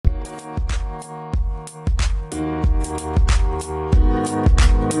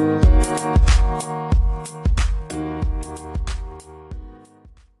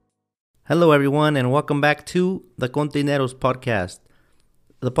Hello, everyone, and welcome back to the Contineros podcast.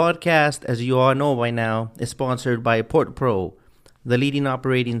 The podcast, as you all know by now, is sponsored by PortPro, the leading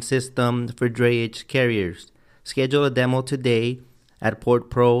operating system for drayage carriers. Schedule a demo today at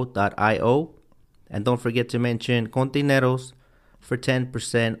portpro.io, and don't forget to mention Contineros for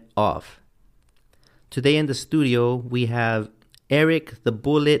 10% off. Today in the studio, we have Erik the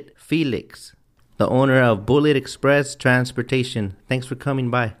Bullet Felix, the owner of Bullet Express Transportation. Thanks for coming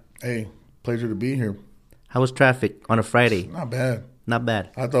by. Hey, pleasure to be here. How was traffic on a Friday? Not bad. Not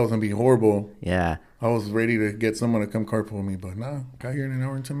bad. I thought it was going to be horrible. Yeah. I was ready to get someone to come carpool with me, but nah, got here in an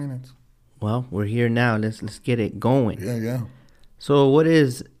hour and 10 minutes. Well, we're here now. Let's get it going. Yeah. So what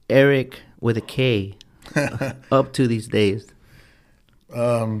is Erik with a K up to these days?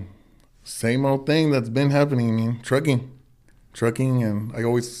 Same old thing that's been happening, man. Trucking, and I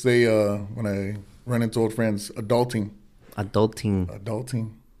always say when I run into old friends, adulting.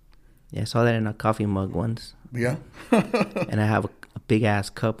 Adulting. Yeah, I saw that in a coffee mug once. Yeah. And I have a big ass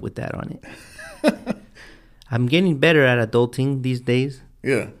cup with that on it. I'm getting better at adulting these days.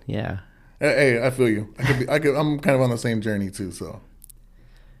 Yeah. Yeah. Hey, I feel you. I'm kind of on the same journey too. So.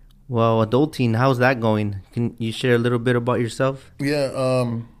 Well, adulting, how's that going? Can you share a little bit about yourself? Yeah.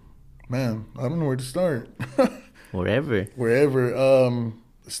 Man, I don't know where to start. Wherever.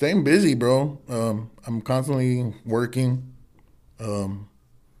 Staying busy, bro. I'm constantly working.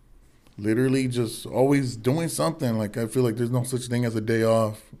 Literally just always doing something. Like, I feel like there's no such thing as a day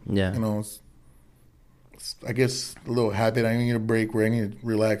off. Yeah. You know, it's I guess a little habit. I need a break where I need to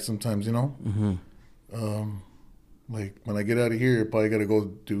relax sometimes, you know? Mm-hmm. Like, when I get out of here, I probably got to go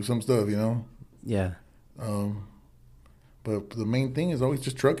do some stuff, you know? Yeah. But the main thing is always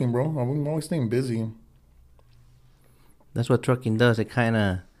just trucking, bro. I'm always staying busy. That's what trucking does. It kind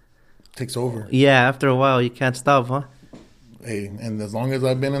of Takes over. Yeah, after a while, you can't stop, huh? Hey, and as long as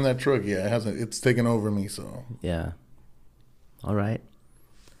I've been in that truck, yeah, it's taken over me, so. Yeah. All right.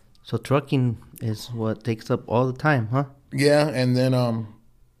 So trucking is what takes up all the time, huh? Yeah, and then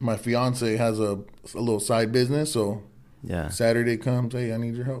my fiance has a little side business, so Yeah. Saturday comes, hey, I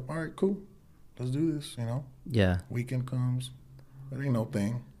need your help. All right, cool. Let's do this, you know? Yeah. Weekend comes. That ain't no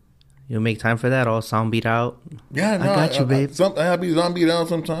thing. You'll make time for that, all zombie'd out. Yeah, no, I got you, babe. I have to be zombied out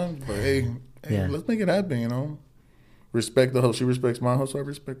sometimes, but hey, Yeah. let's make it happen, you know? Respect the host. She respects my host, so I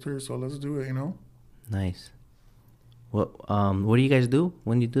respect her, so let's do it, you know? Nice. What do you guys do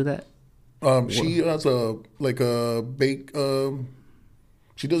when you do that? She has a bake.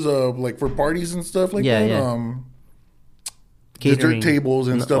 She does like for parties and stuff like that. Yeah. Catering dessert tables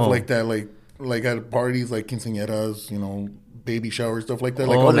and stuff Oh. like that. Like at parties, like quinceañeras, you know, baby showers, stuff like that.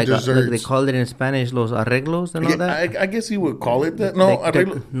 Like all like the desserts. they call it in Spanish los arreglos and all that. I guess you would call it that. No,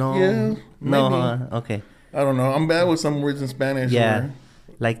 no, yeah, no. Okay. I don't know. I'm bad with some words in Spanish. Yeah,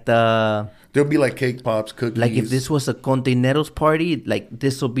 like there'll be like cake pops, cookies. Like if this was a Contineros party, like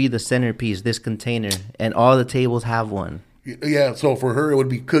this will be the centerpiece, this container, and all the tables have one. Yeah, so for her it would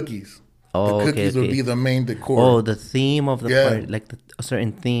be cookies. Oh, the cookies okay. would be the main decor. Oh, the theme of the party, like a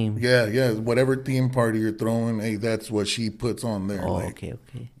certain theme. Yeah. Whatever theme party you're throwing, hey, that's what she puts on there. Oh, like, okay.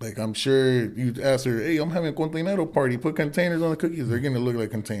 Like, I'm sure you'd ask her, hey, I'm having a Continero party. Put containers on the cookies. They're going to look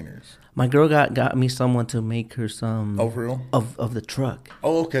like containers. My girl got me someone to make her some. Oh, for real? Of the truck.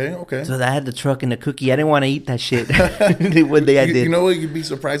 Oh, okay. So I had the truck and the cookie. I didn't want to eat that shit. One day I did. You know what? You'd be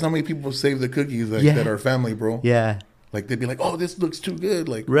surprised how many people save the cookies that are family, bro. Yeah. Like, they'd be like, oh, this looks too good.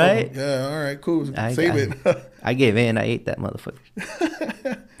 Like, right? Oh, yeah, all right, cool. Save it. I gave in. I ate that motherfucker.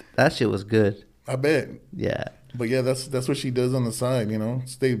 That shit was good. I bet. Yeah. But yeah, that's what she does on the side, you know.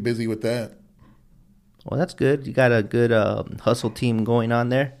 Stay busy with that. Well, that's good. You got a good hustle team going on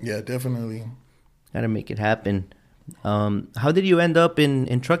there. Yeah, definitely. Got to make it happen. How did you end up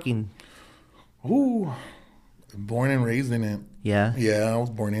in trucking? Ooh, born and raised in it. Yeah? Yeah, I was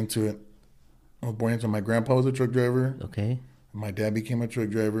born into it. My grandpa was a truck driver. Okay. My dad became a truck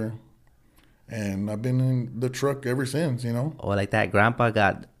driver. And I've been in the truck ever since, you know. Oh, like that grandpa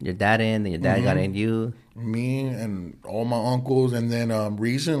got your dad in, then your dad got in you. Me and all my uncles. And then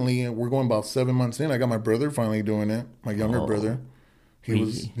recently, we're going about 7 months in, I got my brother finally doing it, my younger brother. He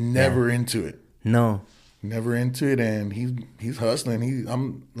was never into it. No. Never into it, and he's hustling.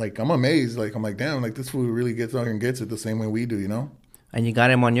 I'm amazed. Like, I'm like, damn, like this fool really gets out here and gets it the same way we do, you know. And you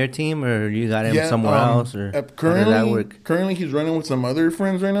got him on your team, or you got him somewhere else, or how did that work? Currently, he's running with some other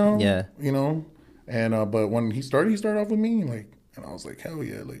friends right now. Yeah, you know. And but when he started off with me, like, and I was like, hell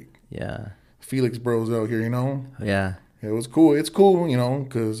yeah, like, yeah, Felix bros out here, you know. Yeah, it was cool. It's cool, you know,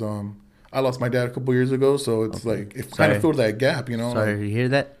 because I lost my dad a couple years ago, so it's like it kind of filled that gap, you know. Sorry to hear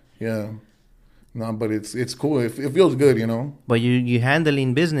that. Yeah. No, but it's cool. It feels good, you know. But you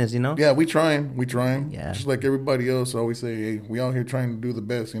handling business, you know. Yeah, we trying. Yeah. Just like everybody else, I always say, hey, we out here trying to do the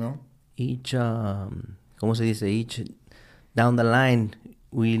best, you know. Each ¿cómo se dice? Each down the line,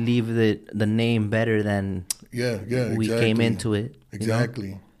 we leave the name better than we came into it. Exactly.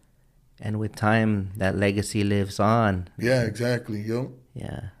 You know? And with time, that legacy lives on. Yeah, exactly. Yo.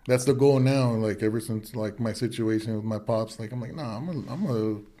 Yeah. That's the goal now. Like ever since like my situation with my pops, like I'm like, nah,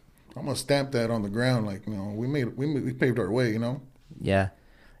 I'm gonna stamp that on the ground. Like, you know, we paved our way, you know. Yeah.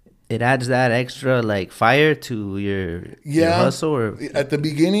 It adds that extra like fire to your hustle. Or at the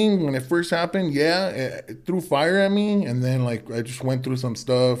beginning when it first happened, it threw fire at me, and then like I just went through some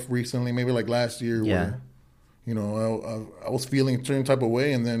stuff recently, maybe like last year, where you know I was feeling a certain type of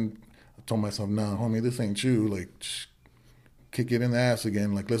way, and then I told myself, nah, homie, this ain't you. Like, kick it in the ass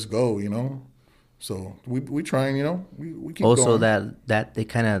again. Like, let's go, you know. So we trying, you know. We keep also going. that they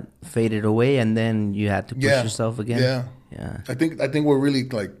kind of faded away, and then you had to push yourself again. Yeah. I think what really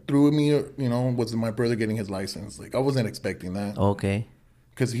like threw me, you know, was my brother getting his license. Like, I wasn't expecting that. Okay.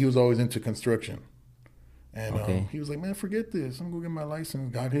 Because he was always into construction, and okay. He was like, man, forget this. I'm gonna go get my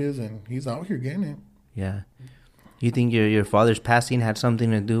license. Got his, and he's out here getting it. Yeah. You think your father's passing had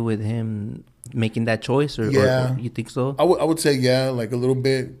something to do with him making that choice, or you think so? I would say like a little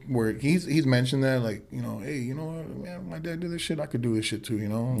bit. Where he's mentioned that, like, you know, hey, you know what, man, my dad did this shit, I could do this shit too, you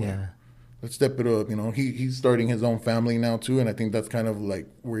know. Yeah. Let's step it up, you know. He's starting his own family now too, and I think that's kind of like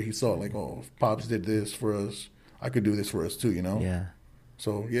where he saw, like, oh, if Pops did this for us, I could do this for us too, you know. Yeah.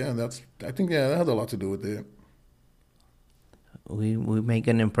 So I think that has a lot to do with it. We make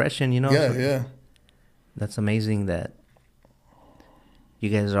an impression, you know. Yeah. That's amazing that you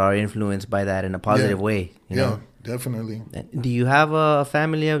guys are influenced by that in a positive way. You know? Definitely. Do you have a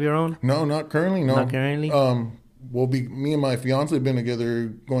family of your own? No, not currently. No, not currently. Me and my fiance have been together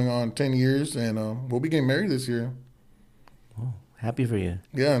going on 10 years, and we'll be getting married this year. Oh, happy for you.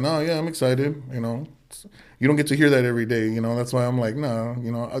 Yeah, I'm excited. You know, you don't get to hear that every day. You know, that's why I'm like, nah.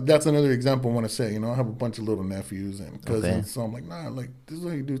 You know, that's another example I want to say. You know, I have a bunch of little nephews and cousins, so I'm like, nah. Like, this is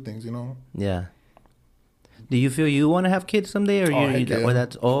how you do things. You know. Yeah. Do you feel you want to have kids someday, or or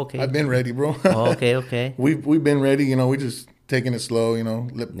that's okay? I've been ready, bro. Okay. We've been ready. You know, we just taking it slow. You know,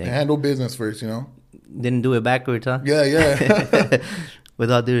 handle business first. You know. Didn't do it backwards, huh? Yeah. With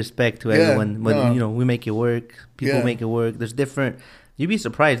all due respect to everyone, but you know, we make it work. People make it work. There's different. You'd be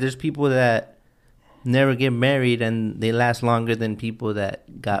surprised. There's people that never get married and they last longer than people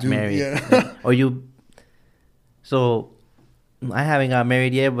that got married. Yeah. So I haven't got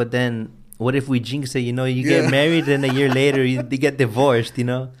married yet, but then what if we jinx it? You know, you get married and a year later you get divorced. You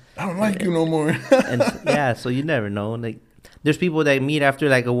know. I don't like you no more. And so you never know. Like, there's people that meet after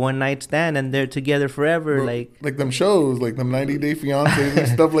like a one night stand and they're together forever. Bro, like them shows, like them 90 Day Fiancés and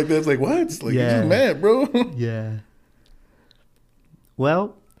stuff like that. It's like, what? It's like, you're just mad, bro. Yeah.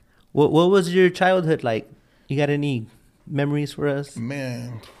 Well, what was your childhood like? You got any memories for us?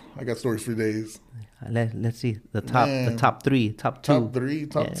 Man, I got stories for days. Let's see the top three, top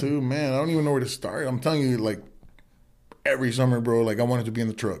two. Man, I don't even know where to start. I'm telling you, like, every summer, bro, like, I wanted to be in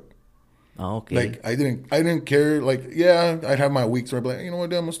the truck. Oh, okay. Like, I didn't care. Like, I'd have my weeks where I'd be like, you know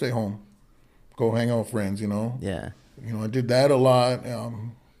what, Dad, I'm gonna stay home, go hang out with friends. You know. Yeah. You know, I did that a lot.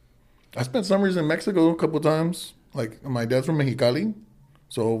 I spent summers in Mexico a couple times. Like, my dad's from Mexicali,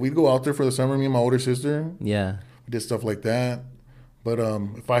 so we'd go out there for the summer. Me and my older sister. Yeah. We did stuff like that. But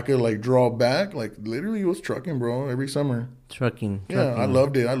if I could, like, draw back, like, literally it was trucking, bro, every summer. Trucking. Yeah, I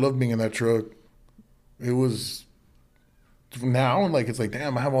loved it. I loved being in that truck. It was, now, like, it's like,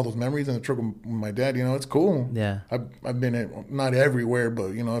 damn, I have all those memories in the truck with my dad. You know, it's cool. Yeah. I've been not everywhere, but,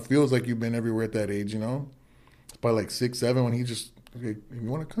 you know, it feels like you've been everywhere at that age, you know. It's probably like 6, 7 when he just, okay, if you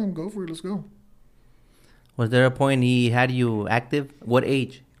want to come, go for it, let's go. Was there a point he had you active? What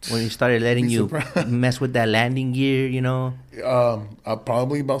age? When he started letting you mess with that landing gear, you know?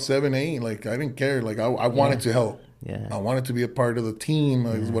 Probably about 7, 8. Like, I didn't care. Like, I wanted to help. Yeah. I wanted to be a part of the team,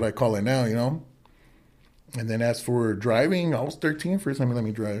 is what I call it now, you know? And then as for driving, I was 13 first time he let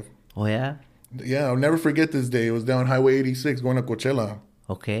me drive. Oh, yeah? Yeah, I'll never forget this day. It was down Highway 86 going to Coachella.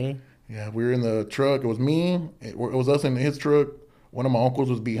 Okay. Yeah, we were in the truck. It was me. It was us in his truck. One of my uncles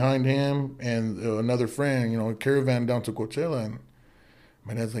was behind him and another friend, you know, a caravan down to Coachella. And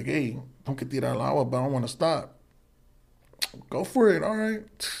my dad's like, hey, don't get tirar al agua, but I don't want to stop. Go for it. All right.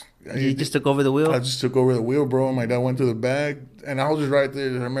 You just took over the wheel? I just took over the wheel, bro. My dad went to the back, and I was just right there.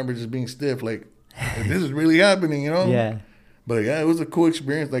 I remember just being stiff, like this is really happening, you know? Yeah. But yeah, it was a cool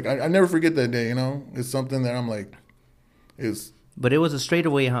experience. Like, I never forget that day, you know? It's something that I'm like, But it was a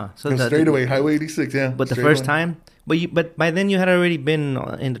straightaway, huh? So straightaway, Highway 86, yeah. But the first time? But by then you had already been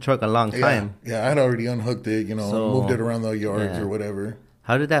in the truck a long time. Yeah, I had already unhooked it, moved it around the yards or whatever.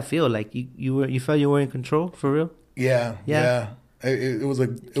 How did that feel? Like you felt you were in control for real? Yeah. It was a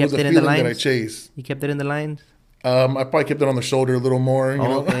feeling that I chased. You kept it in the lines? I probably kept it on the shoulder a little more, you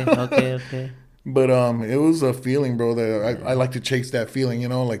know. Okay. But it was a feeling, bro, that I like to chase that feeling,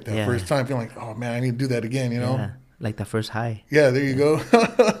 like that first time, feeling like, oh man, I need to do that again, you know. Yeah, like the first high. Yeah, there you go.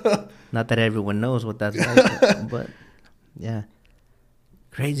 Not that everyone knows what that's like, but yeah,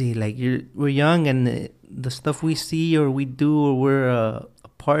 crazy. Like we're young, and the stuff we see or we do or we're a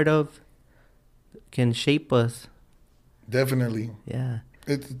part of can shape us. Definitely. Yeah.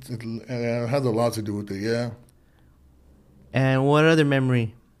 It has a lot to do with it. Yeah. And what other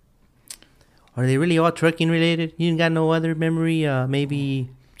memory? Are they really all trucking related? You ain't got no other memory? Maybe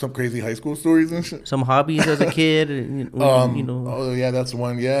some crazy high school stories and shit. Some hobbies as a kid, Oh yeah, that's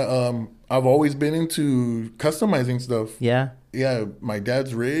one. Yeah. I've always been into customizing stuff. Yeah. Yeah. My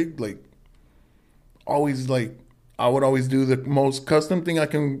dad's rig, like, always like. I would always do the most custom thing I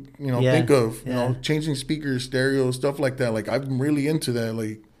can, think of. Changing speakers, stereo, stuff like that. Like, I'm really into that.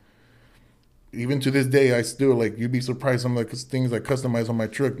 Like, even to this day, I still, like, you'd be surprised some of the things I customize on my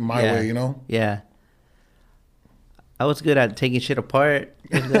truck my way, Yeah. I was good at taking shit apart.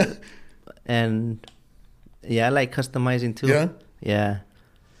 And, I like customizing, too. Yeah? Yeah.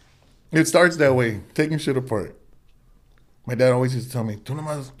 It starts that way, taking shit apart. My dad always used to tell me, tú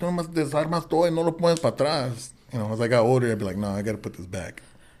nomás desarmas todo y no lo pones para atrás. As I got older, I'd be like, no, I got to put this back.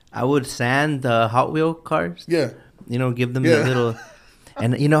 I would sand the Hot Wheel cars. Yeah. Give them the little...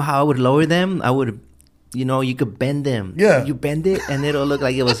 And you know how I would lower them? I would... you could bend them. Yeah. You bend it, and it'll look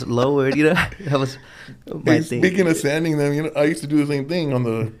like it was lowered, That was my thing. Speaking of sanding them, I used to do the same thing on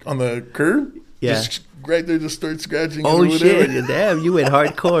the curb. Yeah. Just right there, just start scratching Oh, it. shit. Damn, you went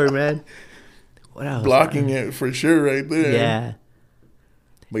hardcore, man. What else? Blocking it for sure right there. Yeah.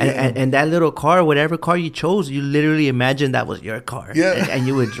 But and that little car, whatever car you chose, you literally imagine that was your car. Yeah. And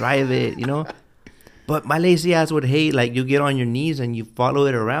you would drive it, But my lazy ass would hate, like, you get on your knees and you follow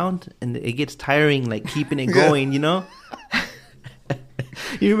it around, and it gets tiring, like, keeping it going, You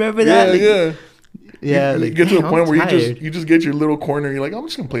remember that? Yeah. You get to a point where you just get your little corner. You're like, I'm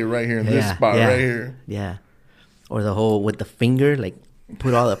just going to play it right here in this spot right here. Yeah. Or the whole, with the finger, like,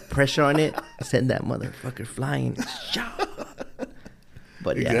 put all the pressure on it, send that motherfucker flying.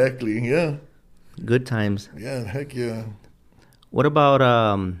 But yeah. Exactly, yeah. Good times. Yeah, heck yeah. What about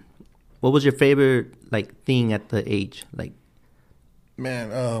what was your favorite thing at the age? Man,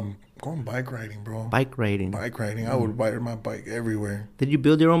 going bike riding, bro. Bike riding. I would ride my bike everywhere. Did you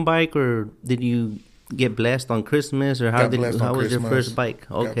build your own bike, or did you get blessed on Christmas, or how was your first bike?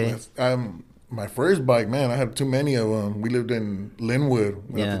 Okay. My first bike, man, I had too many of them. We lived in Linwood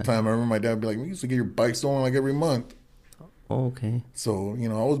at the time. I remember my dad would be like, "We used to get your bike stolen like every month." Oh, okay. So,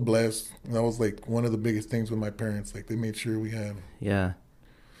 I was blessed. That was one of the biggest things with my parents. They made sure we had. Yeah.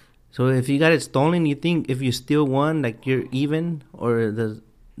 So if you got it stolen, you think if you steal one, you're even, or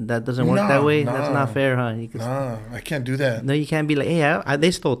that doesn't work that way? That's not fair, huh? Nah, I can't do that. No, you can't be like, hey,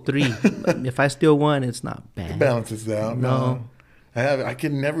 they stole 3. If I steal 1, it's not bad. It balances out. No. I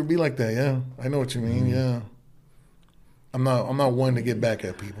can never be like that. Yeah, I know what you mean. Yeah. I'm not one to get back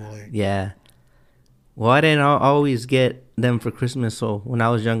at people. Yeah. Well, I didn't always get them for Christmas, so when I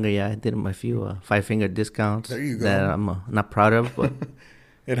was younger, I did them a few 5-finger discounts. There you go. That I'm not proud of, but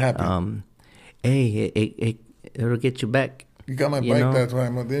it happened. It'll get you back. You got my bike that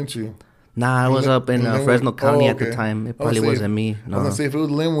time, didn't you? Nah, I was up in Fresno County at the time. It probably wasn't me. No. I was gonna say if it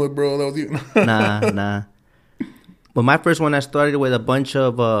was Linwood, bro, that was you. Nah. But my first one, I started with a bunch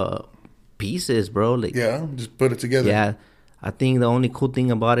of pieces, bro. Just put it together. Yeah. I think the only cool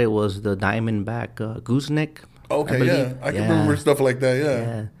thing about it was the diamondback gooseneck. Okay, I can remember stuff like that,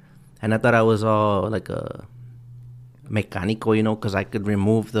 yeah. And I thought I was all like a mechanical, because I could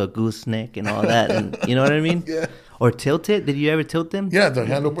remove the gooseneck and all that. And you know what I mean? Yeah. Or tilt it. Did you ever tilt them? Yeah, the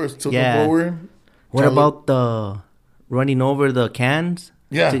handlebars tilted forward. What about the running over the cans?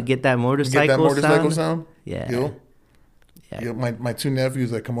 Yeah. To get that motorcycle sound? Yeah. Yeah. My 2 nephews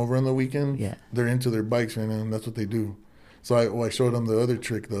that come over on the weekend, they're into their bikes right now, and that's what they do. So I showed them the other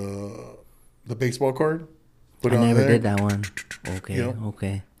trick, the baseball card. I never did that one. Okay,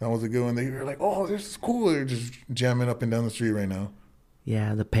 okay. That was a good one. They were like, "Oh, this is cool." They're just jamming up and down the street right now.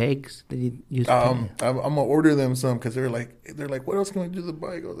 Yeah, the pegs that you use. I'm gonna order them some because they're like, "What else can we do to the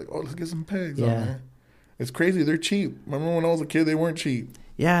bike?" I was like, "Oh, let's get some pegs." Yeah, on there. It's crazy. They're cheap. Remember when I was a kid, they weren't cheap.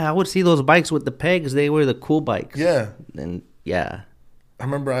 Yeah, I would see those bikes with the pegs. They were the cool bikes. Yeah, and yeah. I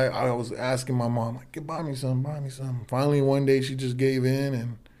remember I was asking my mom, like, buy me some. Finally, one day she just gave in,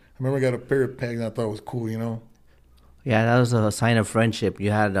 and I remember I got a pair of pegs and I thought it was cool, Yeah, that was a sign of friendship.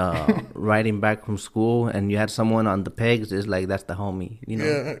 You had riding back from school, and you had someone on the pegs. It's like that's the homie, you know.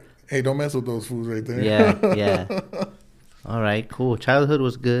 Yeah. Hey, don't mess with those fools right there. Yeah, yeah. All right, cool. Childhood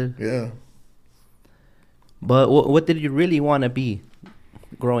was good. Yeah. But what did you really want to be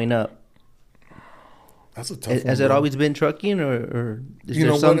growing up? That's a tough one. Has it always been trucking, or is You there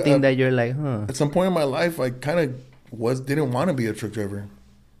know what, something that you're like, huh? At some point in my life, I kind of didn't want to be a truck driver.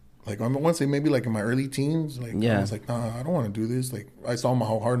 Like I want to say maybe like in my early teens, like Yeah. I was like, nah, I don't want to do this. Like I saw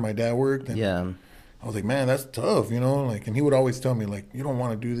how hard my dad worked, and Yeah, I was like, man, that's tough, you know. Like, and he would always tell me like, you don't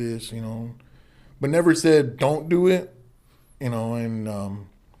want to do this, you know, but never said don't do it, you know. And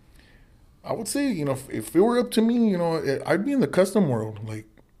I would say, you know, if it were up to me, you know, I'd be in the custom world. Like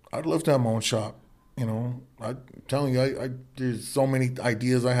I'd love to have my own shop, you know. I'm telling you, I there's so many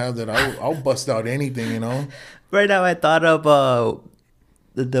ideas I have that I'll bust out anything, you know. right now I thought of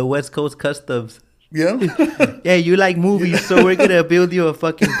the West Coast Customs. Yeah. Yeah, you like movies, so we're gonna build you a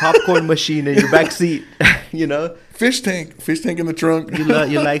fucking popcorn machine in your back seat. You know, fish tank in the trunk. you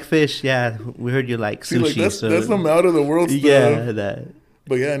like fish. Yeah, we heard you like See, sushi. like that's so that's some out of the world stuff. yeah, that.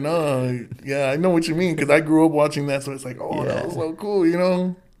 But yeah, no, yeah, I know what you mean because I grew up watching that, so it's like, oh, that was so cool, you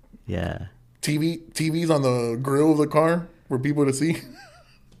know. Yeah. TVs on the grill of the car for people to see.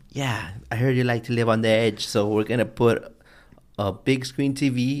 Yeah, I heard you like to live on the edge, so we're gonna put a big screen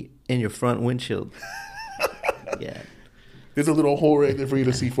TV in your front windshield. Yeah, There's a little hole right there for you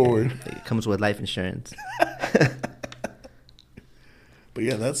to see forward. it comes with life insurance. But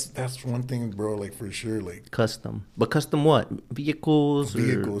yeah, that's one thing, bro. Like for sure, like Custom, but custom what? Vehicles.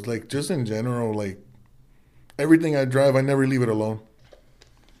 vehicles, like just in general, like everything I drive, I never leave it alone.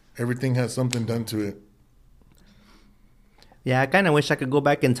 Everything has something done to it. Yeah, I kind of wish I could go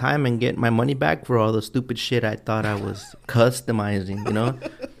back in time and get my money back for all the stupid shit I thought I was customizing, you know?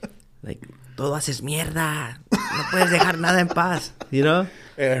 Like, todo haces mierda. No puedes dejar nada en paz, you know?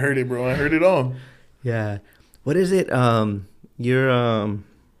 Hey, I heard it, bro. I heard it all. Yeah. What is it? You're,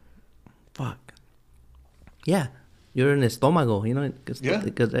 fuck. Yeah. You're an estómago, you know? Yeah.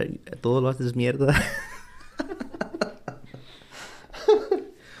 Because todo lo haces mierda.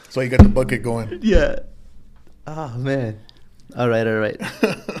 So you got the bucket going. Yeah. Oh, man. All right.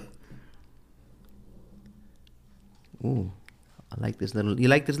 Ooh, I like this little. You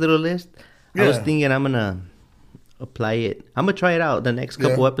like this little list? Yeah. I was thinking I'm gonna apply it. I'm gonna try it out the next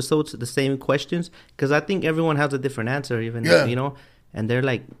couple episodes. The same questions because I think everyone has a different answer. Even you know, and they're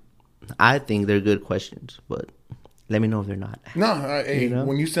like, I think they're good questions, but let me know if they're not. No, hey, You know?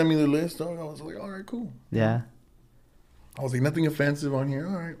 when you sent me the list, dog, I was like, all right, cool. Yeah. I was like, nothing offensive on here.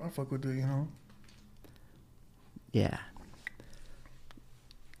 All right, I'll fuck with it, you know. Yeah.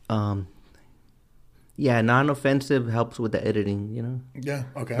 Yeah, non-offensive helps with the editing, you know. Yeah,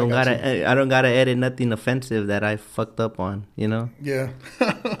 okay. I don't gotta edit nothing offensive that I fucked up on, you know. Yeah.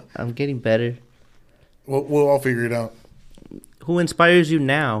 I'm getting better. We'll all figure it out. Who inspires you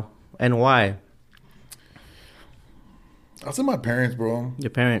now and why? I'll say my parents, bro.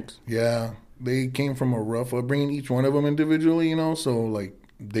 Your parents. Yeah, they came from a rough upbringing, each one of them individually, you know. So like,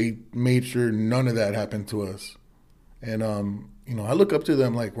 they made sure none of that happened to us. And you know, I look up to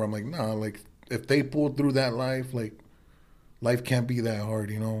them like where I'm like, nah, like if they pulled through that life, like life can't be that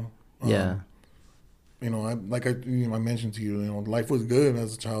hard, you know. Yeah. You know, I mentioned to you, you know, life was good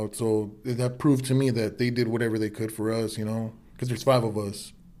as a child, so that proved to me that they did whatever they could for us, you know, because there's 5 of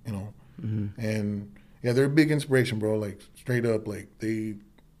us, you know, and yeah, they're a big inspiration, bro. Like straight up, like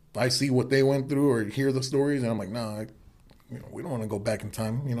I see what they went through or hear the stories, and I'm like, nah, you know, we don't want to go back in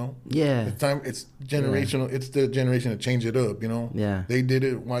time, you know. Yeah. It's generational. Yeah. It's the generation to change it up, you know. Yeah. They did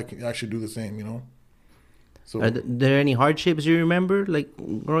it. I should do the same, you know. So, Are there any hardships you remember, like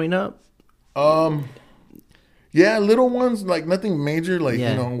growing up? Yeah, little ones, like nothing major, like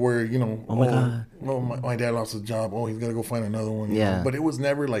Yeah. you know, where you know, Oh my God. oh my dad lost his job. Oh, he's gotta go find another one. you Yeah. know? But it was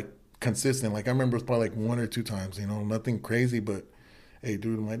never like consistent. Like I remember it was probably like 1 or 2 times. You know, nothing crazy, but. Hey,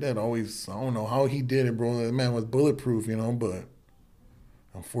 dude, my dad always, I don't know how he did it, bro. That man was bulletproof, you know, but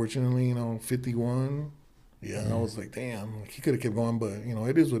unfortunately, you know, 51, yeah, I was like, damn, like, he could have kept going, but, you know,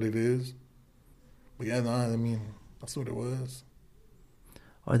 it is what it is. But yeah, nah, I mean, that's what it was.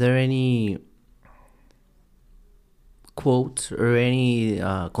 Are there any quotes or any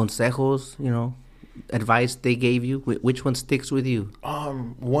consejos, you know, advice they gave you? Which one sticks with you?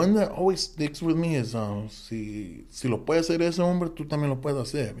 One that always sticks with me is si lo puede hacer ese hombre, tú también lo puedes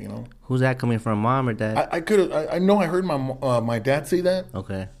hacer, you know. Who's that coming from, mom or dad? I know I heard my dad say that.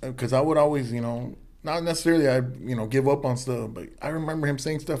 Okay. Because I would always, you know, not necessarily give up on stuff, but I remember him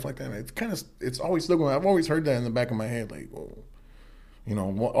saying stuff like that. It's always stuck with me. I've always heard that in the back of my head, like, well, you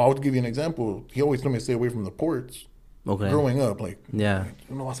know, I'll give you an example. He always told me to stay away from the ports. Okay. Growing up, like, Yeah.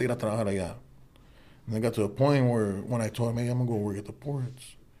 no vas a ir a trabajar allá. And I got to a point where when I told him, hey, I'm going to go work at the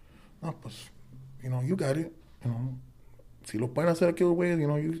ports. No, pues, you got it. Si lo pueden hacer aquel way,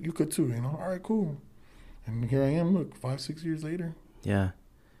 you could too, All right, cool. And here I am, look, 5-6 years later. Yeah.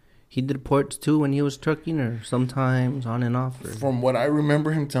 He did ports too when he was trucking, or sometimes on and off? Or? From what I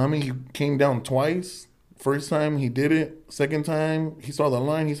remember him telling me, he came down twice. First time he did it. Second time he saw the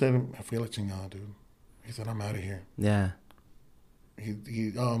line. He said, "I feel like chingada, dude." He said, "I'm out of here." Yeah.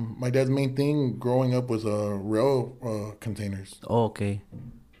 My dad's main thing growing up was rail containers. Oh, okay.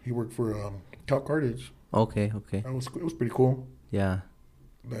 He worked for Cal Cartage. Okay. It was pretty cool. Yeah.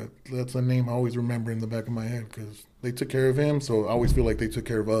 That's a name I always remember in the back of my head because they took care of him. So I always feel like they took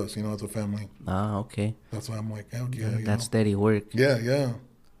care of us, as a family. Ah, okay. That's why I'm like, hell yeah. That's steady work. Yeah.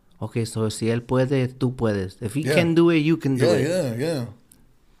 Okay, so si él puede, tú puedes. If he can do it, you can do it. Yeah.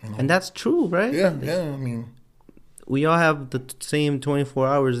 And that's true, right? Yeah. I mean, we all have the same 24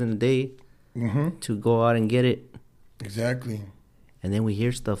 hours in a day to go out and get it. Exactly. And then we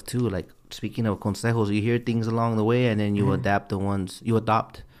hear stuff too, like speaking of consejos, you hear things along the way, and then you adopt the ones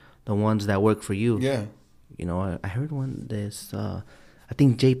that work for you. Yeah. I heard one. I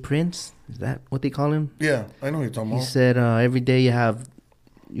think Jay Prince, is that what they call him? Yeah, I know what you're talking about. He said every day you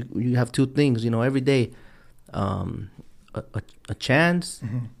have two things. Every day, a chance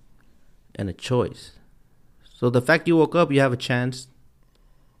and a choice. So the fact you woke up, you have a chance,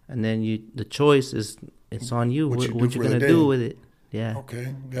 and then the choice it's on you. What you're gonna do with it? Yeah.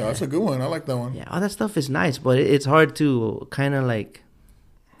 Okay. Yeah, that's a good one. I like that one. Yeah, all that stuff is nice, but it's hard to kind of like,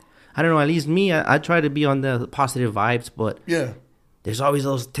 I don't know, at least me, I try to be on the positive vibes, but yeah, there's always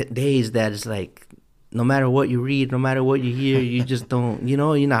those days that it's like, no matter what you read, no matter what you hear, you just don't,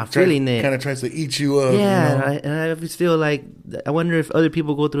 you're not feeling it. Kind of tries to eat you up. Yeah, and I just feel like, I wonder if other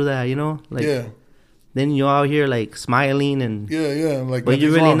people go through that, Like, yeah. Then you're out here like smiling and... Yeah, like... But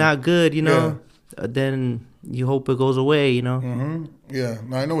you're really not good, Yeah. Then you hope it goes away, Mm-hmm. Yeah,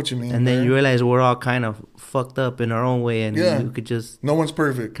 no, I know what you mean. And then you realize we're all kind of fucked up in our own way, and you could just... No one's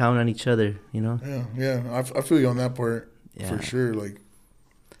perfect. Count on each other, Yeah. I feel you on that part, for sure, like...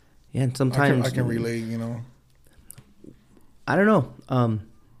 Yeah, and sometimes... I can relate, I don't know.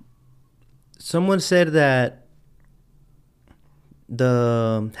 Someone said that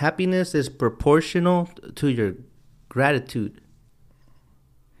the happiness is proportional to your gratitude.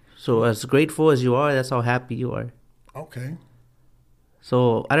 So as grateful as you are, that's how happy you are. Okay.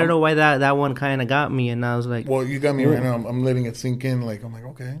 So I don't know why that one kind of got me, and I was like... Well, you got me right now. I'm letting it sink in. Like, I'm like,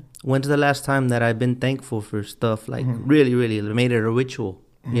 okay. When's the last time that I've been thankful for stuff, like really, really made it a ritual,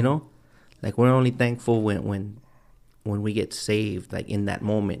 Like, we're only thankful when we get saved, like in that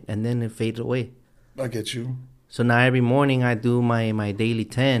moment, and then it fades away. I get you. So now every morning I do my daily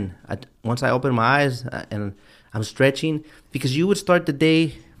 10. Once I open my eyes and I'm stretching, because you would start the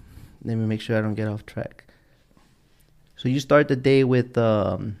day... Let me make sure I don't get off track. So you start the day with...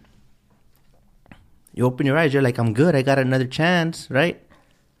 you open your eyes, you're like, I'm good, I got another chance, right?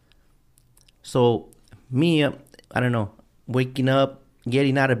 So me, I don't know, waking up,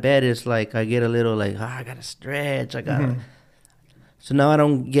 getting out of bed is like, I get a little like, I gotta stretch, I gotta... So now I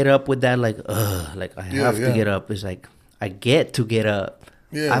don't get up with that like, like I have to get up. It's like, I get to get up.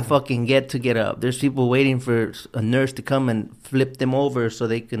 Yeah. I fucking get to get up. There's people waiting for a nurse to come and flip them over so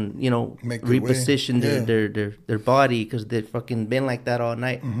they can, reposition their body, because they've fucking been like that all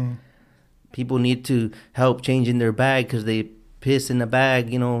night. People need to help changing their bag because they piss in the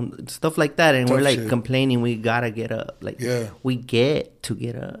bag, stuff like that. And we're like complaining we gotta get up. Like, we get to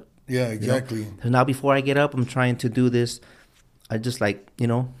get up. Yeah, exactly. So now before I get up, I'm trying to do this. I just like,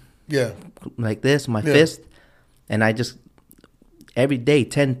 like this, my fist. And I just... Every day,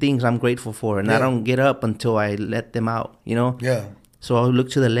 10 things I'm grateful for, and I don't get up until I let them out, Yeah. So I'll look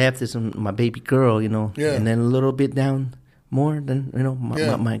to the left, it's my baby girl, Yeah. And then a little bit down more than,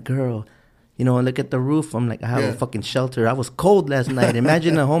 my girl. I look at the roof, I'm like, I have a fucking shelter. I was cold last night.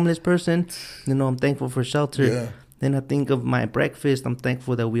 Imagine a homeless person, I'm thankful for shelter. Yeah. Then I think of my breakfast, I'm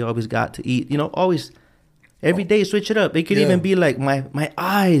thankful that we always got to eat, always... Every day, switch it up. It could even be like my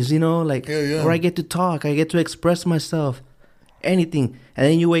eyes, like, where I get to talk, I get to express myself. Anything, and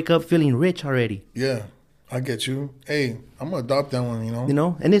then you wake up feeling rich already. Yeah, I get you. Hey, I'm gonna adopt that one.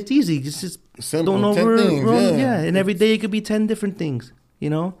 And it's easy. Just simple. Don't 10 things. Yeah, and every day it could be 10 different things.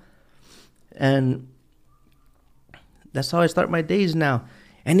 And that's how I start my days now.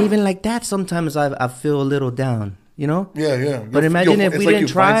 And even like that, sometimes I feel a little down. Yeah. But imagine if we didn't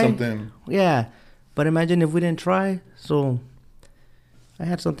try. Yeah, but imagine if we didn't try. So. I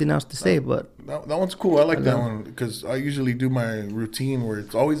had something else to say, but... That one's cool. I like that one because I usually do my routine where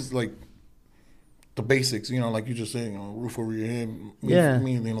it's always like the basics, like you just said, roof over your head. Yeah.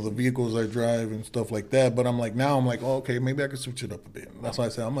 The vehicles I drive and stuff like that. But I'm like, oh, okay, maybe I could switch it up a bit. That's why I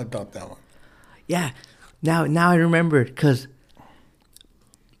said I'm gonna adopt that one. Yeah. Now I remember, because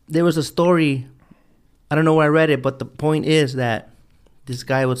there was a story. I don't know where I read it, but the point is that this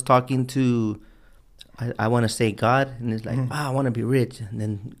guy was talking to, I want to say God, and he's like, I want to be rich. And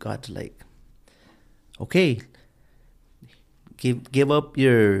then God's like, okay, give up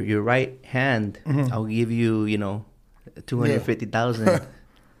your right hand. I'll give you, 250,000. Yeah.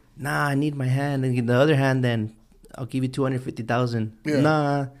 Nah, I need my hand. And the other hand, then I'll give you 250,000. Yeah.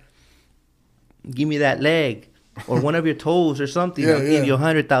 Nah, give me that leg or one of your toes or something. Yeah, I'll give you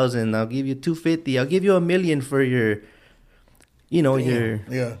 100,000. I'll give you 250. I'll give you $1 million for your, your.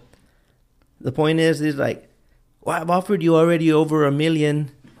 Yeah. The point is like, well, I've offered you already over $1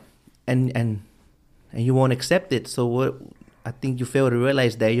 million, and you won't accept it. So what? I think you fail to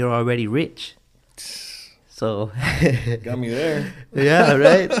realize that you're already rich. So got me there. Yeah,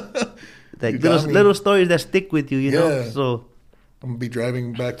 right. Like little stories that stick with you, you know. So I'm gonna be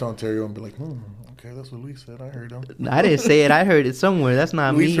driving back to Ontario and be like, okay, that's what Luis said. I heard him. I didn't say it. I heard it somewhere. That's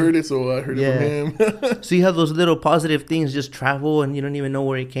not me. Luis heard it, so I heard it from him. So you have those little positive things just travel, and you don't even know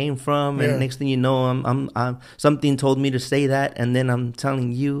where it came from. And next thing you know, I'm something told me to say that, and then I'm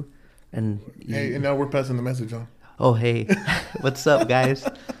telling you, and hey, and now we're passing the message on. Oh, hey, what's up, guys?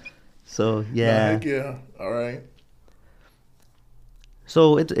 So yeah, heck yeah, all right.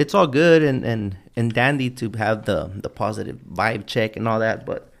 So it's all good and dandy to have the positive vibe check and all that,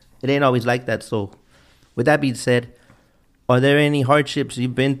 but it ain't always like that. So with that being said, are there any hardships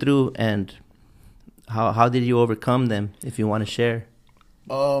you've been through, and how did you overcome them, if you want to share?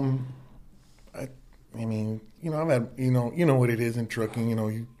 I mean, I've had, you know what it is in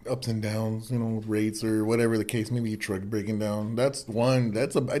trucking, ups and downs, rates or whatever the case, maybe your truck breaking down. That's one, I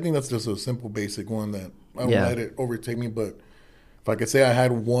think that's just a simple, basic one that I don't let it overtake me. But if I could say I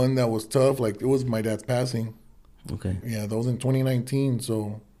had one that was tough, like it was my dad's passing. Okay. Yeah, that was in 2019.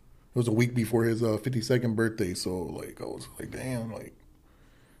 So it was a week before his 52nd birthday. So like, I was like, damn, like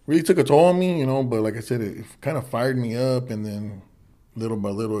really took a toll on me, but like I said, it kind of fired me up, and then little by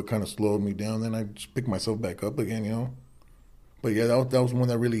little, it kind of slowed me down. Then I just picked myself back up again, But yeah, that was one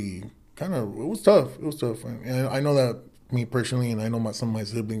that really it was tough. It was tough. And I know that me personally, and I know some of my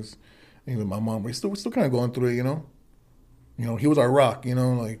siblings, even my mom, we're still kind of going through it, he was our rock,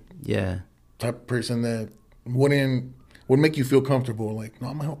 like type of person that would make you feel comfortable. Like, no,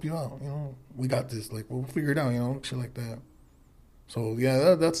 I'm gonna help you out. We got this. Like, we'll figure it out. Shit like that. So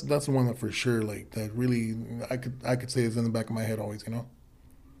yeah, that's the one that for sure, like, that really I could say is in the back of my head always,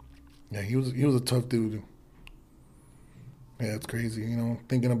 Yeah, he was a tough dude. Yeah, it's crazy,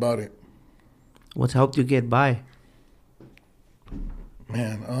 thinking about it. What's helped you get by?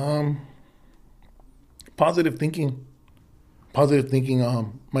 Man, positive thinking. Positive thinking.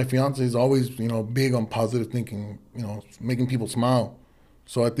 My fiance is always, big on positive thinking. Making people smile.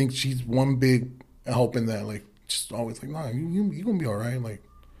 So I think she's one big help in that. Like, just always like, nah, you gonna be all right. Like,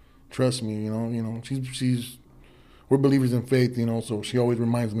 trust me. She's we're believers in faith. So she always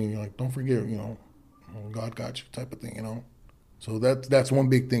reminds me, like, don't forget, God got you, type of thing. So that's one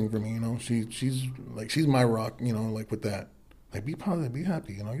big thing for me. She's my rock. Like with that, like, be positive, be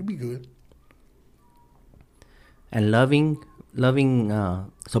happy. You'll be good. And loving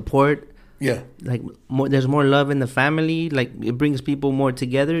support. Yeah, like there's more love in the family. Like, it brings people more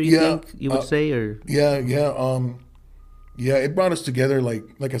together. You think you would say, or it brought us together.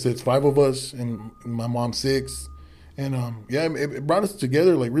 Like I said, it's 5 of us, and my mom's 6, and it brought us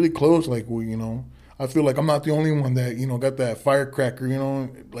together, like, really close. Like, I feel like I'm not the only one that got that firecracker.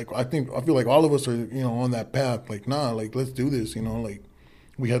 Like, I feel like all of us are on that path. Like, nah, like, let's do this. Like,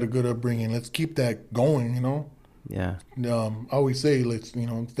 we had a good upbringing. Let's keep that going. Yeah. I always say let's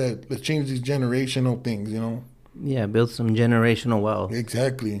change these generational things. Yeah, build some generational wealth.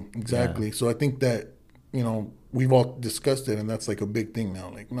 Exactly. Yeah. So I think that we've all discussed it, and that's like a big thing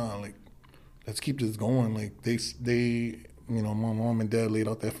now. Like, nah, like, let's keep this going. Like, they my mom and dad laid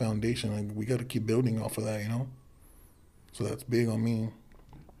out that foundation. Like, we got to keep building off of that. So that's big on me.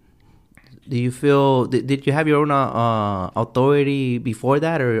 Do you feel did you have your own authority before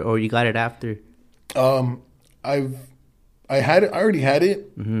that, or you got it after? I already had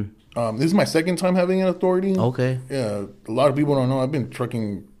it. Mm-hmm. This is my second time having an authority. Okay. Yeah, a lot of people don't know. I've been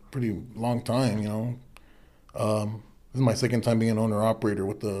trucking pretty long time. This is my second time being an owner operator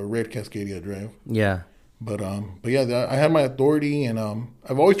with the red Cascadia drive. Yeah. But yeah, I had my authority, and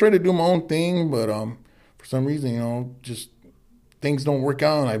I've always tried to do my own thing, but for some reason, just things don't work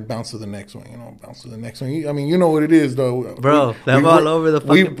out, and I bounce to the next one. Bounce to the next one. I mean, you know what it is, though, bro. I'm all over the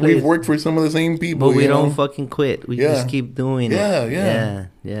fucking place. We've worked for some of the same people, but we don't fucking quit. We just keep doing it.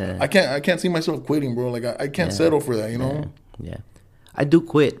 Yeah. I can't see myself quitting, bro. Like I can't settle for that. Yeah. I do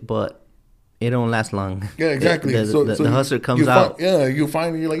quit, but it don't last long. Yeah, exactly. The hustler comes out. You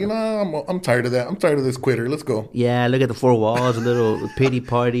find you're like, I'm tired of that. I'm tired of this quitter. Let's go. Yeah, look at the four walls, a little pity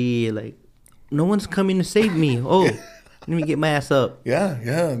party. Like, no one's coming to save me. Oh, let me get my ass up.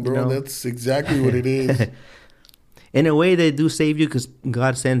 Yeah, bro. That's exactly what it is. In a way, they do save you because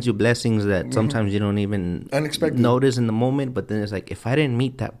God sends you blessings that sometimes you don't even notice in the moment. But then it's like, if I didn't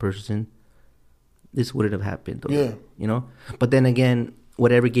meet that person, this wouldn't have happened. Or, But then again,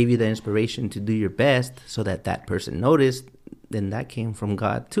 whatever gave you the inspiration to do your best so that person noticed, then that came from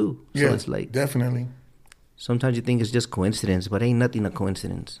God too. So it's like, definitely. Sometimes you think it's just coincidence, but ain't nothing a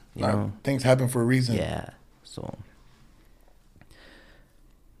coincidence. You know? Things happen for a reason. Yeah. So,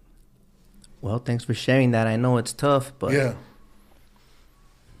 well, thanks for sharing that. I know it's tough, but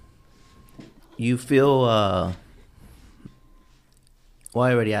you feel, well,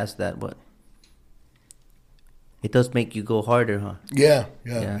 I already asked that, but it does make you go harder, huh? Yeah.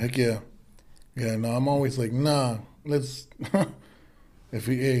 Heck yeah. Yeah, no, I'm always like, nah, let's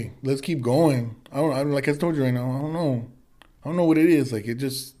let's keep going. I don't like I told you right now, I don't know what it is. Like, it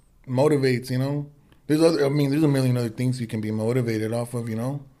just motivates, There's a million other things you can be motivated off of,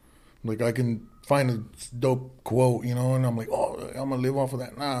 Like, I can find a dope quote, and I'm like, oh, I'm gonna live off of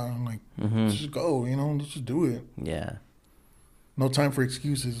that. Nah, I'm like, let's just go, let's just do it. Yeah. No time for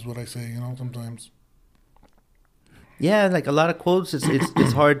excuses is what I say, sometimes. Yeah, like a lot of quotes,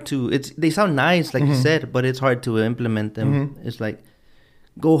 it's hard to, they sound nice, like you said, but it's hard to implement them. It's like,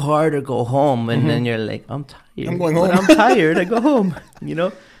 go hard or go home, and then you're like, I'm tired. I'm going home. But I'm tired. I go home.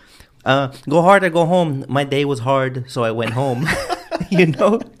 Go hard or go home. My day was hard, so I went home.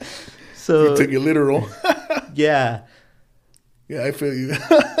 So you took it literal. Yeah. Yeah, I feel you.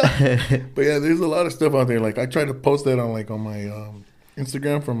 But yeah, there's a lot of stuff out there. Like, I try to post that on my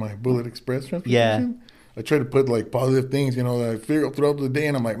Instagram for my Bullet Express transportation. Yeah. I try to put like positive things, that I figure out throughout the day,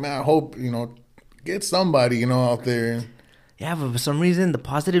 and I'm like, man, I hope, get somebody, out there. Yeah, but for some reason, the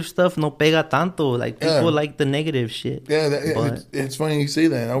positive stuff no pega tanto. Like, people like the negative shit. Yeah, it's funny you say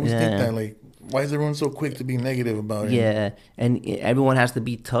that. I always think that, like, why is everyone so quick to be negative about it? Yeah, and everyone has to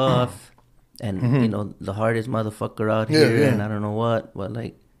be tough and, the hardest motherfucker out here and I don't know what. But,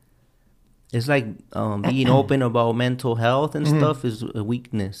 like, it's like being open about mental health and stuff is a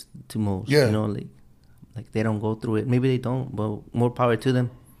weakness to most. Yeah. Like they don't go through it. Maybe they don't, but more power to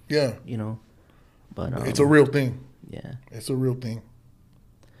them. Yeah. But it's a real thing. Yeah. It's a real thing.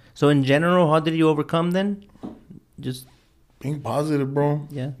 So in general, how did you overcome then? Just being positive, bro.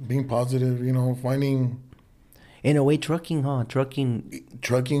 Yeah. Being positive, finding. In a way, trucking, huh? Trucking.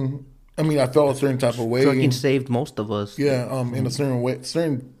 I mean, I felt a certain type of way. Trucking saved most of us. Yeah. In a certain way,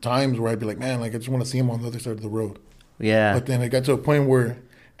 certain times where I'd be like, man, like I just want to see him on the other side of the road. Yeah. But then it got to a point where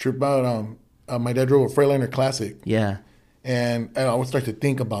trip out. My dad drove a Freightliner Classic. Yeah. And I would start to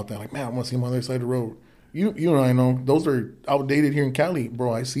think about that. Like, man, I want to see him on the other side of the road. You and I know those are outdated here in Cali,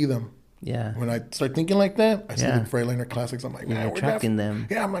 bro. I see them. Yeah. When I start thinking like that, I see the Freightliner Classics. I'm like, man, you're tracking them.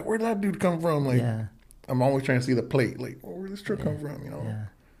 Yeah, I'm like, where'd that dude come from? Like, I'm always trying to see the plate. Like, where'd this truck come from? Yeah.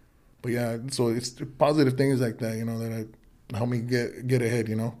 But yeah, so it's positive things like that, that help me get ahead.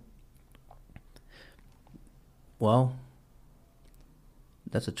 Well,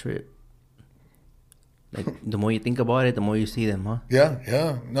 that's a trip. Like, the more you think about it, the more you see them, huh?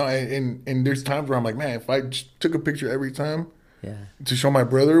 Yeah. No, and there's times where I'm like, man, if I just took a picture every time to show my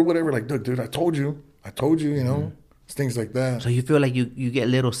brother or whatever, like, dude, I told you, it's things like that. So you feel like you get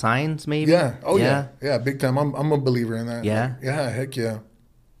little signs, maybe? Yeah. Oh, yeah. Yeah, big time. I'm a believer in that. Yeah? Like, yeah, heck yeah.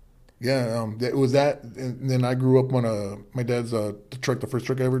 Yeah, it was that, and then I grew up on my dad's, the first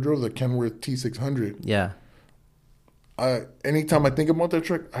truck I ever drove, the Kenworth T600. Yeah. Anytime I think about that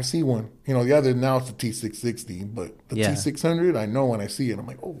truck, I see one. Now it's the T660, but the T600, I know when I see it. I'm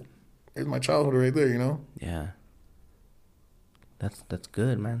like, oh, there's my childhood right there, Yeah. That's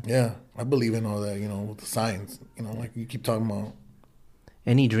good, man. Yeah, I believe in all that, with the signs, like you keep talking about.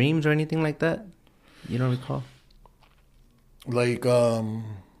 Any dreams or anything like that? You don't recall? Like,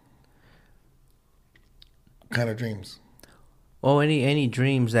 kind of dreams. Oh, any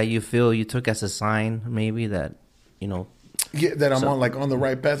dreams that you feel you took as a sign, maybe that, Yeah, that I'm on the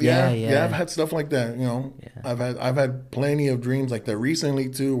right path. Yeah. I've had stuff like that. I've had plenty of dreams like that recently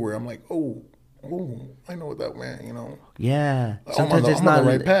too, where I'm like, oh, I know what that meant. Yeah. Sometimes I'm on the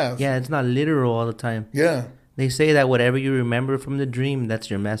right path. Yeah, it's not literal all the time. Yeah. They say that whatever you remember from the dream, that's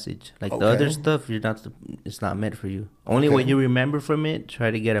your message. Like the other stuff, it's not meant for you. Only what you remember from it, try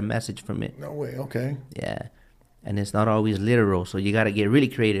to get a message from it. No way. Okay. Yeah. And it's not always literal, so you got to get really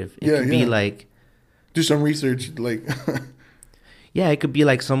creative. It could be like... Do some research, like... Yeah, it could be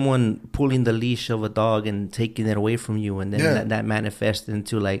like someone pulling the leash of a dog and taking it away from you, and then that manifests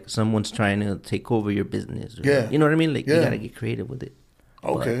into like someone's trying to take over your business. Or, you know what I mean? Like you gotta get creative with it.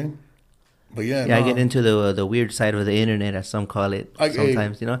 Okay, but I get into the weird side of the internet, as some call it.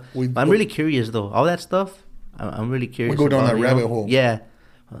 Sometimes, you know. I'm really curious though. All that stuff, I'm really curious. We go down that rabbit hole. Yeah,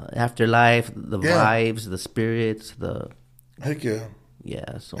 afterlife, the vibes, the spirits, the. Heck yeah.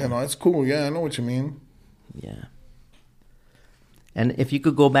 Yeah. So. Yeah, no, it's cool. Yeah, I know what you mean. Yeah. And if you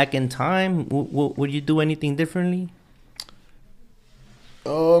could go back in time, would you do anything differently?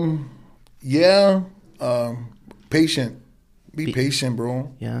 Yeah. Patient. Be patient,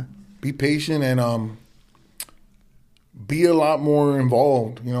 bro. Yeah. Be patient and be a lot more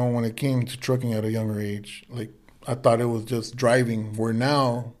involved, you know, when it came to trucking at a younger age. Like, I thought it was just driving, where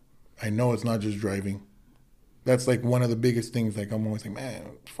now I know it's not just driving. That's like one of the biggest things. Like, I'm always like,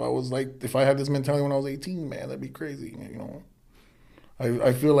 man, if I had this mentality when I was 18, man, that'd be crazy, you know.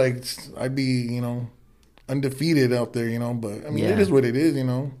 I feel like I'd be, you know, undefeated out there, you know. But I mean, it is what it is, you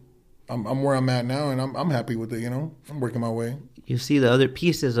know. I'm where I'm at now, and I'm happy with it, you know. I'm working my way. You see the other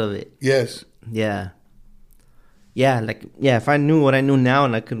pieces of it. Yes. Yeah. Yeah, if I knew what I knew now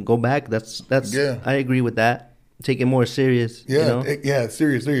and I could go back, that's I agree with that. Take it more serious. Yeah, you know?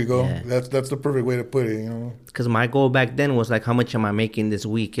 Serious. There you go. Yeah. That's the perfect way to put it, you know. Because my goal back then was like, how much am I making this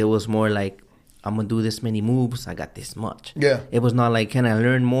week? It was more like, I'm going to do this many moves. I got this much. Yeah. It was not like, can I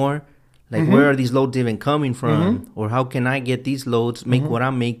learn more? Like, where are these loads even coming from? Or how can I get these loads, make what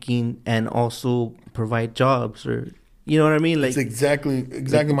I'm making, and also provide jobs? Or, you know what I mean? Like, it's exactly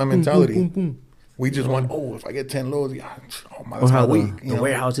my mentality. Boom, boom, boom. We just want, if I get 10 loads, that's my week. The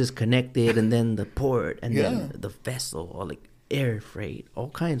warehouse is connected, and then the port, and then the vessel, or like air freight,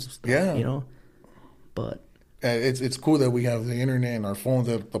 all kinds of stuff, you know? But... It's cool that we have the internet and our phones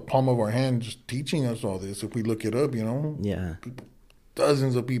at the palm of our hand just teaching us all this. If we look it up, you know. Yeah.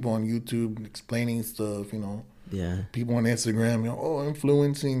 Dozens of people on YouTube explaining stuff, you know. Yeah. People on Instagram, you know,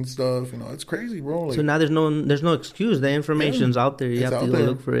 influencing stuff, you know. It's crazy, bro. Like, so now there's no excuse. The information's out there. You have to go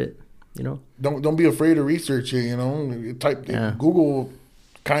look for it, you know. Don't be afraid to research it, you know. Google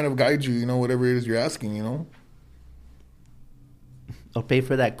kind of guides you, you know, whatever it is you're asking, you know. Or pay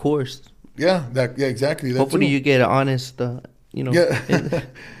for that course. Yeah, exactly. Hopefully you get an honest, you know. Yeah.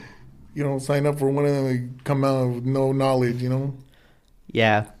 You don't sign up for one of them and come out with no knowledge, you know.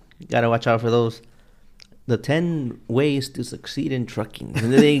 Yeah, you gotta watch out for those. The 10 ways to succeed in trucking.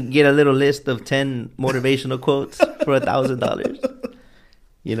 And then they get a little list of 10 motivational quotes for $1,000.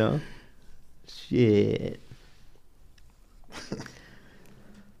 You know? Shit.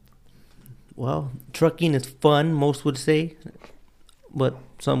 Well, trucking is fun, most would say. But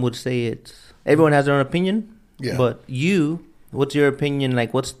some would say everyone has their own opinion. Yeah. But what's your opinion?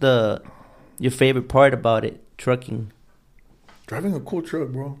 Like, what's your favorite part about it, trucking? Driving a cool truck,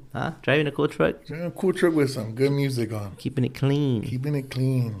 bro. Huh? Driving a cool truck? Driving a cool truck with some good music on. Keeping it clean.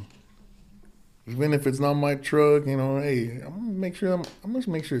 Even if it's not my truck, you know, hey, I'm gonna make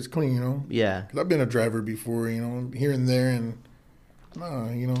sure it's clean, you know. Yeah. 'Cause I've been a driver before, you know, here and there, and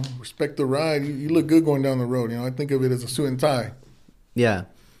you know, respect the ride. You look good going down the road, you know. I think of it as a suit and tie. Yeah,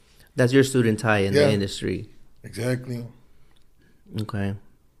 that's your suit and tie in the industry. Exactly. Okay.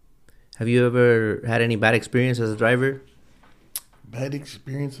 Have you ever had any bad experience as a driver? Bad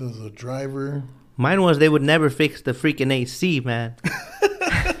experience as a driver? Mine was they would never fix the freaking AC, man.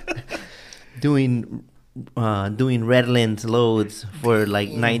 doing Redlands loads for like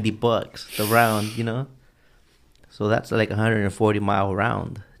 $90 the round, you know. So that's like 140-mile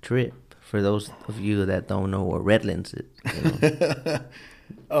round trip. For those of you that don't know what Redlands is, you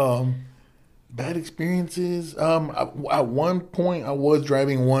know. Bad experiences. At one point, I was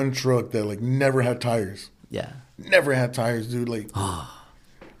driving one truck that like never had tires. Yeah, never had tires, dude. Like,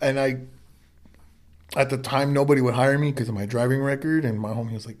 and at the time, nobody would hire me because of my driving record. And my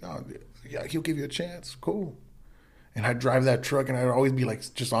homie was like, "Oh, yeah, he'll give you a chance. Cool." And I'd drive that truck, and I'd always be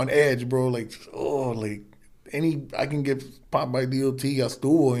like, just on edge, bro. Like, I can get popped by DOT, I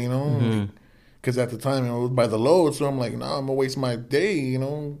stole, you know, because at the time, it was by the load. So I'm like, I'm gonna waste my day, you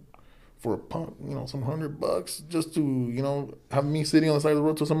know, for a pump, you know, some $100 just to, you know, have me sitting on the side of the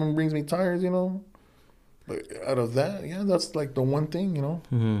road till someone brings me tires, you know. But out of that, that's like the one thing, you know.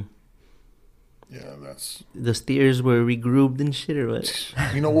 Mm-hmm. Yeah, that's... The steers were regrouped and shit, or what?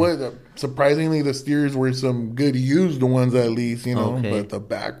 You know what? Surprisingly, the steers were some good used ones at least, you know. Okay. But the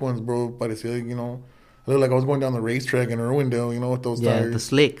back ones, bro, parecía, you know, I looked like I was going down the racetrack in Irwindale, with those tires. Yeah, the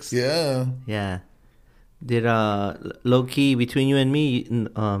slicks. Yeah. Yeah. Did low key between you and me,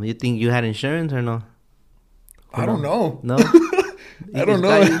 you think you had insurance or no? I don't know. No. I don't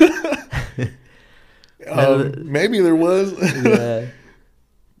know. Maybe there was. Yeah.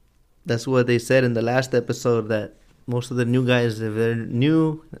 That's what they said in the last episode, that most of the new guys, if they're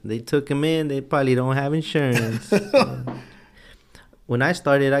new, they took him in, they probably don't have insurance. When I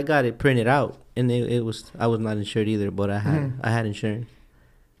started, I got it printed out, and I was not insured either, but I had insurance.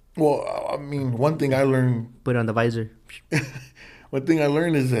 Well, I mean, one thing I learned. Put it on the visor. One thing I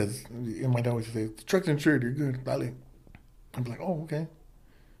learned is that, and my dad always say, the truck's insured, you're good, dale. I'm like, oh, okay.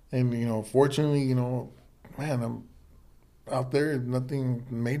 And, fortunately, man, I'm out there, nothing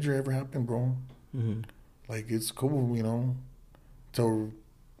major ever happened, bro. Mm-hmm. Like, it's cool, Till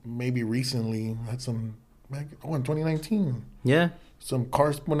maybe recently, I had some, in 2019. Yeah. Some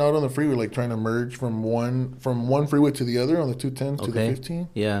cars went out on the freeway, like trying to merge from one freeway to the other on the 210 to the 15.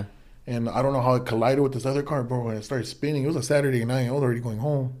 Yeah. And I don't know how it collided with this other car, bro. When it started spinning, it was a Saturday night. I was already going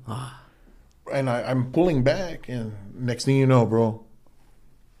home. And I'm pulling back, and next thing you know, bro,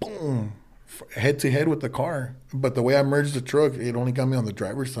 boom, head to head with the car. But the way I merged the truck, it only got me on the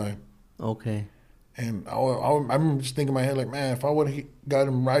driver's side. Okay. And I'm just thinking in my head, like, man, if I would have got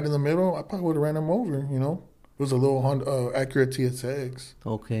him right in the middle, I probably would have ran him over, It was a little Honda Acura TSX.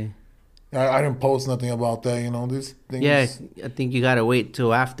 Okay. I didn't post nothing about that, This thing. Yeah, I think you gotta wait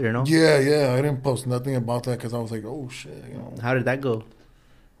till after, no? Yeah. I didn't post nothing about that because I was like, oh shit, How did that go?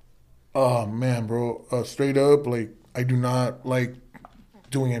 Oh man, bro. Straight up, like, I do not like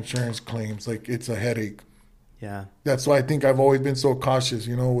doing insurance claims. Like, it's a headache. Yeah. That's why I think I've always been so cautious,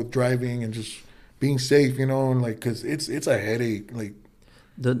 with driving and just being safe, and like, cause it's a headache. Like,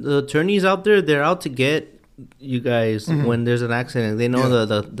 the attorneys out there, they're out to get you guys when there's an accident. They know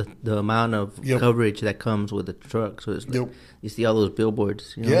the amount of coverage that comes with the truck. So it's like, you see all those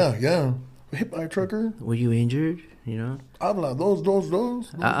billboards. Yeah. Hit by a trucker. Were you injured? Habla, those.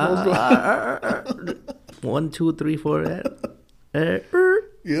 1, 2, 3, 4.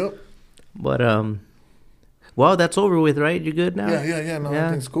 Yep. But well, that's over with, right? You're good now. Yeah. No,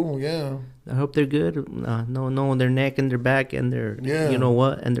 everything's cool. Yeah. I hope they're good. No, their neck and their back and their, you know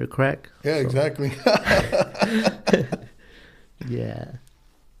what, and their crack. Yeah, so. Exactly. Yeah.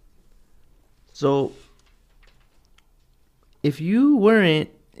 So, if you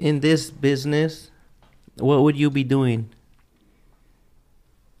weren't in this business, what would you be doing?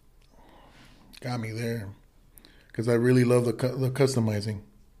 Got me there. Because I really love the customizing.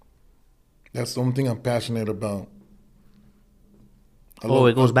 That's the only thing I'm passionate about.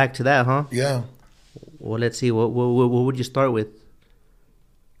 It goes back to that, huh? Yeah. Well, let's see. What would you start with?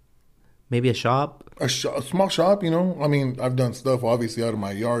 Maybe a shop? A small shop, I mean, I've done stuff, obviously, out of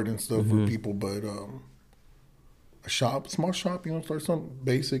my yard and stuff for people, but a small shop, start something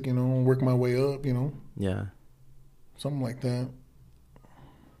basic, work my way up, Yeah. Something like that.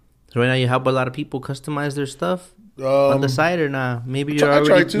 So right now you help a lot of people customize their stuff on the side or not? Maybe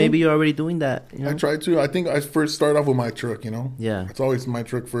you're already doing that. I try to. I think I first start off with my truck, Yeah. It's always my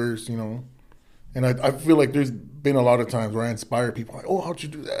truck first, And I feel like there's been a lot of times where I inspire people like, oh, how'd you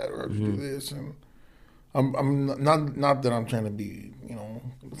do that? Or how'd you do this? And I'm not that I'm trying to be,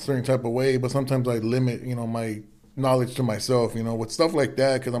 a certain type of way, but sometimes I limit, my knowledge to myself, with stuff like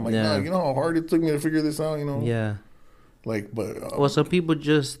that. Because I'm like, nah, you know how hard it took me to figure this out, Yeah. Like, but well, some people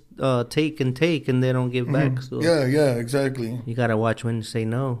just take and they don't give back. So yeah, exactly. You gotta watch when to say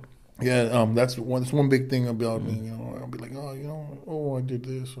no. Yeah, that's one big thing about me. I'll be like, I did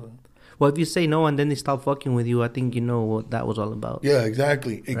this. Or, well, if you say no and then they stop fucking with you, I think you know what that was all about. Yeah,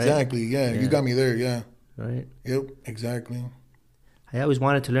 exactly. Right? Yeah, you got me there. Yeah. Right. Yep. Exactly. I always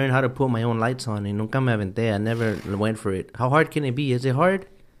wanted to learn how to put my own lights on, and nunca me aventé. I never went for it. How hard can it be? Is it hard?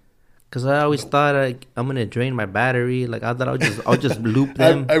 Because I always thought I'm gonna drain my battery. Like I thought I'll just loop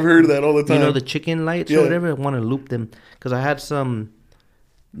them. I've heard that all the time. The chicken lights or whatever. I want to loop them because I had some.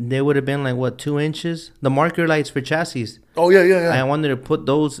 They would have been like 2 inches. The marker lights for chassis. Oh yeah. I wanted to put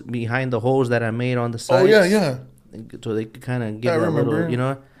those behind the holes that I made on the sides. Oh yeah. So they could kind of give a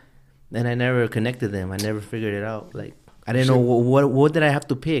little, And I never connected them. I never figured it out. Like I didn't know what did I have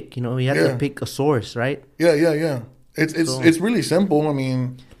to pick. You have to pick a source, right? Yeah. It's really simple. I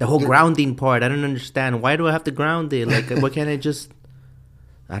mean, the whole grounding part, I don't understand. Why do I have to ground it? Like, why can't I just,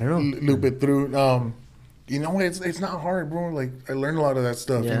 I don't know, loop it through? It's not hard, bro. Like I learned a lot of that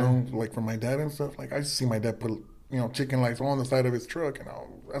stuff, like from my dad and stuff. Like I used to see my dad put, chicken lights on the side of his truck, and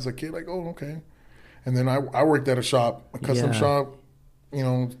as a kid, like, oh, okay. And then I worked at a custom shop,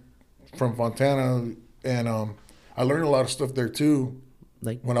 from Fontana, and I learned a lot of stuff there too.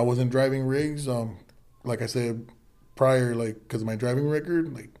 Like when I wasn't driving rigs, like I said prior, like because of my driving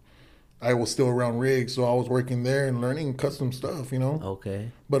record, like I was still around rigs, so I was working there and learning custom stuff, you know. Okay.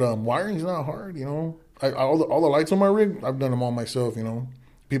 But wiring's not hard, you know. All the lights on my rig, I've done them all myself, you know.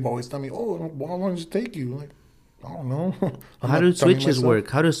 People always tell me, "Oh, how long does it take you?" Like, I don't know. How do switches work?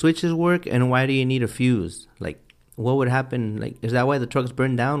 How do switches work, and why do you need a fuse? Like, what would happen? Like, is that why the trucks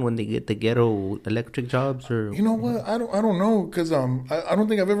burn down when they get the ghetto electric jobs? Or you know what? I don't know because I don't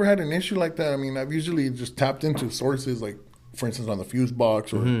think I've ever had an issue like that. I mean, I've usually just tapped into sources, like for instance on the fuse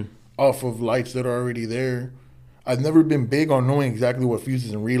box or off of lights that are already there. I've never been big on knowing exactly what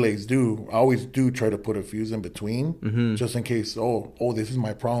fuses and relays do. I always do try to put a fuse in between, just in case. Oh, this is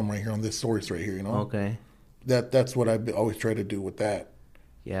my problem right here on this source right here. You know. Okay. That's what I've always tried to do with that.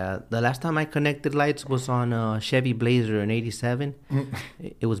 Yeah, the last time I connected lights was on a Chevy Blazer in '87.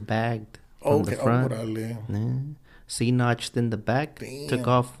 It was bagged from the front. C-notched in the back. Damn. Took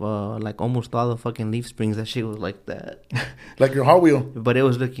off like almost all the fucking leaf springs. That shit was like that. Like your Hot Wheel. But it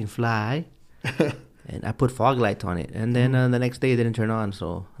was looking fly. And I put fog lights on it. And then the next day it didn't turn on.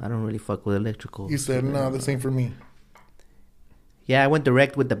 So I don't really fuck with electrical. You said, no, this ain't for me. Yeah, I went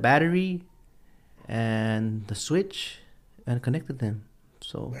direct with the battery and the switch and connected them.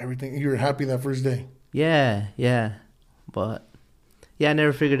 So everything, you were happy that first day. Yeah. But yeah, I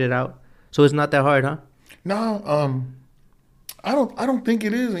never figured it out. So it's not that hard, huh? No, I don't think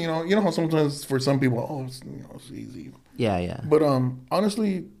it is. You know how sometimes for some people, it's easy. Yeah. But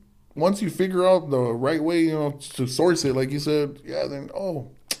honestly, once you figure out the right way, to source it, like you said, then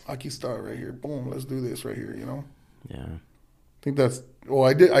I can start right here. Boom, let's do this right here. Yeah. I think that's. Well,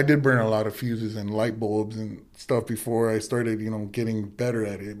 I did burn a lot of fuses and light bulbs and stuff before I started, getting better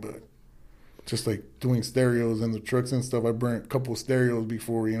at it. But just like doing stereos in the trucks and stuff, I burnt a couple of stereos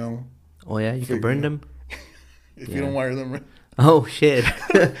before, Oh yeah, you can burn them. If you don't wire them right. Oh shit.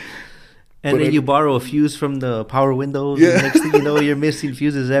 And then you borrow a fuse from the power windows. Yeah. And next thing you know, you're missing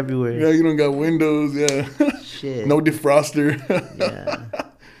fuses everywhere. Yeah, you don't got windows. Yeah. Shit. No defroster. Yeah.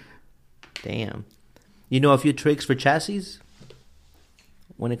 Damn. You know a few tricks for chassis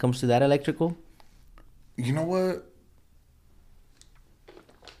when it comes to that electrical? You know what?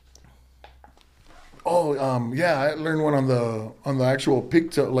 Oh, yeah, I learned one on the actual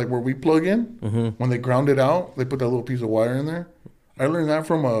pigtail, like where we plug in. When they ground it out, they put that little piece of wire in there. I learned that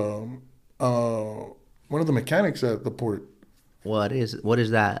from one of the mechanics at the port. What is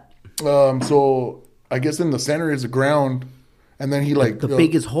that? So I guess in the center is the ground, and then he the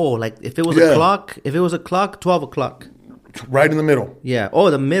biggest hole. Like if it was a clock, 12 o'clock. Right in the middle. Yeah. Oh,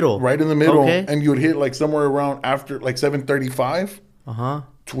 the middle. Right in the middle. Okay. And you would hit like somewhere around after like 7:35.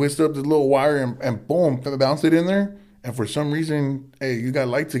 Twist up the little wire and boom, bounce it in there. And for some reason, hey, you got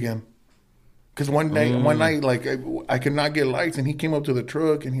lights again. Because one night, like I could not get lights, and he came up to the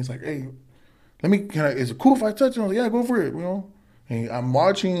truck and he's like, "Hey, is it cool if I touch it?" I was like, "Yeah, go for it." And I'm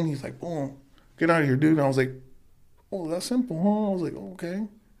watching, and he's like, "Boom, get out of here, dude." And I was like, "Oh, that's simple, huh?" I was like, "Okay."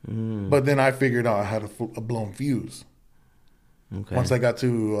 But then I figured out I had a blown fuse. Okay. Once I got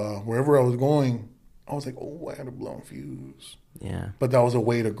to wherever I was going, I was like, "Oh, I had a blown fuse." Yeah. But that was a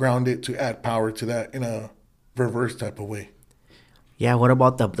way to ground it to add power to that in a reverse type of way. Yeah, what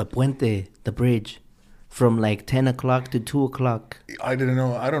about the puente, the bridge, from like 10 o'clock to 2 o'clock? I don't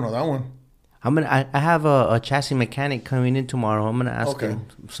know that one. I have a chassis mechanic coming in tomorrow. I'm gonna ask him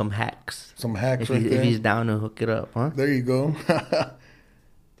some hacks. If he's down to hook it up, huh? There you go.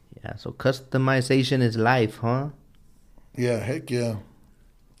 Yeah, so customization is life, huh? Yeah, heck yeah.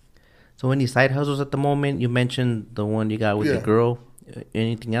 So any side hustles at the moment? You mentioned the one you got with your girl.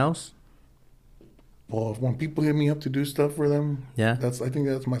 Anything else? Well, when people hit me up to do stuff for them, I think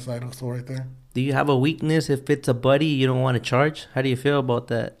that's my side hustle right there. Do you have a weakness if it's a buddy you don't want to charge? How do you feel about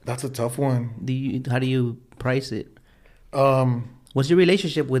that? That's a tough one. How do you price it? What's your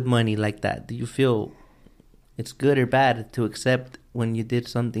relationship with money like that? Do you feel it's good or bad to accept when you did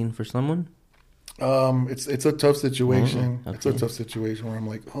something for someone? It's a tough situation. Okay. It's a tough situation where I'm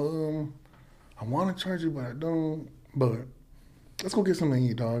like, I want to charge you, but I don't. But let's go get something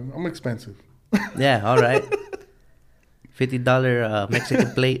to eat, dog. I'm expensive. Yeah, all right. $50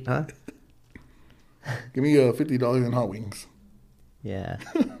 Mexican plate, huh? Give me $50 in hot wings. Yeah.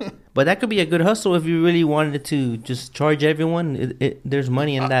 But that could be a good hustle if you really wanted to just charge everyone. There's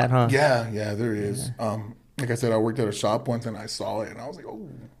money in that, huh? Yeah, there is. Yeah. Like I said, I worked at a shop once and I saw it and I was like, oh.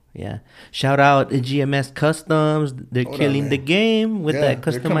 Yeah. Shout out to GMS Customs. They're killing the game with that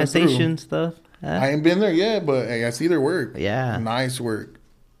customization stuff. Huh? I ain't been there yet, but hey, I see their work. Yeah. Nice work.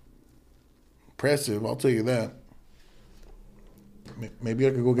 Impressive, I'll tell you that. Maybe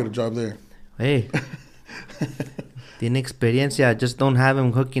I could go get a job there. Hey. Tiene experiencia. Just don't have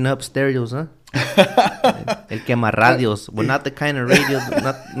him hooking up stereos, huh? El quema radios. Well, not the kind of radio,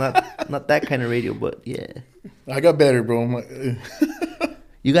 not that kind of radio, but yeah. I got better, bro.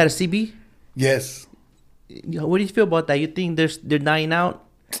 You got a CB? Yes. What do you feel about that? You think they're dying out?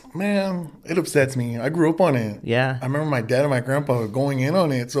 Man, it upsets me. I grew up on it. Yeah. I remember my dad and my grandpa were going in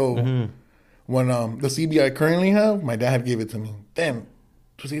on it. So when the CB I currently have, my dad gave it to me. Damn,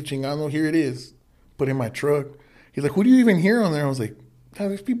 pues chingando, here it is. Put it in my truck. He's like, who do you even hear on there? I was like, God,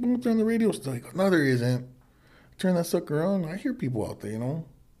 there's people out there on the radio. He's like, no, there isn't. Turn that sucker on. I hear people out there, you know.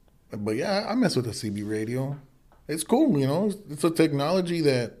 But yeah, I mess with the CB radio. It's cool, you know. It's a technology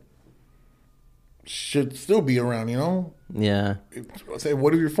that should still be around, you know. Yeah. Say,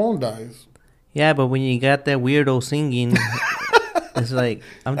 what if your phone dies? Yeah, but when you got that weirdo singing, it's like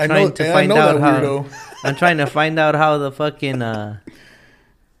I'm trying to find out how. I'm trying to find out how the fucking.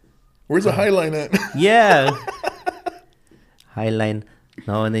 Where's the highline at? Yeah. Highline.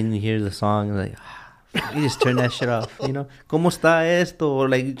 No, and then you hear the song like. You just turn that shit off, you know. ¿Cómo está esto? Or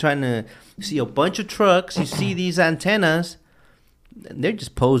like you're trying to see a bunch of trucks. You see these antennas. They're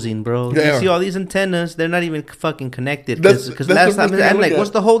just posing, bro. You see all these antennas. They're not even fucking connected. Because last time I'm like,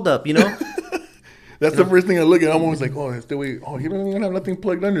 what's the holdup, you know? That's the first thing I look at. I'm always like, oh, that's the way. Oh, you don't even have nothing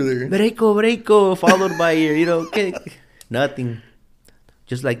plugged under there. Breako, followed by your, you know, nothing.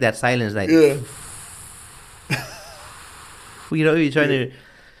 Just like that silence, like. Yeah. You know, you're trying to.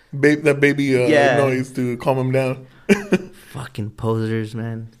 That baby noise to calm him down. Fucking posers,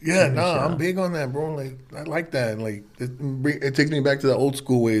 man. Yeah, I'm big on that, bro. Like, I like that. Like, it takes me back to the old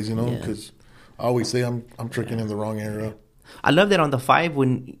school ways, you know, because I always say I'm tricking in the wrong era. I love that on the 5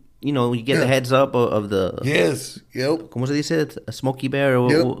 when, you know, you get the heads up of the... Yes, yep. ¿Cómo se dice? A smokey bear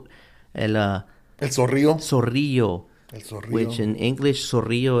or... Yep. El zorrillo. Zorrillo. El zorrillo. Which in English,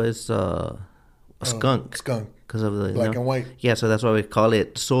 zorrillo is a skunk. Skunk. Because of the black and white. Yeah, so that's why we call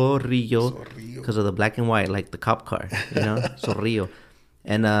it zorrillo. Because of the black and white, like the cop car, you know, zorrillo.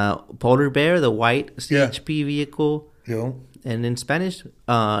 And polar bear, the white CHP vehicle. Yeah. And in Spanish,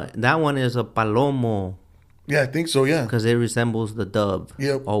 that one is a palomo. Yeah, I think so, yeah. Because it resembles the dove.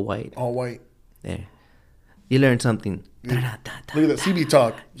 Yep. All white. All white. There. You learned something. Look at that CB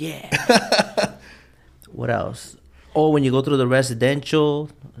talk. Yeah. What else? Oh, when you go through the residential,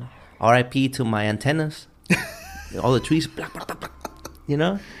 RIP to my antennas. All the trees, you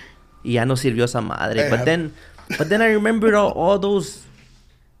know, y ya no sirvió esa madre. But then I remembered all those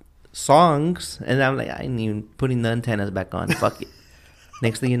songs, and I'm like, I ain't even putting the antennas back on. Fuck it.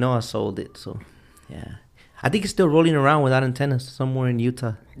 Next thing you know, I sold it. So, yeah, I think it's still rolling around without antennas somewhere in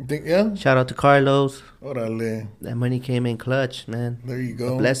Utah. You think, yeah? Shout out to Carlos. Orale. That money came in clutch, man. There you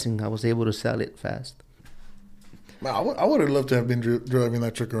go. A blessing. I was able to sell it fast. Man, I would have loved to have been driving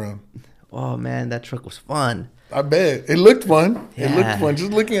that truck around. Oh man, that truck was fun. I bet. It looked fun. Yeah. It looked fun.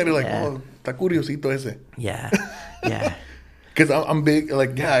 Just looking at it like, oh, está curiosito ese. Yeah. Yeah. Because I'm big.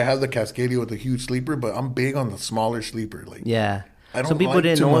 Like, yeah, I have the Cascadia with the huge sleeper, but I'm big on the smaller sleeper. Like, yeah. Some people like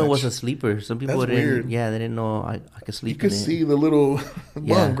didn't know much. It was a sleeper. Some people That's didn't. Weird. Yeah, they didn't know I could sleep. You could in it. see the little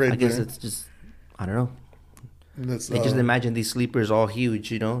bunk right I guess there. it's just, I don't know. That's, They just imagine these sleepers all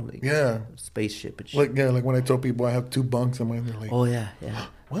huge, you know, like spaceship and shit. Like when I tell people I have 2 bunks, I'm like, oh yeah.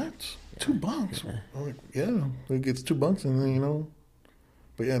 What? 2 bunks? Yeah. I'm like, like it's 2 bunks, and then, you know,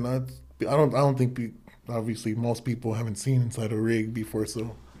 but yeah, no, I don't think obviously most people haven't seen inside a rig before,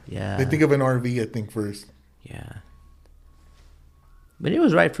 so yeah, they think of an RV, I think, first. Yeah, but it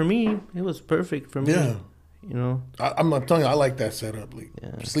was right for me. It was perfect for me. Yeah, you know, I'm telling you, I like that setup, like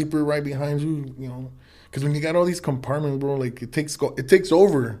sleeper right behind you, you know, because when you got all these compartments, bro, like it takes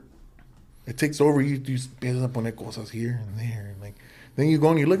over. It takes over. You empiezas a poner cosas here and there, and like. Then you go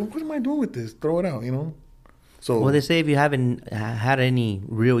and you look, what am I doing with this? Throw it out, you know? So well, they say if you haven't had any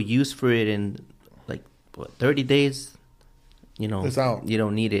real use for it in like 30 days, you know, it's out. You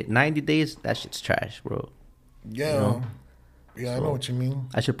don't need it. 90 days, that shit's trash, bro. Yeah. You know? Yeah, so I know what you mean.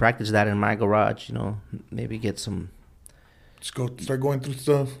 I should practice that in my garage, you know, maybe get some. Just start going through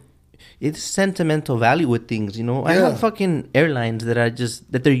stuff. It's sentimental value with things, you know. I have fucking airlines that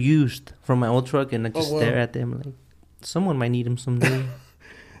they're used from my old truck, and I just stare at them like, someone might need them someday.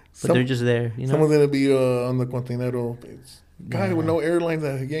 But they're just there, you know. Someone's going to be on the Containero. Guy with no airlines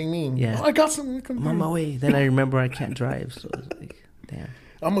at Yang Min. Yeah. Oh, I got something. I'm on my way. Then I remember I can't drive, so it's like, damn.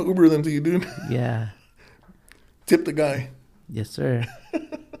 I'm going to Uber them to you, dude. Yeah. Tip the guy. Yes, sir.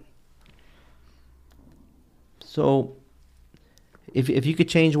 So, if you could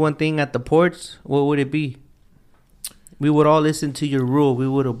change one thing at the ports, what would it be? We would all listen to your rule. We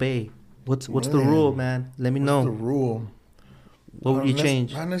would obey. What's the rule, man? Let me know. What's the rule? What would you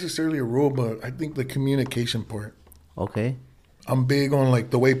change? Not necessarily a rule, but I think the communication part. Okay. I'm big on like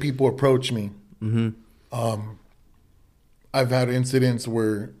the way people approach me. I've had incidents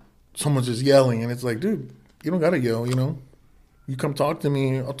where someone's just yelling, and it's like, dude, you don't gotta yell. You come talk to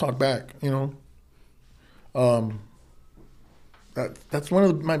me, I'll talk back. That's one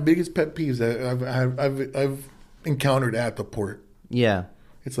of my biggest pet peeves that I've encountered at the port. Yeah.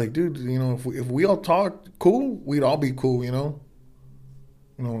 It's like, dude, if we all talk cool, we'd all be cool.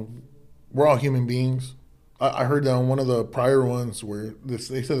 We're all human beings. I heard that on one of the prior ones where they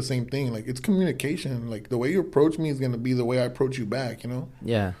said the same thing. Like, it's communication. Like, the way you approach me is going to be the way I approach you back,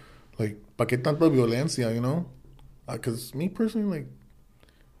 Yeah. Like, ¿pa qué tanta violencia, Because me personally, like,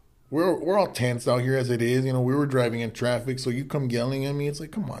 we're all tense out here as it is. We were driving in traffic, so you come yelling at me. It's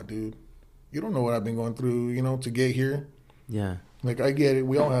like, come on, dude. You don't know what I've been going through, to get here. Yeah. Like, I get it.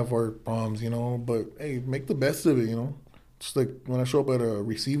 We all have our problems, but, hey, make the best of it, Just like when I show up at a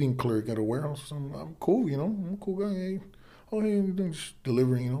receiving clerk at a warehouse, I'm cool, I'm a cool guy. Hey, just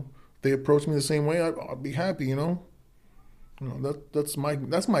delivering, They approach me the same way, I'll be happy, That's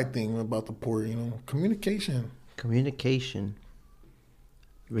my thing about the port, Communication. Communication.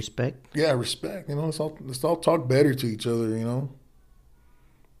 Respect. Yeah, respect. Let's all talk better to each other.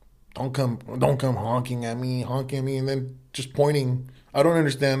 Don't come honking at me, and then just pointing. I don't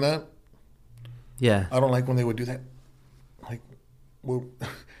understand that. Yeah. I don't like when they would do that. Like, well,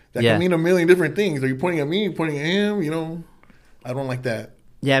 that can mean a million different things. Are you pointing at me? Pointing at him? I don't like that.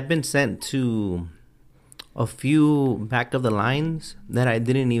 Yeah, I've been sent to a few back of the lines that I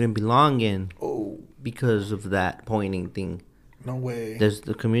didn't even belong in. Oh. Because of that pointing thing. No way.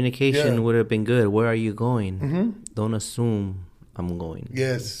 The communication would have been good. Where are you going? Mm-hmm. Don't assume I'm going.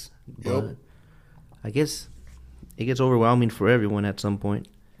 Yes. But I guess it gets overwhelming for everyone at some point.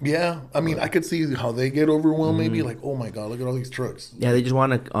 Yeah. I mean, I could see how they get overwhelmed. Maybe like, oh my God, look at all these trucks. Yeah, they just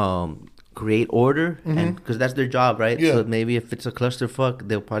want to create order, and because that's their job, right? Yeah. So maybe if it's a clusterfuck,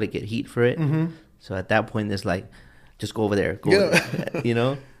 they'll probably get heat for it. Mm-hmm. So at that point, it's like, just go over there. Go over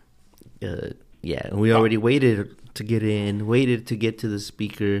there. Yeah, we already waited to get in, waited to get to the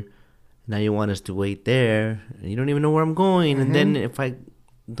speaker. Now you want us to wait there. And you don't even know where I'm going. And then if I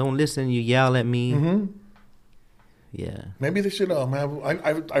don't listen, you yell at me. Mm-hmm. Yeah. Maybe they should have.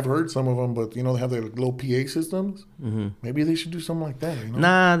 I've heard some of them, but they have their little PA systems. Mm-hmm. Maybe they should do something like that.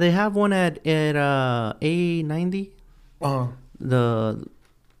 Nah, they have one at A90.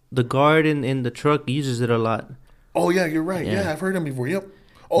 The guard in the truck uses it a lot. Oh yeah, you're right. Yeah, I've heard them before. Yep.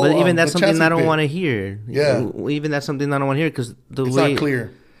 Oh, but even that's something I don't want to hear. Yeah. Even that's something I don't want to hear because it's not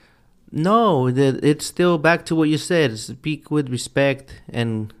clear. No, it's still back to what you said. Speak with respect.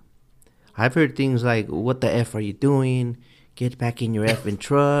 And I've heard things like, what the F are you doing? Get back in your effing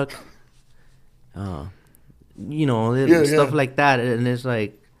truck. Stuff like that. And it's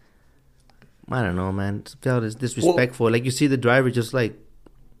like, I don't know, man. It felt it's disrespectful. Well, like you see the driver just like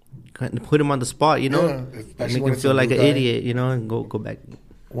put him on the spot, Yeah, make him feel like an idiot, and go back.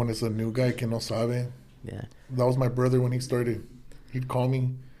 When it's a new guy que no sabe. Yeah. That was my brother when he started. He'd call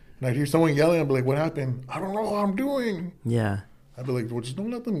me, and I'd hear someone yelling. I'd be like, what happened? I don't know what I'm doing. Yeah. I'd be like, well, just don't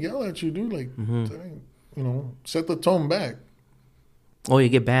let them yell at you, dude. Like, set the tone back. Oh, you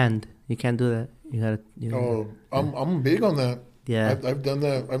get banned. You can't do that. You gotta. I'm big on that. Yeah. I've done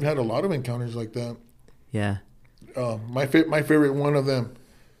that. I've had a lot of encounters like that. Yeah. My favorite one of them.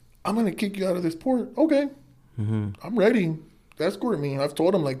 I'm gonna kick you out of this port. Okay. Mm-hmm. I'm ready. Escort me. I've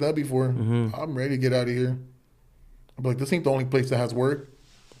told them like that before. Mm-hmm. I'm ready to get out of here. I'm like, this ain't the only place that has work.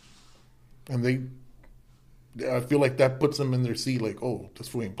 And I feel like that puts them in their seat. Like, oh, this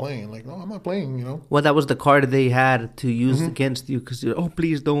fool ain't playing. Like, no, I'm not playing. Well, that was the card they had to use against you because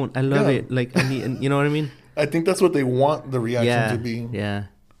please don't. I love it. Like, you know what I mean? I think that's what they want the reaction to be. Yeah.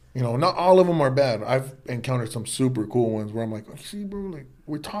 Not all of them are bad. I've encountered some super cool ones where I'm like, oh, see, bro, like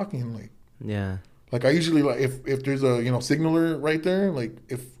we're talking, like. Yeah. Like I usually like if there's a signaler right there, like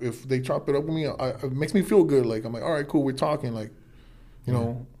if they chop it up with me, it makes me feel good. Like I'm like, all right, cool, we're talking. Like,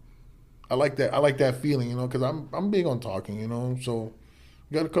 I like that. I like that feeling, because I'm big on talking, So,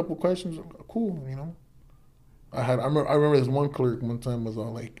 you got a couple questions, cool, I remember this one clerk one time was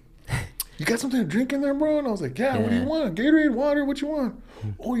all like, you got something to drink in there, bro? And I was like, yeah. What do you want? Gatorade, water? What you want?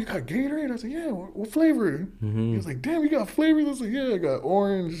 Oh, you got Gatorade? I said, yeah. What flavor? He was like, damn, you got flavors? I was like, yeah, I got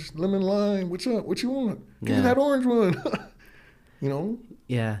orange, lemon, lime. What's up? What you want? Give me that orange one.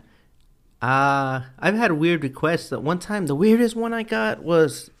 Yeah. I've had weird requests. That one time, the weirdest one I got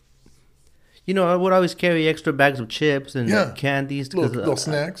was, I would always carry extra bags of chips and candies. Little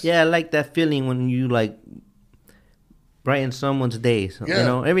snacks. Yeah, I like that feeling when you like brighten someone's day. So,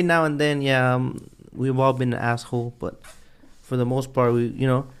 every now and then, we've all been an asshole, but for the most part,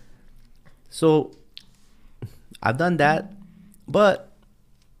 so I've done that, but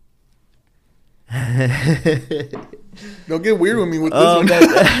Don't get weird with me with this one.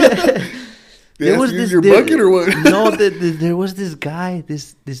 There was this your bucket or what? No, there was this guy,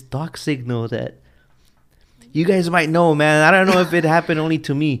 this dog signal that you guys might know, man. I don't know if it happened only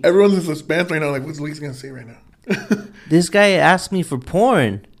to me. Everyone's in suspense right now. Like, what's Lee's gonna say right now? This guy asked me for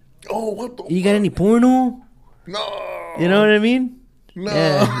porn. Oh, what the? You got any porno? No. You know what I mean? No.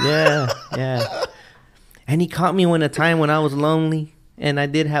 Yeah. And he caught me a time when I was lonely, and I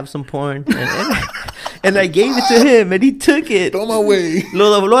did have some porn, and I gave it to him, and he took it. Throw my way.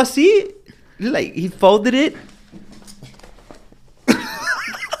 Lo dobló así, like he folded it.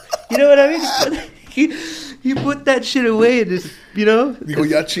 You know what I mean? He put that shit away and just, you know. Digo,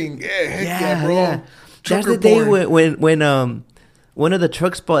 ya chingue. Heck yeah, bro. Yeah. That's the day when one of the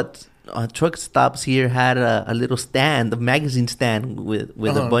truck stops here had a little stand, a magazine stand with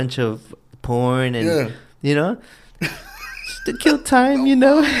a bunch of porn and you know, just to kill time, you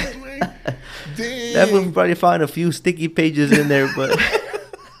know. Damn. That one probably found a few sticky pages in there, but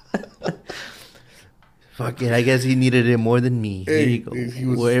fuck it. I guess he needed it more than me. Hey, here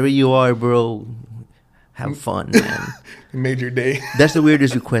you go. Wherever you are, bro, have fun, man. It made your day. That's the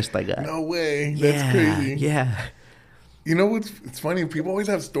weirdest request I got. No way. That's crazy. Yeah. You know what's it's funny? People always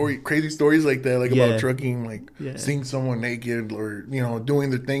have crazy stories like that, like about trucking, like seeing someone naked or, you know, doing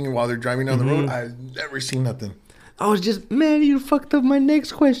their thing while they're driving down the road. I've never seen nothing. I was just, man, you fucked up my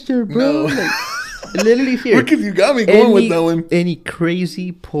next question, bro. No. Like, literally here. Because you got me going with that one. Any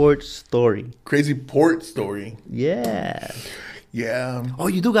crazy port story? Crazy port story. Yeah. Yeah. Oh,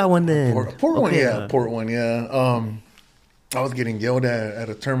 you do got one then. Port one, yeah. Port one, yeah. I was getting yelled at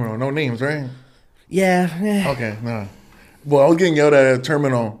a terminal. No names, right? Yeah. Okay, no. Well, I was getting yelled at a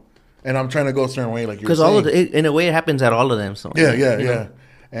terminal, and I'm trying to go a certain way, like you're saying. Because all of in a way, it happens at all of them. So yeah.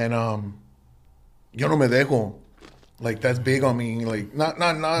 And yo no me dejo. Like, that's big on me. Like, not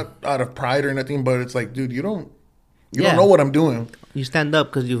out of pride or anything, but it's like, dude, you don't know what I'm doing. You stand up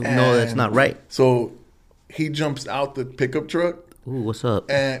because you know that's not right. So he jumps out the pickup truck. Ooh, what's up?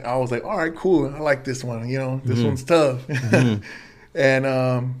 And I was like, all right, cool. I like this one. You know, this one's tough. And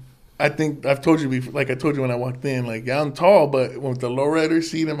I think I've told you before, like I told you when I walked in, like, I'm tall, but with the lowrider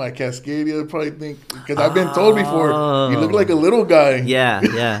seat in my Cascadia, I probably think, because I've been told before, you look like a little guy.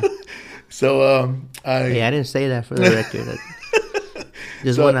 Yeah. So I didn't say that for the record.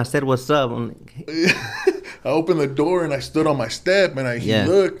 Just when I said what's up, I'm like, I opened the door and I stood on my step and he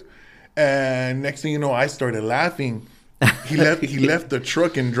looked, and next thing you know, I started laughing. He left the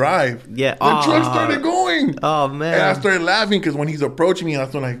truck and drive. Yeah, the truck started going. Oh man! And I started laughing because when he's approaching me,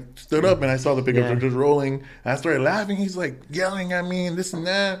 that's when I stood up and I saw the pickup truck just rolling. And I started laughing. He's like yelling at me and this and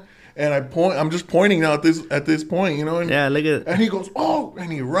that. And I'm just pointing now at this point, you know. And, look at it. And he goes, oh,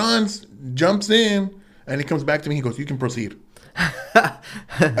 and he runs, jumps in, and he comes back to me. He goes, you can proceed.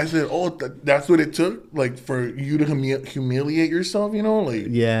 I said, oh, that's what it took, like, for you to humiliate yourself, you know, like.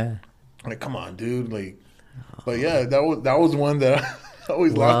 Yeah. Like, come on, dude, like. But yeah, that was one that I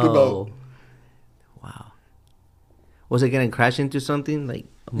always laughed about. Wow. Was it gonna crash into something? Like,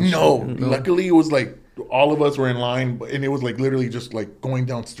 no. Luckily it was like all of us were in line, and it was like literally just like going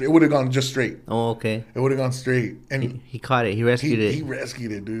down straight. It would have gone just straight. Oh, okay. It would have gone straight, and he caught it. He rescued it. He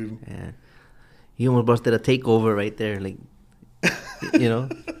rescued it, dude. Yeah. He almost busted a takeover right there, like, you know.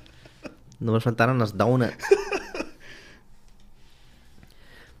 No me faltaron las donuts.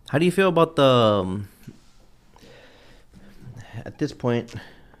 How do you feel about the? At this point,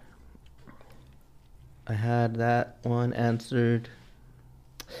 I had that one answered.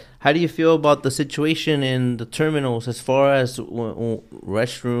 How do you feel about the situation in the terminals as far as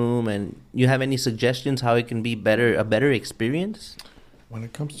restroom, and you have any suggestions how it can be a better experience? When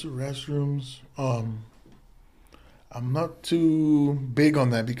it comes to restrooms, I'm not too big on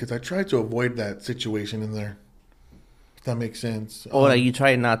that because I try to avoid that situation in there. If that makes sense. Oh, like you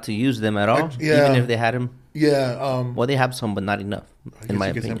try not to use them at all, even if they had them. Yeah. Well, they have some, but not enough, in my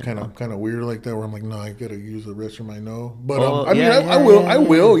opinion. I'm kind of weird like that, where I'm like, no, I gotta use the restroom. I know, but I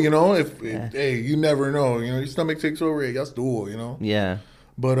will. You know, if hey, you never know. You know, your stomach takes over. Hey, that's cool. You know. Yeah.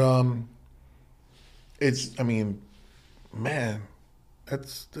 But it's. I mean, man,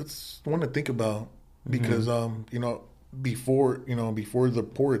 that's one to think about because you know, before the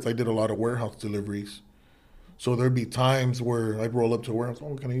ports, I did a lot of warehouse deliveries. So there'd be times where I'd roll up to a warehouse.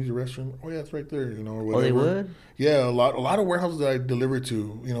 Oh, can I use your restroom? Oh, yeah, it's right there. You know, or whatever. Oh, they would? Yeah, a lot of warehouses that I delivered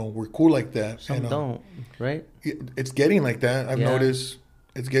to, you know, were cool like that. Some don't, right? It's getting like that. I've noticed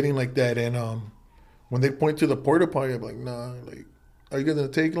it's getting like that. And when they point to the porta potty, I'm like, nah. Like, are you gonna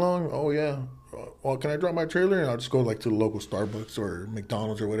take long? Oh yeah. Well, can I drop my trailer? And I'll just go like to the local Starbucks or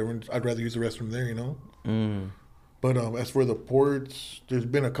McDonald's or whatever. I'd rather use the restroom there, you know. But as for the ports, there's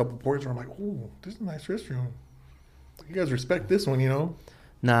been a couple ports where I'm like, oh, this is a nice restroom. You guys respect this one, you know?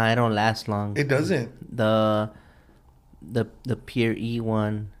 Nah, it don't last long. It doesn't. The Pier E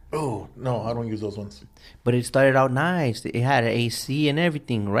one. Oh, no, I don't use those ones. But it started out nice. It had an AC and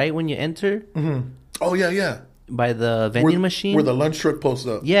everything, right? When you enter? Mm-hmm. Oh, yeah. By the vending machine? Where the lunch truck posts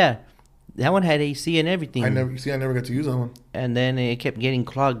up. Yeah. That one had AC and everything. I never got to use that one. And then it kept getting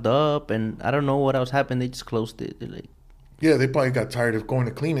clogged up, and I don't know what else happened. They just closed it. They're like, yeah, they probably got tired of going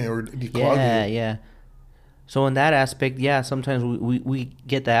to clean it or declog it. Yeah. So in that aspect, yeah, sometimes we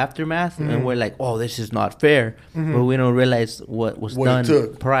get the aftermath, and we're like, oh, this is not fair. But we don't realize what was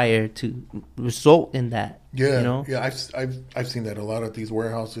done prior to result in that. Yeah, you know? Yeah, I've seen that a lot at these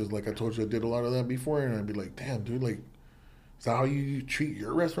warehouses. Like I told you, I did a lot of that before, and I'd be like, damn, dude, like, is that how you treat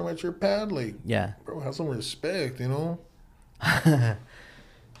your restaurant at your pad? Like, yeah, bro, have some respect, you know?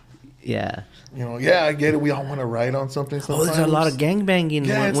 Yeah. You know, yeah, I get it. We all want to ride on something sometimes. Oh, there's a lot of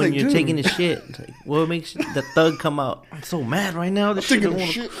gangbanging when you're taking a shit. It's like, what makes the thug come out? I'm so mad right now. I'm taking a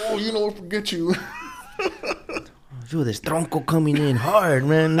shit. Oh, you know what? Forget you. Dude, this tronco coming in hard,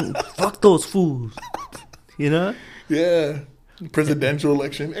 man. Fuck those fools. You know? Yeah. Presidential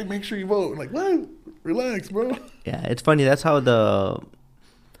election. Hey, make sure you vote. Like, what? Relax, bro. Yeah, it's funny. That's how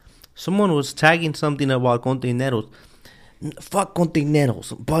someone was tagging something about Contineros. Fuck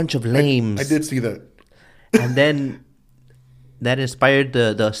Contineros. A bunch of lames. I did see that. And then that inspired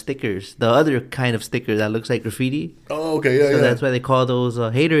the stickers. The other kind of sticker that looks like graffiti. Oh, okay. Yeah, so that's why they call those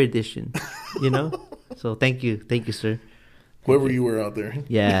hater edition. You know? So thank you, sir. Whoever you were out there.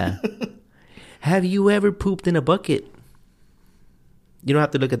 Yeah. Have you ever pooped in a bucket? You don't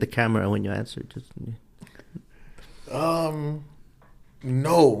have to look at the camera when you answer. Just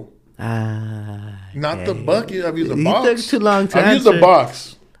no. Not the bucket. I've used a box. You took too long to answer. I've used a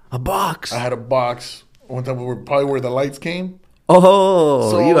box. A box. I had a box one time probably where the lights came. Oh,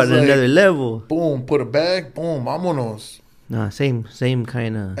 so you are at another level. Boom, put a bag. Boom, vámonos. Nah, same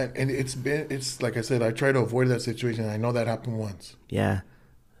kind of. And it's like I said, I try to avoid that situation. I know that happened once. Yeah.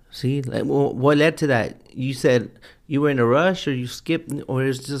 See, like, what led to that? You said you were in a rush, or you skipped, or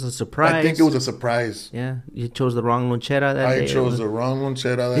it's just a surprise. I think it was a surprise. Yeah, you chose the wrong lonchera that day. I chose the wrong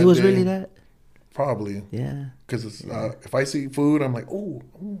lonchera that day. It was really that. Probably. Yeah. Because if I see food, I'm like, oh,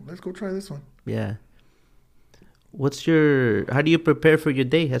 let's go try this one. Yeah. How do you prepare for your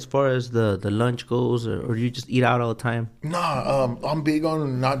day as far as the lunch goes, or you just eat out all the time? Nah, I'm big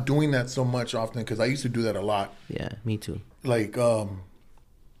on not doing that so much often because I used to do that a lot. Yeah, me too. Like, oh,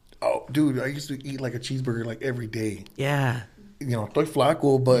 dude, I used to eat like a cheeseburger like every day. Yeah. You know, estoy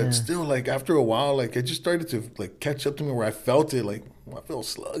flaco, but still, like, after a while, like, it just started to, like, catch up to me where I felt it. Like, I felt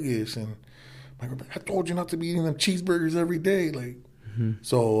sluggish. And like, I told you not to be eating them cheeseburgers every day. Like,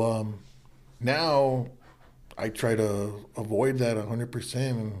 so now I try to avoid that 100%.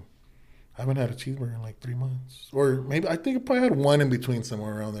 And I haven't had a cheeseburger in like 3 months. Or maybe, I think I probably had one in between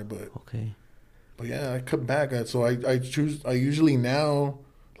somewhere around there. But okay. But yeah, I cut back. So I usually now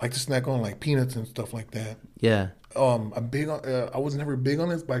like to snack on like peanuts and stuff like that. Yeah. I'm big on. I was never big on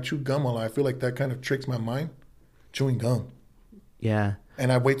this, but I chew gum a lot. I feel like that kind of tricks my mind. Chewing gum. Yeah.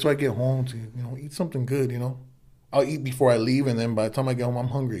 And I wait till I get home to eat something good. I'll eat before I leave, and then by the time I get home, I'm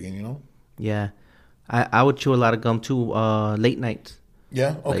hungry again. Yeah, I would chew a lot of gum too. Late nights.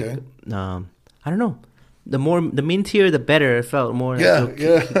 Yeah. Okay. Like, I don't know. The mintier, the better. It felt more.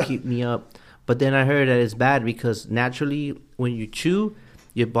 Keep me up. But then I heard that it's bad because naturally, when you chew,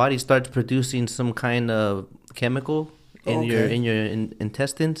 your body starts producing some kind of chemical in your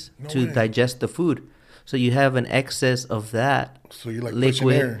intestines to digest the food. So you have an excess of that. So you're like liquid.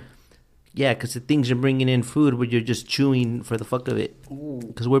 Pushing air. Yeah, because the things you're bringing in food, where you're just chewing for the fuck of it.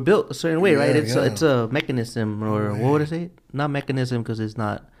 Because we're built a certain way, right? It's a mechanism, or what would I say? Not mechanism, because it's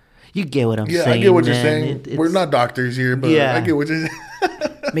not. You get what I'm saying. Yeah, I get what you're saying. We're not doctors here, but I get what you're saying.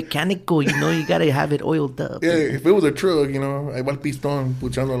 Mechanical, you gotta have it oiled up. Yeah, if it was a truck, ahí va el pistón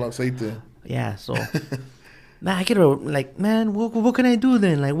puchando el aceite. Yeah, so man, I get man, what can I do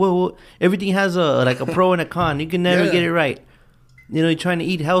then? Like, what everything has a pro and a con. You can never get it right. You're trying to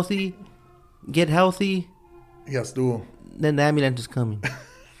eat healthy, get healthy. Yes, do. Then the ambulance is coming.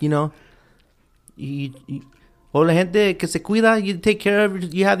 You or la gente que se cuida, you take care of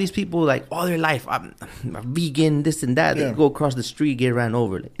it. You have these people like all their life, I'm vegan, this and that. They go across the street, get ran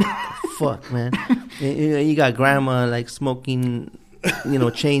over. Like, fuck, man. You got grandma like smoking,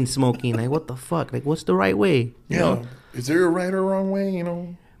 chain smoking. Like, what the fuck? Like, what's the right way? You know? Is there a right or wrong way?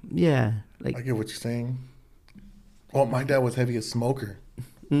 Yeah. Like, I get what you're saying. Well, my dad was heavy a smoker.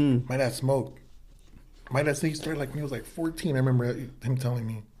 My dad smoked. My dad said he started like when he was like 14. I remember him telling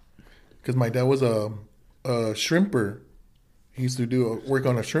me. Because my dad was shrimper. He used to do work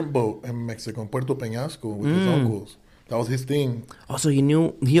on a shrimp boat in Mexico, in Puerto Peñasco, with his uncles. That was his thing. Also, you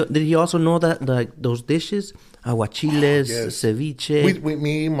knew did he also know that those dishes, aguachiles, Yes. ceviche?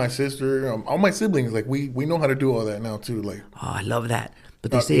 Me, my sister, all my siblings, like we know how to do all that now too. Like, Oh, I love that.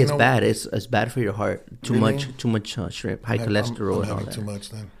 But they say it's bad. It's bad for your heart. Too Really? much shrimp, high cholesterol, I'm and all having that. too much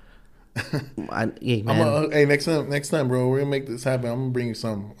then. Hey man, Hey, next time, bro, we're gonna make this happen. I'm gonna bring you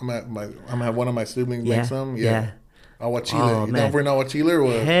some. I'm gonna have one of my siblings make some. Yeah. Aguachile. Oh, You man. down for an aguachile or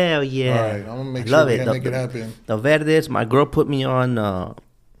what? Hell yeah! All right, I'm gonna make I sure love we it. can make it happen. The verdes. My girl put me on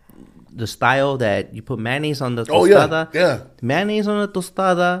the style that you put mayonnaise on the Oh tostada. yeah. Mayonnaise on the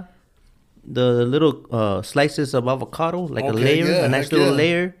tostada. The little slices of avocado, like a Okay, layer, yeah, a nice heck little yeah.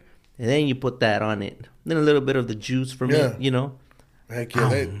 layer, and then you put that on it. Then a little bit of the juice from Yeah. it, you know. Heck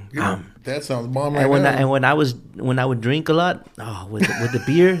yeah, that sounds bomb right And now. when I would drink a lot, with the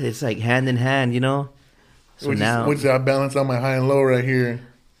beer, it's like hand in hand, you know. So now, which I balance on my high and low right here.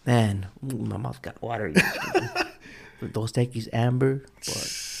 man, my mouth got watery. Those tequis amber,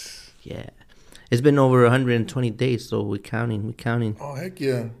 but yeah, it's been over 120 days, so we're counting. Oh heck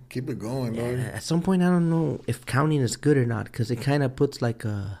yeah, keep it going, dog. At some point, I don't know if counting is good or not, because it kind of puts like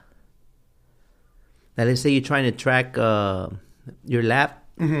a. Now, let's say you're trying to track your lap,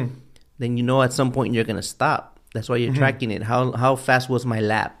 then you know at some point you're gonna stop. That's why you're tracking it. How fast was my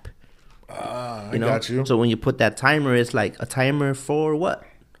lap? I got you. So when you put that timer, it's like a timer for what?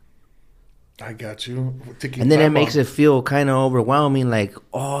 I got you. Ticking And then it time makes bomb. it feel kind of overwhelming, like,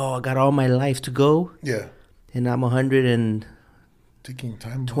 oh, I got all my life to go, Yeah, and I'm 120 ticking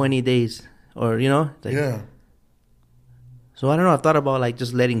time bomb. days, or like, Yeah. So I don't know. I've thought about like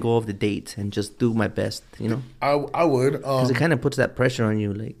just letting go of the dates and just do my best, I would. because it kind of puts that pressure on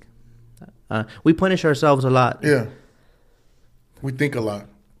you. Like, we punish ourselves a lot. Yeah. We think a lot.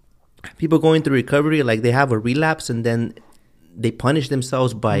 People going through recovery, like they have a relapse and then they punish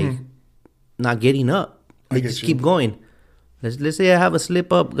themselves by not getting up. They just keep going. Let's say I have a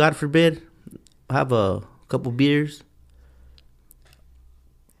slip up, God forbid, I have a couple beers.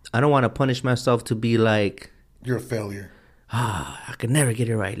 I don't want to punish myself to be like, You're a failure. I could never get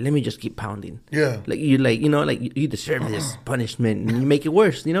it right. Let me just keep pounding. Yeah. Like you deserve this punishment, and you make it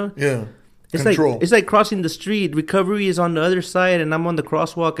worse. Yeah. It's Control. like crossing the street. Recovery is on the other side, and I'm on the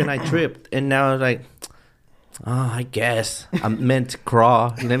crosswalk, and I tripped, and now it's like, I guess I'm meant to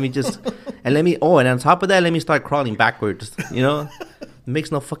crawl. And on top of that, let me start crawling backwards. It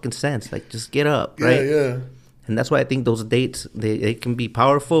makes no fucking sense. Like, just get up, right? Yeah. And that's why I think those dates they can be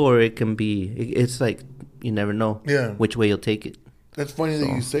powerful, or it can be. It's like you never know. Yeah. Which way you'll take it. That's funny that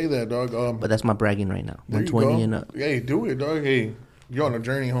you say that, dog. But that's my bragging right now. There you 120 go. and up. Hey, do it, dog. Hey, you're on a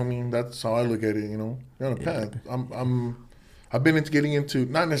journey, homie. That's how I look at it. You're on a path. I've been getting into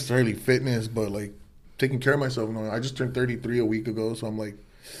not necessarily fitness, but like taking care of myself. I just turned 33 a week ago, so I'm like,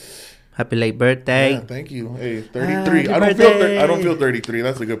 Happy late birthday. yeah, thank you. Hey, 33. Happy I don't birthday. feel 33.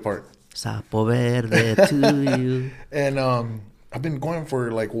 That's the good part. Sapo verde to you. And I've been going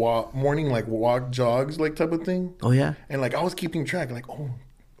for like morning walk jogs like type of thing. Oh yeah. And like I was keeping track, like,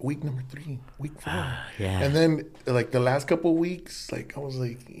 week number 3, week 4. Yeah. And then like the last couple of weeks, like I was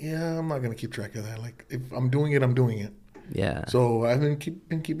like, yeah, I'm not gonna keep track of that. Like if I'm doing it, I'm doing it. Yeah. So I've been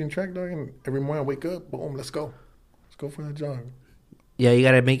keeping track, dog. And every morning I wake up, boom, let's go for that jog. Yeah, you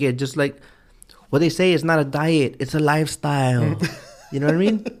gotta make it just like what they say. It's not a diet; it's a lifestyle. You know what I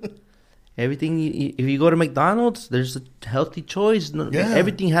mean? Everything. If you go to McDonald's, there's a healthy choice. Yeah.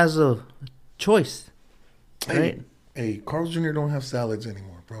 Everything has a choice, right? Hey, Carl's Jr. don't have salads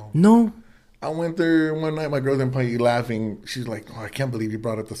anymore, bro. No. I went there one night. My girl's in probably laughing. She's like, "Oh, I can't believe you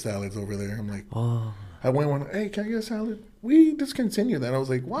brought up the salads over there." I'm like, Oh. I went one. Hey, can I get a salad? We discontinued that. I was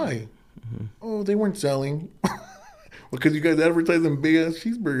like, why? Oh, they weren't selling. Because you guys advertising big ass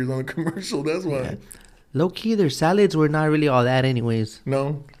cheeseburgers on a commercial. That's why. Yeah. Low key, their salads were not really all that, anyways.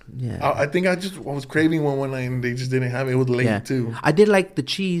 No. Yeah. I think I was craving one night and they just didn't have it. It was late Yeah. too. I did like the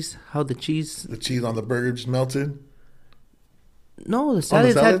cheese. How the cheese. The cheese on the burger just melted. No, the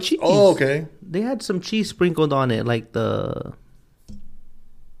salads had cheese. Oh, okay. They had some cheese sprinkled on it, like the.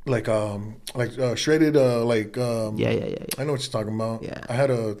 Like shredded Yeah. I know what you're talking about. Yeah. I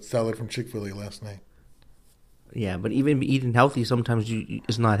had a salad from Chick-fil-A last night. Yeah, but even eating healthy, sometimes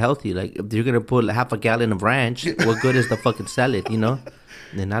it's not healthy. Like, if you're gonna put half a gallon of ranch, what good is the fucking salad?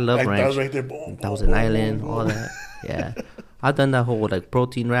 And I love ranch. That was right there. Boom, Thousand boom, Island, boom, all boom. that. Yeah, I've done that whole like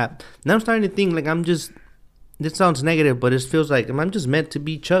protein wrap. Now I'm starting to think like I'm just. This sounds negative, but it feels like I'm just meant to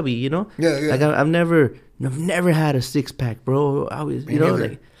be chubby. Yeah. Like I've never had a 6-pack, bro. I was, neither.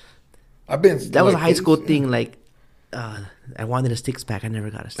 like I've been. that was a like high school this, thing. Like, I wanted a 6-pack. I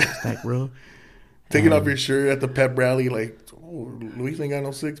never got a 6-pack, bro. Taking off your shirt at the pep rally, like, oh, Luis ain't got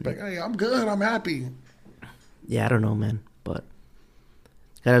no six pack. Hey, I'm good. I'm happy. Yeah, I don't know, man. But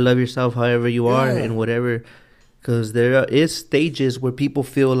gotta love yourself however you are and whatever. Because there is stages where people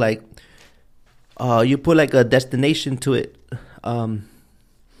feel like you put like a destination to it. I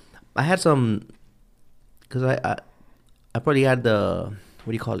had some, because I probably had the,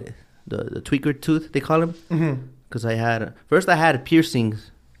 what do you call it? The tweaker tooth, they call them. Because I had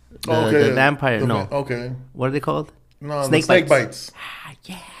piercings. The vampire, no. Okay. What are they called? No, snake bites. Ah,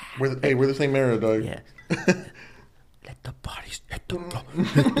 yeah. We're the same era, dog. Yeah. Let the bodies hit the floor.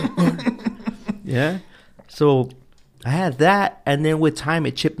 Yeah. So I had that, and then with time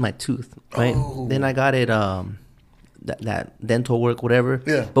it chipped my tooth. Right. Oh. Then I got it that dental work, whatever.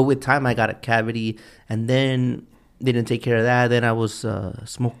 Yeah. But with time I got a cavity, and then they didn't take care of that. Then I was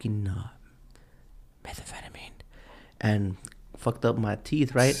smoking methamphetamine and fucked up my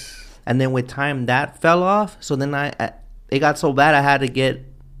teeth, right? And then with time that fell off. So then it got so bad I had to get,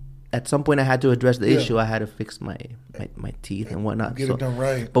 at some point I had to address the issue. I had to fix my teeth and whatnot. Get it done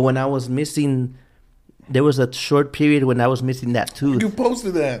right. But when I was missing, there was a short period when I was missing that tooth. You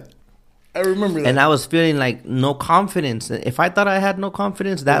posted that. I remember that. And I was feeling like no confidence. If I thought I had no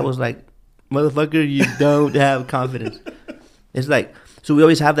confidence, that was like, motherfucker, you don't have confidence. It's like, so we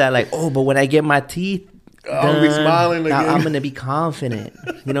always have that like, oh, but when I get my teeth I'll be smiling again. I'm going to be confident,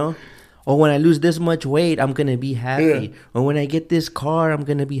 you know? Or when I lose this much weight, I'm going to be happy. Yeah. Or when I get this car, I'm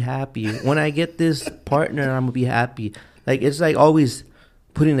going to be happy. When I get this partner, I'm going to be happy. Like, it's like always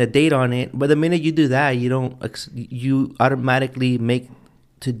putting a date on it. But the minute you do that, you automatically make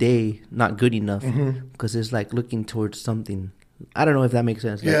today not good enough. Because it's like looking towards something. I don't know if that makes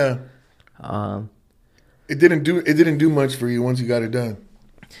sense. Yeah. It didn't do much for you once you got it done.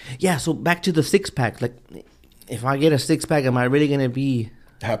 Yeah, so back to the six-pack. Like, if I get a six-pack, am I really going to be...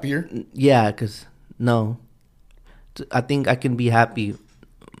 happier? Yeah, because, no. I think I can be happy.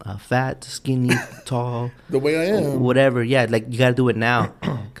 Fat, skinny, tall. The way I am. Whatever, yeah. Like, you got to do it now.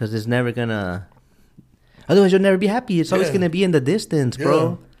 Because it's never going to... Otherwise, you'll never be happy. It's always going to be in the distance,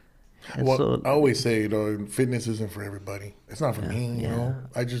 bro. Well, so, I always say, fitness isn't for everybody. It's not for me, you know.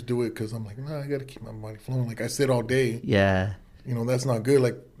 I just do it because I'm like, I got to keep my body flowing. Like, I sit all day. Yeah. You know, that's not good.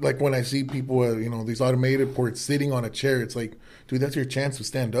 Like when I see people, these automated ports sitting on a chair, it's like, dude, that's your chance to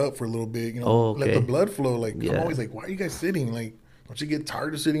stand up for a little bit. You know, let the blood flow. Like, I'm always like, why are you guys sitting? Like, don't you get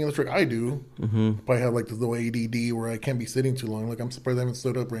tired of sitting in the truck? I do. Probably have like the low ADD where I can't be sitting too long. Like, I'm surprised I haven't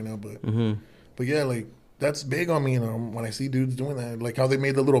stood up right now. But yeah, like, that's big on me. You know, when I see dudes doing that, like how they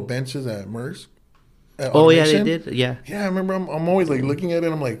made the little benches at Merce. Yeah, they did. Yeah. Yeah, I remember. I'm always like looking at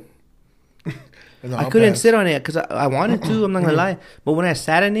it. I'm like. I couldn't sit on it because I wanted to. I'm not gonna lie, but when I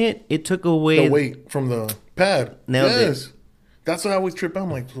sat in it, it took away the weight from the pad. Nailed it. That's why I always trip out.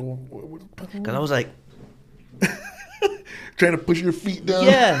 I'm like, because I was like trying to push your feet down.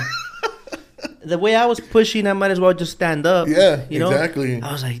 Yeah, the way I was pushing, I might as well just stand up. Yeah, you know? Exactly.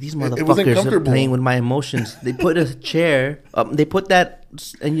 I was like, these motherfuckers are playing with my emotions. They put a chair. They put that,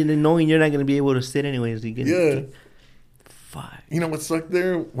 and knowing you're not gonna be able to sit anyways. Fuck. You know what sucked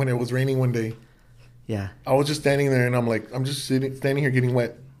there? When it was raining one day. Yeah. I was just standing there, and I'm like, I'm just standing here getting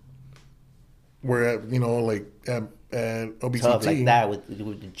wet. Where at OBCT. Tough like that with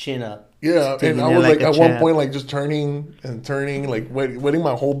the chin up. Yeah, and I was like at one point like just turning, like wetting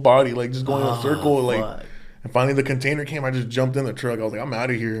my whole body, like just going in a circle, like. Fuck. And finally the container came. I just jumped in the truck. I was like, I'm out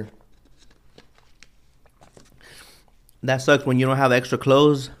of here. That sucks when you don't have extra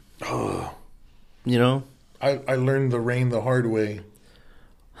clothes. You know. I learned the rain the hard way.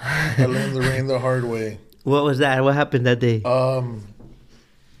 What was that? What happened that day?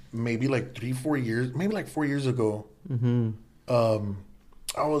 Maybe like 3-4 years, maybe like 4 years ago. I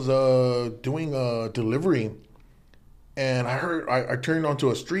was doing a delivery, and I turned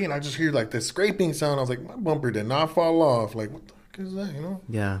onto a street, and I just hear like this scraping sound. I was like, my bumper did not fall off. Like, what the heck is that? You know?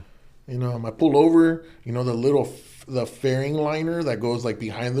 Yeah. You know, I pull over. You know, the fairing liner that goes like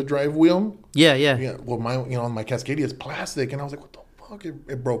behind the drive wheel. Yeah. Well, my Cascadia is plastic, and I was like, what the fuck?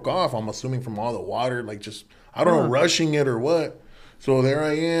 It broke off. I'm assuming from all the water, like just I don't know, rushing it or what. So there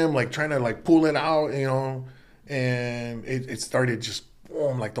I am, like trying to like pull it out, you know, and it started just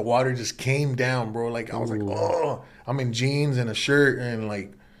boom, like the water just came down, bro. Like I was like, oh, I'm in jeans and a shirt, and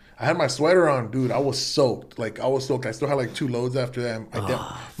like I had my sweater on, dude. I was soaked. I still had like 2 loads after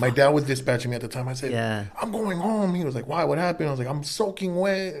that. My dad was dispatching me at the time. I said, I'm going home. He was like, why? What happened? I was like, I'm soaking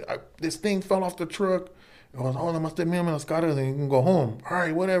wet. This thing fell off the truck. I was, I must have been a Scotty, then you can go home. All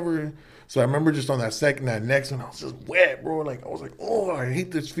right, whatever. So I remember just on that next one, I was just wet, bro. Like I was like, oh, I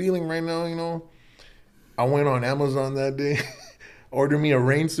hate this feeling right now, you know. I went on Amazon that day. Order me a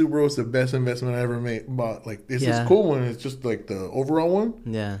rain suit, bro. It's the best investment I ever bought. Like, it's this cool one. It's just like the overall one.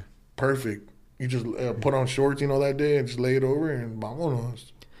 Yeah. Perfect. You just put on shorts, that day and just lay it over and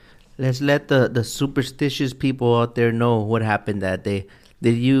vámonos. Let's let the superstitious people out there know what happened that day.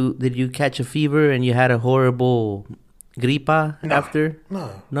 Did you catch a fever and you had a horrible gripa after?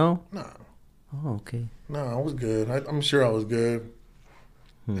 No. No? No. Oh, okay. No, I was good. I'm sure I was good.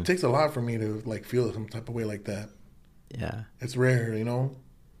 It takes a lot for me to like feel some type of way like that. Yeah. It's rare,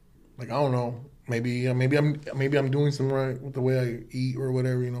 Like, I don't know. Maybe I'm doing something right with the way I eat or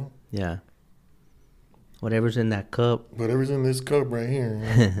whatever, Yeah. Whatever's in that cup. Whatever's in this cup right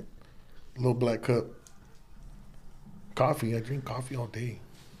here. Little black cup. Coffee. I drink coffee all day.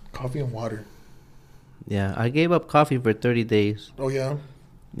 Coffee and water. Yeah. I gave up coffee for 30 days. Oh, yeah?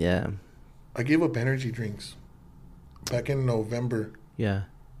 Yeah. I gave up energy drinks back in November. Yeah.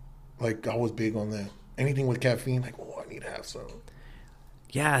 Like, I was big on that. Anything with caffeine, like, I need to have some.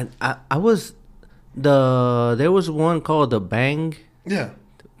 Yeah. I was... There was one called the Bang. Yeah.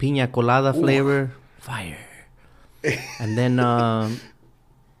 Piña colada flavor. Fire. And then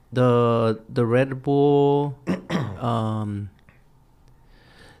the Red Bull, that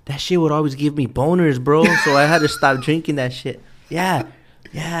shit would always give me boners, bro. So I had to stop drinking that shit. Yeah.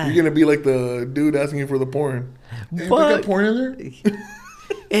 You're gonna be like the dude asking you for the porn. Hey, got porn in there?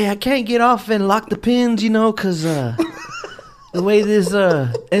 Hey, I can't get off and lock the pins, cause the way this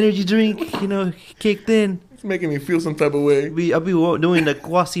energy drink, kicked in. It's making me feel some type of way. I'll be doing the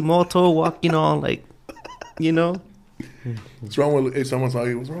Quasimoto, walking on like. What's wrong with someone saw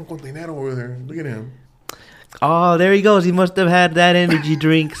you? What's wrong with Containero over there? Look at him. Oh, there he goes. He must have had that energy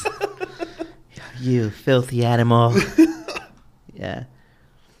drinks. You filthy animal. Yeah.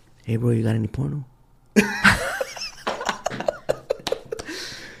 Hey, bro, you got any porno?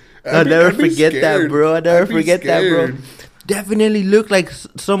 I'll never forget that, bro. I'll never forget that, bro. Definitely look like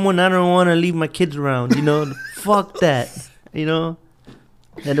someone I don't want to leave my kids around, Fuck that,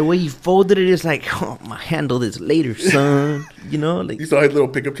 And the way he folded it is like, oh, I'm gonna handle this later, son. Like you saw his little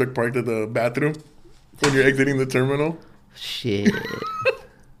pickup truck parked at the bathroom when you're exiting the terminal. Shit.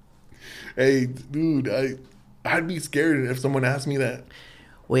 Hey, dude, I'd be scared if someone asked me that.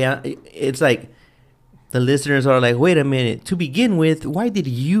 Well, yeah, it's like the listeners are like, wait a minute. To begin with, why did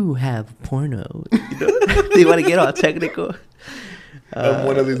you have porno? They want to get all technical.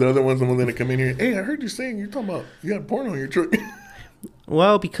 One of these other ones, someone's gonna come in here. Hey, I heard you saying you're talking about you got porno in your truck.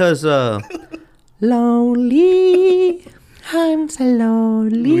 Well, because lonely, I'm so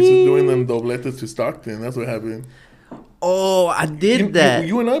lonely. Luis is doing them dobletes to Stockton. That's what happened. Oh, I did that.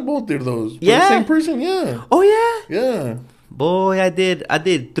 You and I both did those. Yeah, the same person. Yeah. Oh yeah. Yeah. Boy, I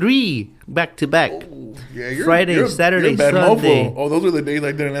did 3 back to back. Oh, yeah, Friday, Saturday, Sunday. Mofo. Oh, those are the days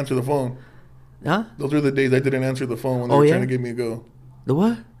I didn't answer the phone. Huh? Those are the days I didn't answer the phone when they were trying to give me a go. The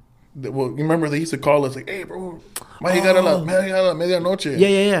what? Well, you remember they used to call us like, "Hey, bro, llegar a la medianoche."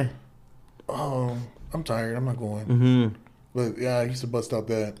 Yeah. Oh, I'm tired. I'm not going. Mm-hmm. But yeah, I used to bust out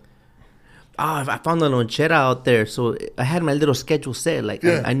that. I found a lonchera out there, so I had my little schedule set. Like,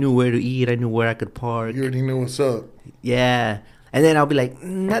 I knew where to eat. I knew where I could park. You already knew what's up. Yeah. And then I'll be like,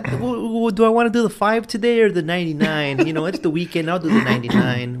 do I want to do the 5 today or the 99? It's the weekend. I'll do the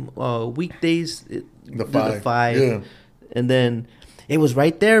 99. Weekdays, the 5. Yeah. And then it was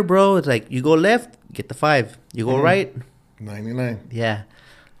right there, bro. It's like, you go left, get the 5. You go right. 99. Yeah.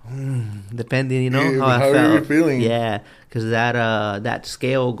 Depending, how I felt. How are you feeling? Yeah. Because that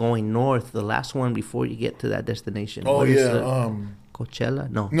scale going north, the last one before you get to that destination. Oh, yeah. Coachella?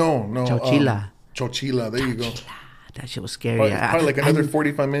 No. Chochila. There you go. That shit was scary. Probably like another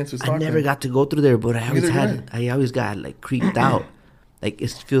 45 minutes to Stockton. I never got to go through there, but I always got like creeped out. Like,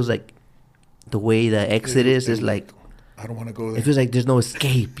 it feels like the way the exit is like, I don't want to go there. It feels like there's no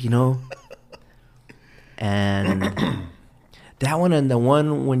escape, And that one and the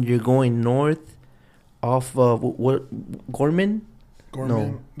one when you're going north off what Gorman?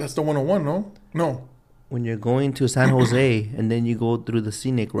 No. That's the 101, no? No. When you're going to San Jose and then you go through the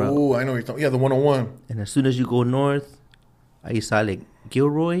scenic route. Oh, I know what you're talking. Yeah, the 101. And as soon as you go north, I saw like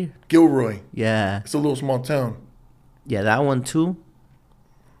Gilroy. Yeah. It's a little small town. Yeah, that one too.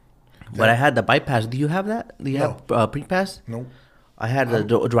 But I had the bypass. Do you have that? Do you have pre-pass? No. I had the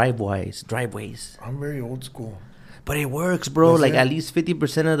driveways. I'm very old school. But it works, bro. Like at least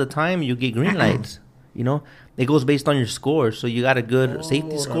 50% of the time you get green lights. It goes based on your score. So you got a good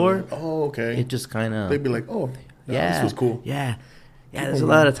safety score. Oh, okay. It just kind of... They'd be like, this was cool. Yeah. Yeah, there's a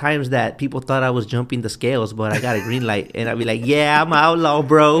lot of times that people thought I was jumping the scales, but I got a green light. And I'd be like, yeah, I'm an outlaw,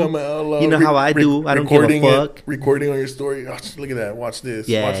 bro. I'm an outlaw. You know how I do. I don't give a fuck. Recording on your story. Oh, look at that. Watch this.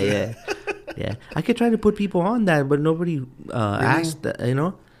 Yeah, Watch yeah. Yeah, I could try to put people on that, but nobody asked. You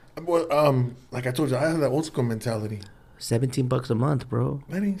know, Well, like I told you, I have that old school mentality. $17 a month, bro.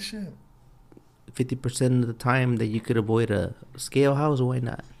 That ain't shit. 50% of the time that you could avoid a scale house, why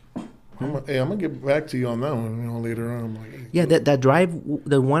not? I'm gonna get back to you on that one. Later on. I'm like, hey, yeah, that drive,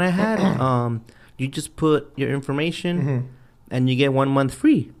 the one I had, you just put your information, and you get 1 month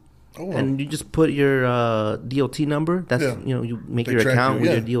free. Oh. And you just put your DOT number. That's you make your account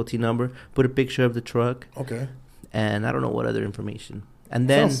with your DOT number. Put a picture of the truck. Okay. And I don't know what other information. And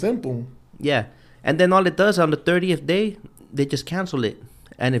then sounds simple. Yeah, and then all it does on the 30th day, they just cancel it.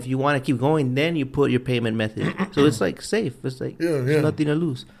 And if you want to keep going, then you put your payment method. So it's like safe. It's like there's nothing to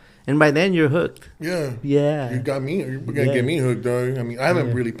lose. And by then you're hooked. Yeah. Yeah. You got me. You're gonna get me hooked, dog. I mean, I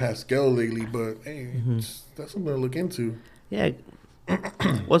haven't really passed scale lately, but hey, that's something to look into. Yeah.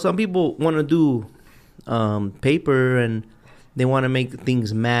 Well, some people want to do paper and they want to make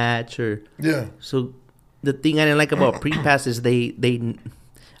things match or So the thing I didn't like about pre-pass is they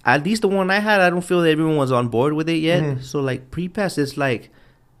at least the one I had, I don't feel that everyone was on board with it yet. So like pre-pass is like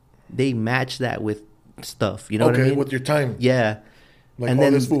they match that with stuff. You know what I mean? With your time. Yeah. Like, and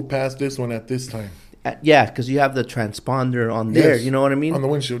then this fool passed this one at this time. Yeah, because you have the transponder on there. You know what I mean? On the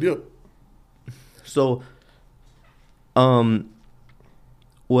windshield, yep. So,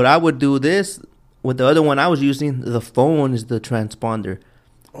 what I would do with the other one I was using, the phone is the transponder.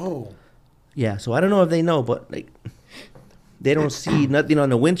 Oh. Yeah, so I don't know if they know, but like they don't see nothing on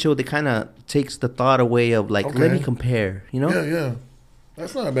the windshield. It kind of takes the thought away of like, let me compare, you know? Yeah.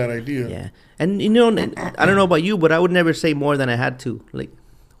 That's not a bad idea. Yeah. And, I don't know about you, but I would never say more than I had to. Like,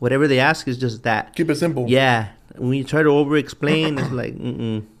 whatever they ask is just that. Keep it simple. Yeah. When you try to over-explain, it's like,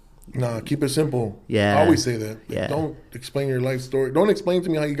 Nah, keep it simple. Yeah. I always say that. Yeah. Don't explain your life story. Don't explain to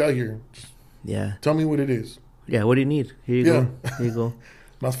me how you got here. Just tell me what it is. Yeah, what do you need? Here you go. Here you go.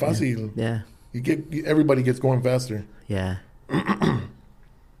 Más fácil. Yeah. Everybody gets going faster. Yeah. I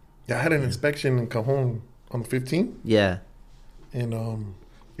had an inspection in Cajon on the 15th. Yeah. And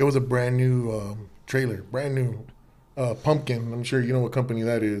it was a brand new trailer, brand new pumpkin. I'm sure you know what company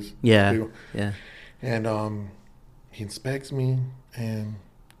that is. Yeah. Yeah. And he inspects me, and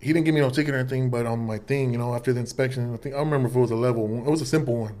he didn't give me no ticket or anything, but on my thing, after the inspection, I don't remember if it was a level one. It was a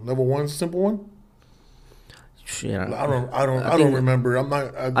simple one. Level one's a simple one. Yeah. I don't remember.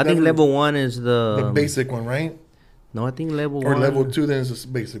 I think level one is the basic one, right? No, I think level or one. Or level two, then is the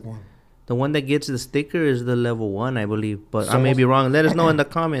basic one. The one that gets the sticker is the level one, I believe. But I may be wrong. Let us know in the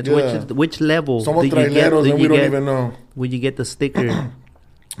comments which level Somos traileros and we don't even know. Would you get the sticker?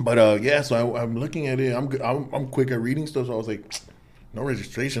 But so I'm looking at it. I'm quick at reading stuff. So I was like, no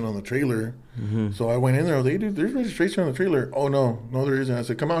registration on the trailer. Mm-hmm. So I went in there. I was like, hey, dude, there's registration on the trailer. Oh no, there isn't. I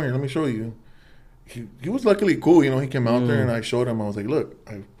said, come out here, let me show you. He was luckily cool. He came out there and I showed him. I was like, look,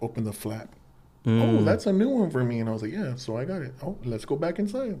 I opened the flap. Oh, that's a new one for me. And I was like, yeah, so I got it. Oh, let's go back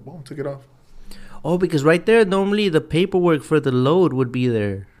inside. Boom, took it off. Oh, because right there, normally the paperwork for the load would be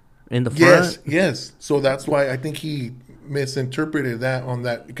there in the front. Yes. So that's why I think he misinterpreted that on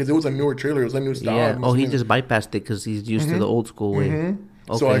that, because it was a newer trailer. It was a new style. Yeah. Oh, he just bypassed it because he's used to the old school way. Mm-hmm.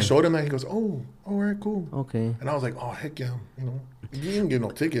 Okay. So I showed him that. He goes, oh, all right, cool. Okay. And I was like, oh, heck yeah. You didn't get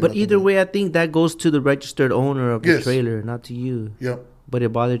no ticket. But either way, I think that goes to the registered owner of the trailer, not to you. Yep. But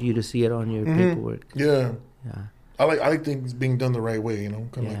it bothered you to see it on your paperwork. Yeah. I like things being done the right way,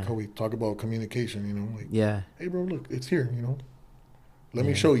 kind of like how we talk about communication, like, hey bro, look, it's here, let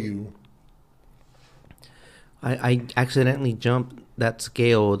me show you. I accidentally jumped that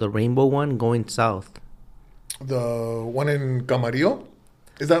scale, the rainbow one, going south. The one in Camarillo?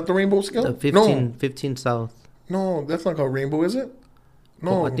 Is that the rainbow scale? The 15 south. No, that's not called rainbow, is it?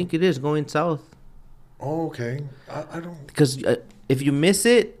 No. Oh, I think it is going south. Oh, okay. I don't... Because if you miss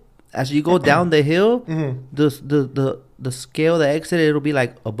it, as you go down the hill, the scale, the exit, it'll be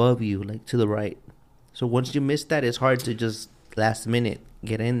like above you, like to the right. So once you miss that, it's hard to just last minute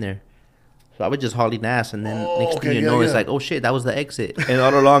get in there. So I was just hauling ass, and then next thing you know, it's like, oh shit, that was the exit. And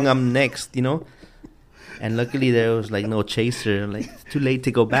all along, I'm next, And luckily, there was like no chaser. Like, it's too late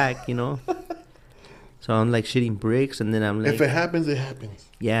to go back, So I'm like shitting bricks, and then I'm like, if it happens, it happens.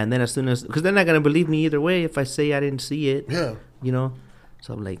 Yeah, and then as soon as, because they're not gonna believe me either way if I say I didn't see it. Yeah.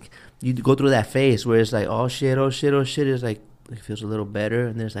 So I'm like, you go through that phase where it's like, oh shit. It's like, it feels a little better,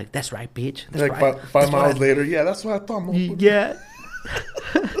 and there's like, that's right, bitch. That's like right. Five miles later, yeah, that's what I thought. Yeah.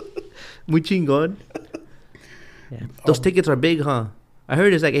 Muy chingón. Yeah. Those tickets are big, huh? I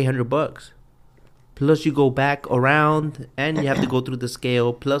heard it's like $800. Plus you go back around, and you have to go through the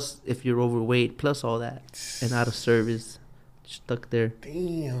scale. Plus if you're overweight, plus all that, and out of service, stuck there.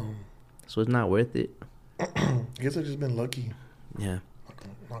 Damn. So it's not worth it. I guess I've just been lucky. Yeah.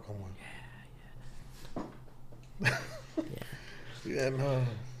 Knock on wood. Yeah, no.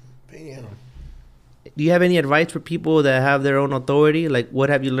 Damn. Do you have any advice for people that have their own authority? Like, what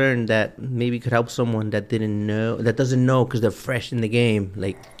have you learned that maybe could help someone that doesn't know because they're fresh in the game?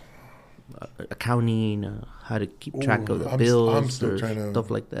 Like, accounting, how to keep track of the bills or stuff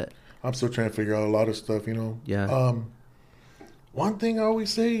like that. I'm still trying to figure out a lot of stuff, Yeah. One thing I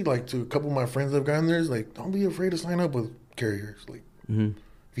always say, like, to a couple of my friends that have gotten there is, like, don't be afraid to sign up with carriers. Like,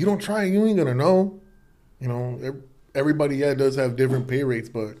 if you don't try, you ain't gonna know. Everybody, does have different pay rates,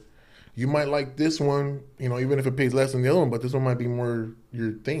 but you might like this one, even if it pays less than the other one, but this one might be more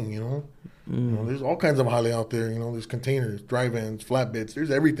your thing, there's all kinds of highway out there, there's containers, dry vans, flatbeds,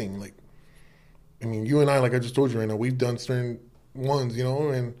 there's everything. Like, I mean, you and I, like I just told you right now, we've done certain ones,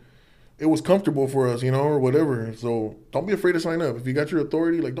 and it was comfortable for us, or whatever. So don't be afraid to sign up. If you got your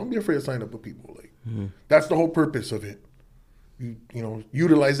authority, like, don't be afraid to sign up with people. Like, that's the whole purpose of it.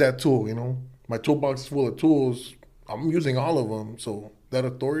 Utilize that tool, My toolbox is full of tools. I'm using all of them. So that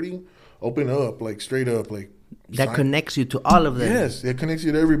authority, open up, like, straight up, like. That connects you to all of them. Yes, it connects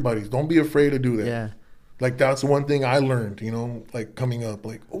you to everybody. Don't be afraid to do that. Yeah. Like, that's one thing I learned, like, coming up.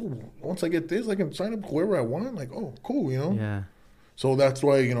 Like, oh, once I get this, I can sign up whoever I want. Like, oh, cool, Yeah. So that's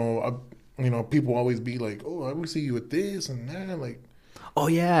why, people always be like, oh, I will see you with this and that. Like, oh,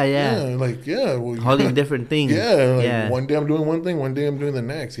 yeah. Well, all these different things. Yeah, one day I'm doing one thing, one day I'm doing the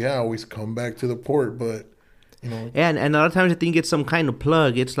next. Yeah, I always come back to the port, but, And a lot of times I think it's some kind of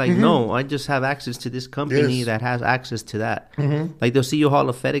plug. It's like, no, I just have access to this company that has access to that. Like, they'll see you haul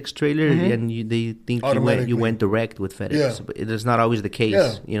a FedEx trailer and they think you went direct with FedEx. Yeah. But it's not always the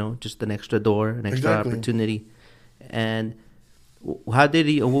case, just an extra door, an extra opportunity. And how did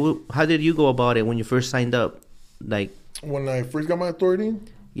you go about it when you first signed up? Like, when I first got my authority?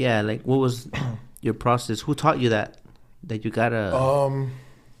 Yeah, like, what was your process? Who taught you that you gotta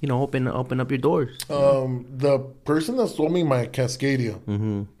open up your doors? The person that sold me my Cascadia,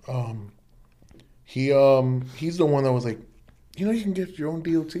 he's the one that was like, you can get your own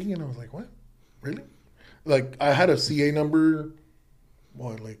DOT, and I was like, what? Really? Like, I had a CA number,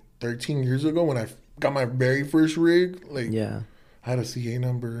 like 13 years ago when I got my very first rig. Like, yeah, I had a CA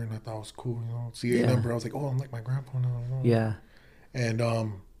number, and I thought it was cool, CA number. I was like, oh, I'm like my grandpa now. Yeah. And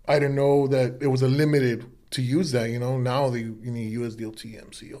I didn't know that it was a limited to use that, Now you need USDOT,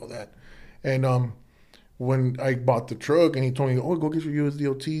 MC, all that. And when I bought the truck, and he told me, oh, go get your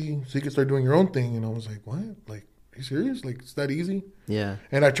USDOT so you can start doing your own thing. And I was like, what? Like, are you serious? Like, it's that easy? Yeah.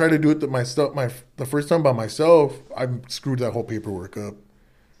 And I tried to do it the first time by myself. I screwed that whole paperwork up.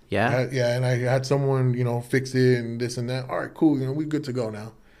 Yeah? And I had someone, fix it and this and that. All right, cool. We're good to go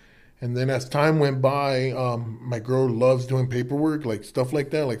now. And then as time went by, my girl loves doing paperwork, like stuff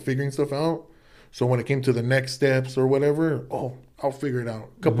like that, like figuring stuff out. So when it came to the next steps or whatever, I'll figure it out.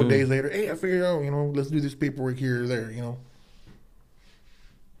 A couple of days later, hey, I figured it out, let's do this paperwork here or there,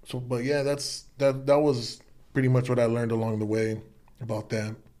 So, but yeah, that was pretty much what I learned along the way about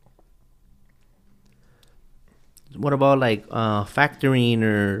that. What about like factoring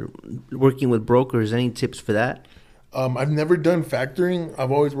or working with brokers? Any tips for that? I've never done factoring.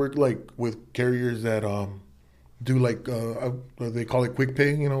 I've always worked like with carriers that do like they call it quick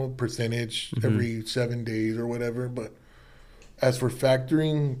pay, percentage every 7 days or whatever. But as for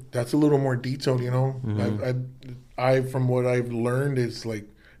factoring, that's a little more detailed. I from what I've learned is like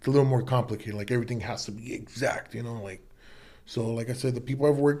it's a little more complicated. Like everything has to be exact. So like I said, the people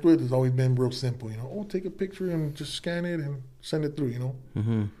I've worked with has always been real simple. Take a picture and just scan it and send it through.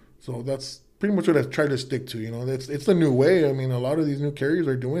 So that's pretty much what I've tried to stick to. It's the new way. I mean, a lot of these new carriers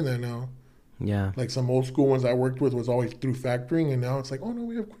are doing that now. Yeah. Like some old school ones I worked with was always through factoring, and now it's like, oh no,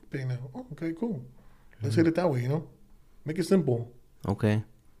 we have quick pay now. Oh, okay, cool. Let's hit it that way. Make it simple. Okay.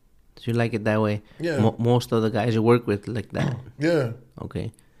 So you like it that way? Yeah. Most of the guys you work with like that. Yeah.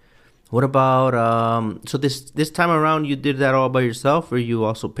 Okay. What about so this time around you did that all by yourself, or you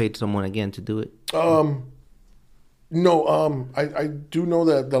also paid someone again to do it? No, I do know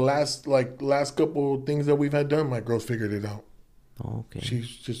that the last couple of things that we've had done, my girl's figured it out. Oh, okay. She's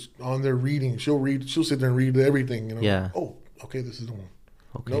just on there reading. She'll sit there and read everything, Yeah. Oh, okay, this is the one.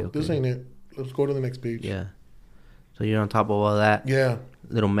 Okay. Nope, this ain't it. Let's go to the next page. Yeah. So you're on top of all that. Yeah.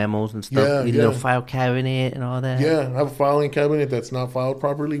 Little memos and stuff. Yeah, Little file cabinet and all that. Yeah, I have a filing cabinet that's not filed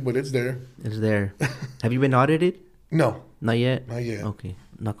properly, but it's there. It's there. Have you been audited? No. Not yet? Not yet. Okay.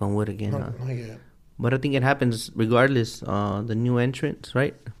 Knock on wood again. Not yet. But I think it happens regardless. The new entrants,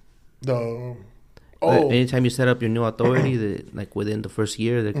 right? Anytime you set up your new authority, like within the first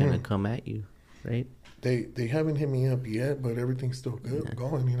year, they're gonna come at you, right? They haven't hit me up yet, but everything's still good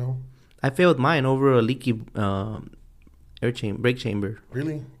going. I failed mine over a leaky brake chamber.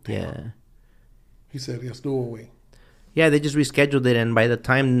 Really? Yeah. He said, "Ya estuvo, güey." Yeah, they just rescheduled it, and by the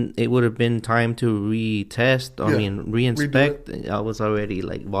time it would have been time to retest, reinspect, I was already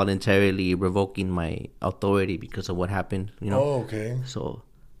like voluntarily revoking my authority because of what happened. Oh, okay. So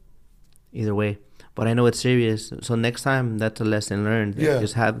either way, but I know it's serious. So next time, that's a lesson learned. Yeah.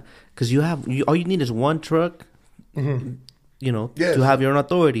 Just have, because all you need is one truck. Mm-hmm. To have your own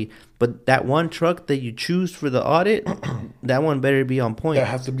authority. But that one truck that you choose for the audit, that one better be on point. That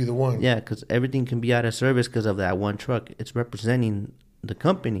has to be the one. Yeah, because everything can be out of service because of that one truck. It's representing the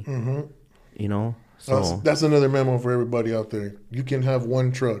company. Mm-hmm. So that's another memo for everybody out there. You can have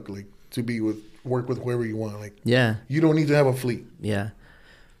one truck, like, to work with whoever you want. Like, yeah, you don't need to have a fleet. Yeah.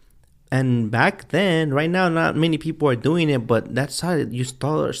 And back then, right now, not many people are doing it, but that's how you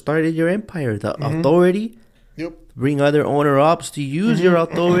started your empire. The authority. Yep. Bring other owner-ops to use your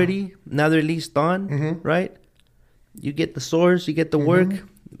authority. Now they're leased on, right? You get the source, you get the work,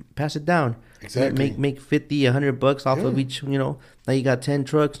 pass it down. Exactly. Make $50, $100 off of each. Now you got 10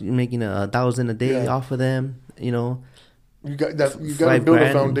 trucks. You're making $1,000 a day off of them. You got that. You got to build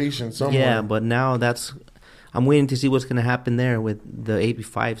a foundation somewhere. Yeah, but now I'm waiting to see what's gonna happen there with the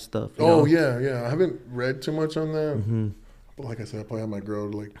AB5 stuff. Yeah. I haven't read too much on that. But like I said, I probably have my girl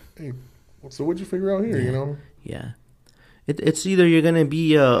like, hey, so what'd you figure out here? Yeah. It's either you're gonna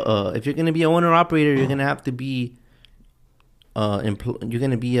be if you're gonna be an owner operator, you're gonna have to be you're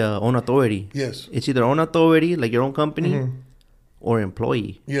gonna be a own authority. Yes. It's either own authority, like your own company, or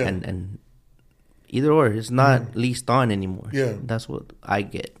employee. Yeah. And either or, it's not leased on anymore. Yeah. That's what I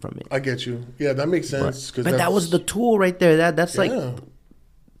get from it. I get you. Yeah, that makes sense. But that was the tool right there. That's like,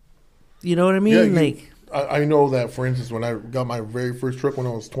 you know what I mean? Yeah, I know that, for instance, when I got my very first truck when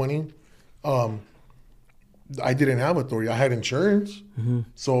I was 20, I didn't have authority. I had insurance.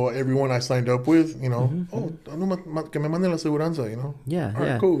 So everyone I signed up with, que me manden la aseguranza, Yeah, all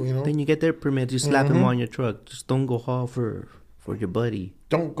right, cool, Then you get their permits. You slap them on your truck. Just don't go haul for your buddy.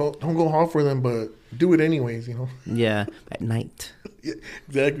 Don't go haul for them, but do it anyways, Yeah, at night. Yeah,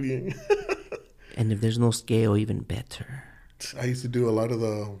 exactly. And if there's no scale, even better. I used to do a lot of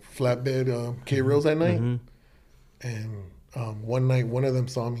the flatbed K-rails at night. And one night, one of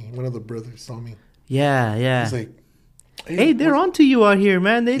the brothers saw me. Yeah. He's like, hey, they're onto you out here,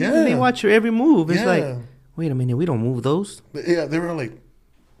 man. They watch your every move. It's like, wait a minute, we don't move those. Yeah, they were like,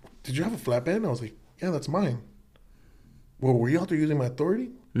 did you have a flatbed? And I was like, yeah, that's mine. Well, were you out there using my authority?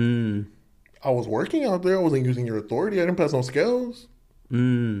 I was working out there. I wasn't using your authority. I didn't pass no scales.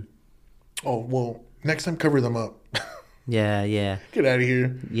 Oh, well, next time cover them up. Yeah. Get out of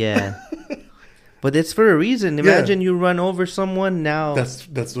here. Yeah. But it's for a reason. Imagine you run over someone now.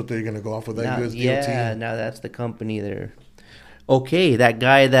 That's what they're going to go off of, that USDOT. Yeah, now that's the company there. Okay, that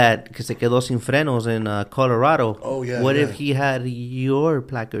guy que se quedó sin frenos in Colorado. Oh, yeah. What if he had your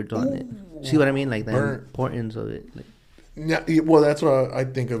placards on it? See what I mean? Like the importance of it. Yeah, well, that's what I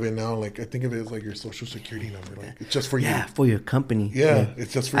think of it now. Like, I think of it as like your social security number. Like, it's just for you. Yeah, for your company. Yeah,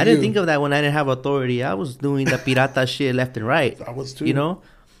 it's just for you. I didn't think of that when I didn't have authority. I was doing the pirata shit left and right. I was too.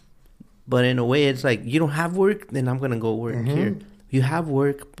 But in a way, it's like, you don't have work, then I'm going to go work here. You have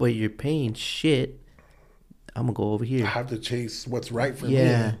work, but you're paying shit, I'm going to go over here. I have to chase what's right for me.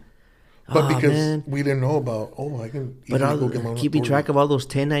 Yeah. But because we didn't know about, I can go get my own keeping track of all those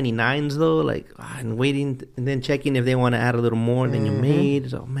 1099s, though, like, and waiting, and then checking if they want to add a little more than you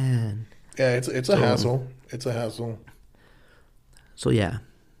made. So, man. Yeah, it's a hassle. It's a hassle. So, yeah.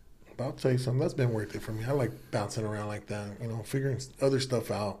 But I'll tell you something, that's been worth it for me. I like bouncing around like that, figuring other stuff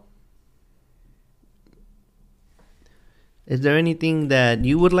out. Is there anything that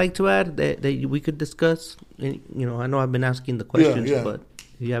you would like to add that we could discuss? I know I've been asking the questions, but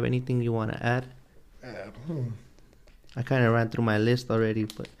do you have anything you want to add? I kind of ran through my list already,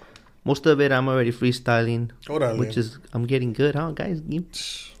 but most of it I'm already freestyling, which is, I'm getting good, huh, guys?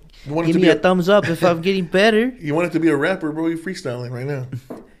 Give me a thumbs up if I'm getting better. You want it to be a rapper, bro? You're freestyling right now.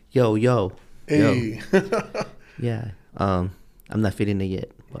 Yo. Hey. Yeah. I'm not feeling it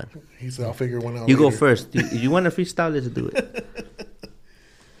yet. But he said, I'll figure one out You later. go first. You want to freestyle? Let's do it.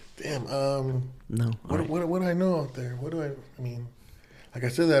 Damn. No. What do I know out there? I mean, like I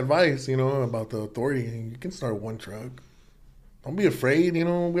said, the advice, about the authority, you can start one truck. Don't be afraid, we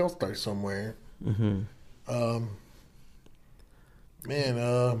all start somewhere. Man,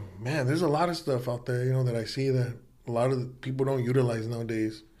 there's a lot of stuff out there, that I see that a lot of the people don't utilize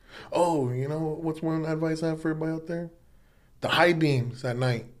nowadays. Oh, what's one advice I have for everybody out there? The high beams at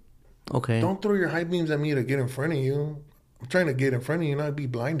night. Okay. Don't throw your high beams at me to get in front of you. I'm trying to get in front of you, not be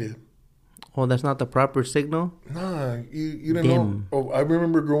blinded. Oh, that's not the proper signal? Nah, you didn't know. Oh, I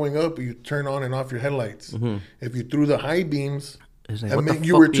remember growing up, you turn on and off your headlights. If you threw the high beams, like, that meant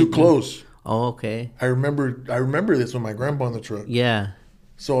you were too close. Oh, okay. I remember this with my grandpa in the truck. Yeah.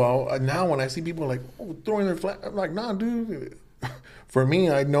 So now when I see people like throwing their flag, I'm like, nah, dude. For me,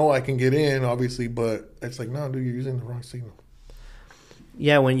 I know I can get in, obviously, but it's like, nah, dude, you're using the wrong signal.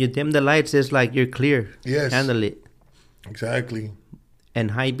 Yeah, when you dim the lights, it's like you're clear. Yes. Handle it. Exactly.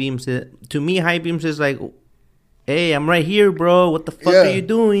 And high beams, to me, high beams is like, hey, I'm right here, bro. What the fuck are you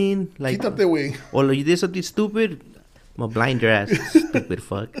doing? Like, keep up that way. Or you did something stupid, I'm gonna blind your ass, stupid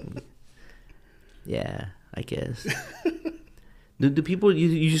fuck. Yeah, I guess. Do people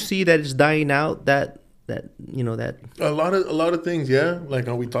you see that it's dying out? That you know that a lot of things, yeah. Like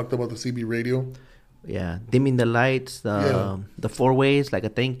how we talked about the CB radio. Yeah, dimming the lights, the four ways, like a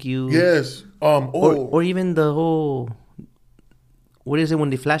thank you. Yes. Or even the whole. What is it when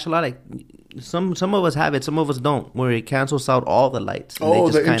they flash a lot? Like some of us have it, some of us don't. Where it cancels out all the lights. Oh,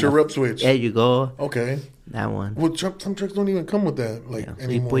 the interrupt switch. There you go. Okay. That one. Well, some trucks don't even come with that. Like so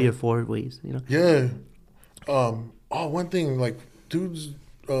anymore. You put your four ways. You know. Yeah. One thing, like dudes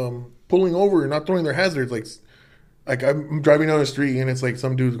pulling over and not throwing their hazards. Like I'm driving down the street and it's like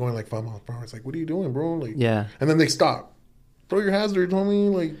some dude's going like 5 miles per hour. It's like, what are you doing, bro? Like, yeah. And then they stop. Throw your hazards,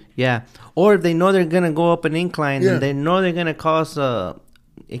 homie. Like, yeah. Or if they know they're gonna go up an incline and they know they're gonna cause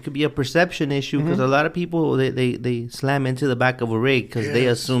it could be a perception issue because a lot of people they slam into the back of a rig because they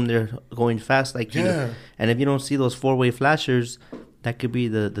assume they're going fast like you. And if you don't see those four-way flashers, that could be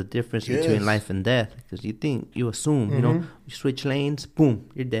the difference between life and death because you assume, you know, you switch lanes, boom,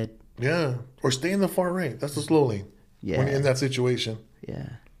 you're dead. Yeah. Or stay in the far right. That's the slow lane. Yeah. When you're in that situation. Yeah.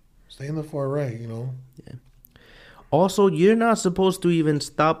 Stay in the far right, you know. Yeah. Also, you're not supposed to even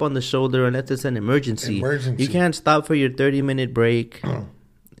stop on the shoulder unless it's an emergency. You can't stop for your 30-minute break.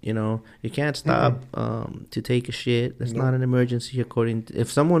 You know, you can't stop to take a shit. That's not an emergency according to...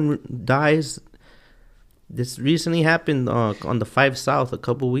 If someone dies... This recently happened on the 5 South a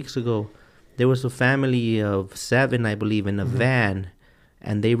couple weeks ago. There was a family of 7, I believe, in a van.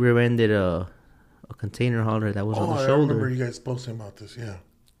 And they rear-ended a container hauler that was on the shoulder. I remember you guys posting about this, yeah.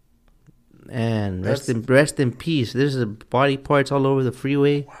 And rest in peace. There's body parts all over the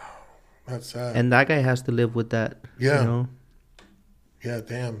freeway. Wow, that's sad. And that guy has to live with that. Yeah. You know? Yeah,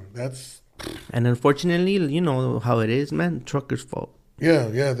 damn. That's... And unfortunately, you know how it is, man. Trucker's fault.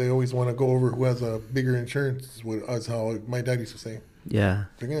 Yeah. They always want to go over who has a bigger insurance. That's how my dad used to say. Yeah.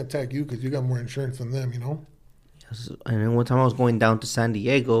 They're going to attack you because you got more insurance than them, you know? And then one time I was going down to San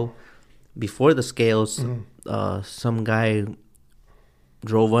Diego before the scales. Some guy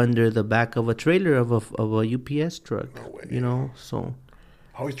drove under the back of a trailer of a UPS truck. No way. You know, so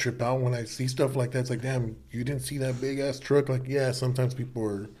I always trip out when I see stuff like that. It's like, damn, you didn't see that big ass truck. Like, yeah, sometimes people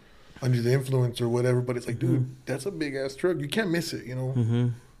are under the influence or whatever, but it's like, dude, that's a big ass truck. You can't miss it, you know.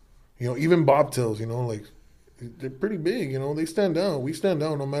 You know, even bobtails, you know, like they're pretty big. You know, they stand out. We stand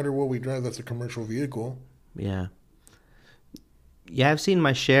out no matter what we drive. That's a commercial vehicle. Yeah. Yeah, I've seen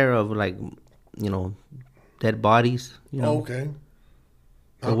my share of like, you know, dead bodies. You know. Oh, okay.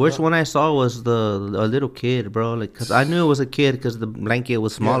 The worst one I saw was a little kid, bro. Like, cause I knew it was a kid because the blanket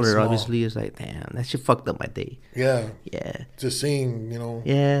was smaller. Small. Obviously, it's like, damn, that shit fucked up my day. Yeah. Yeah. Just seeing, you know.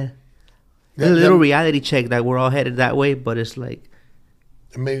 Yeah. A little reality check that we're all headed that way, but it's like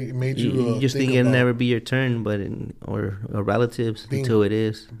it made you just think it'll never be your turn, but or relatives until it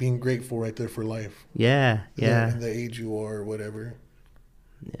is. Being grateful right there for life. Yeah. And the age you are, or whatever.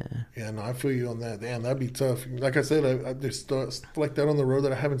 Yeah. Yeah, no, I feel you on that. Damn, that'd be tough. Like I said, there's stuff like that on the road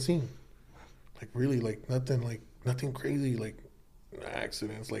that I haven't seen. Like really, like nothing crazy, like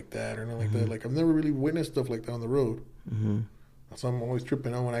accidents like that or nothing like that. Like I've never really witnessed stuff like that on the road. So I'm always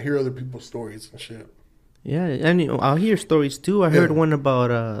tripping out when I hear other people's stories and shit. Yeah, and you know, I'll hear stories too. I heard one about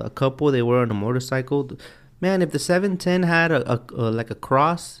a couple. They were on a motorcycle. Man, if the 710 had a like a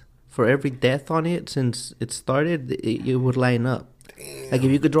cross for every death on it since it started, it would line up. Damn. Like if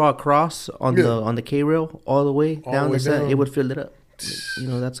you could draw a cross on the K rail all the way down the set, it would fill it up. You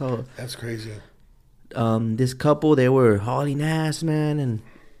know, that's all. That's crazy. This couple, they were hauling ass, man, and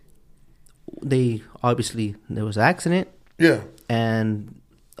they obviously there was an accident. Yeah. And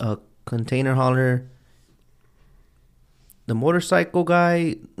a container hauler. The motorcycle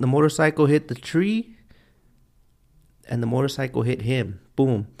hit the tree, and the motorcycle hit him.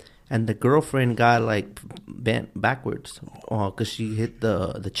 Boom. And the girlfriend got like bent backwards because she hit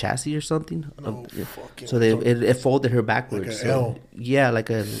the chassis or something. No so it folded her backwards. Like a L. Yeah, like.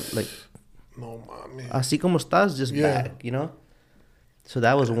 No mami. Así como estás, just back, you know. So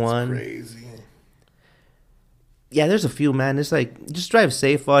that's one. Crazy. Yeah, there's a few, man. It's like just drive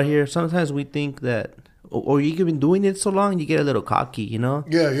safe out here. Sometimes we think that, or you've been doing it so long, you get a little cocky, you know.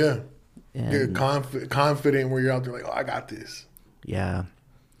 Yeah. You're confident where you're out there like, oh, I got this. Yeah.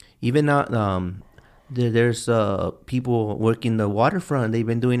 Even there's people working the waterfront. They've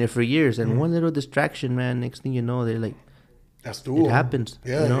been doing it for years, and one little distraction, man. Next thing you know, they're like, that's cool. It happens.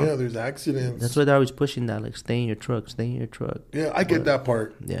 Yeah, you know? yeah. There's accidents. That's why they're always pushing that, like, stay in your truck, stay in your truck. Yeah, I get that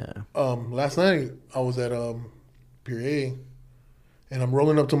part. Yeah. Last night I was at Pier A, and I'm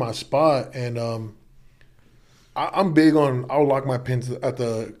rolling up to my spot, and I'm big on I'll lock my pins at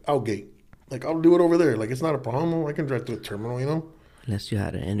the out gate. Like, I'll do it over there. Like, it's not a problem. I can drive to the terminal, you know. Unless you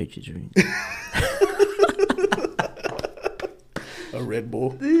had an energy drink. A Red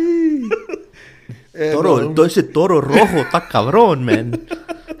Bull. And, ese toro rojo está cabrón, man.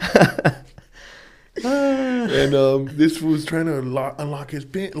 And this fool's trying to lock his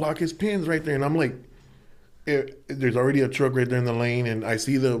pins right there, and I'm like, there's already a truck right there in the lane, and I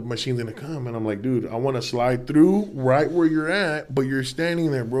see the machine's gonna come, and I'm like, dude, I want to slide through right where you're at, but you're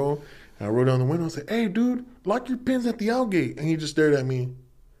standing there, bro. And I rolled down the window and said, hey, dude, lock your pins at the out gate, and he just stared at me.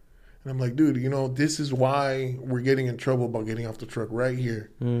 And I'm like, dude, you know, this is why we're getting in trouble about getting off the truck right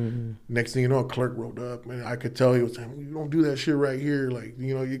here. Mm-hmm. Next thing you know, a clerk rolled up, and I could tell he was saying, you don't do that shit right here. Like,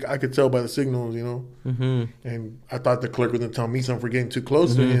 you know, I could tell by the signals, you know. Mm-hmm. And I thought the clerk was going to tell me something for getting too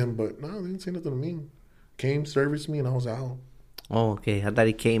close to him, but no, they didn't say nothing to me. Came, serviced me, and I was out. Oh, okay. I thought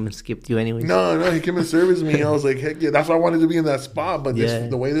he came and skipped you anyways. No, he came and serviced me. I was like, heck yeah, that's why I wanted to be in that spot. But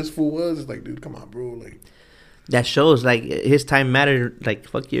the way this fool was, it's like, dude, come on, bro. Like, that shows, like, his time mattered. Like,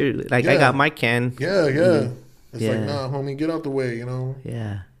 fuck you. Like, I got my can. Yeah. Mm-hmm. It's like, nah, homie, get out the way, you know?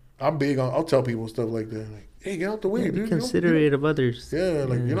 Yeah. I'm big on, I'll tell people stuff like that. Like, hey, get out the way, dude. Be considerate of others. Yeah,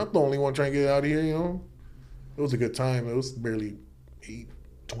 like, you're not the only one trying to get out of here, you know? It was a good time. It was barely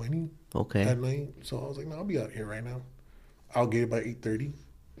 8:20 at night. So I was like, no, I'll be out here right now. I'll get it by 8:30.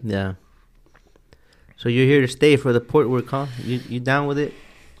 Yeah. So you're here to stay for the port work, huh? You down with it?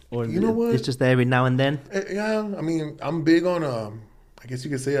 Or you know what? It's just every now and then? Yeah, I mean, I'm big on, I guess you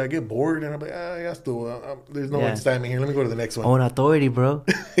could say I get bored, and I'm like, yeah, still, there's no excitement here. Let me go to the next one. Own authority, bro.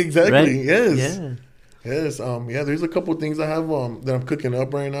 Exactly, right? Yes. Yeah. Yes, there's a couple things I have that I'm cooking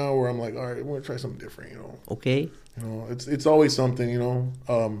up right now where I'm like, all right, we're going to try something different, you know. Okay. You know, it's always something, you know.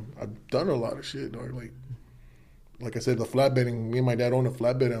 I've done a lot of shit, dog. Like I said, the flatbedding, me and my dad owned a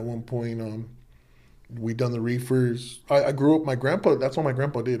flatbed at one point. We done the reefers. I grew up, my grandpa, that's what my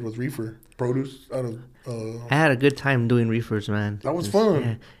grandpa did, was reefer, produce out of... I had a good time doing reefers, man. That was fun.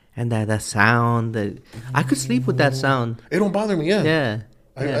 Yeah. And that sound, I could sleep with that sound. It don't bother me, yeah.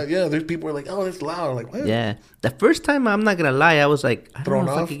 Yeah. There's people who are like, oh, it's loud. I'm like, what? Yeah. The first time, I'm not going to lie, I was like, I don't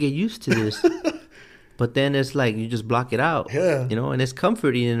know if I could get used to this. But then it's like, you just block it out. Yeah. You know, and it's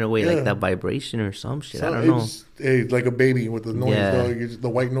comforting in a way, like that vibration or some shit. I don't know. It's like a baby with the noise, though. The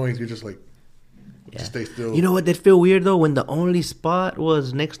white noise, you're just like, just stay still. You know what? That feel weird, though, when the only spot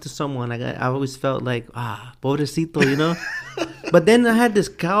was next to someone. I always felt like, pobrecito, you know? But then I had this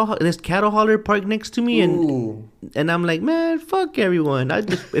cattle hauler parked next to me, and I'm like, man, fuck everyone.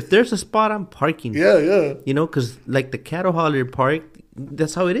 If there's a spot, I'm parking. Yeah. You know, because like the cattle hauler park,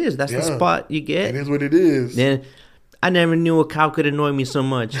 that's how it is. That's the spot you get. It is what it is. Then I never knew a cow could annoy me so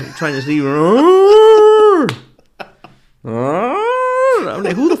much. I'm trying to see. I'm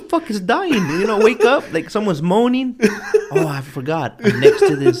like, who the fuck is dying? You know, wake up like someone's moaning. Oh, I forgot. I'm next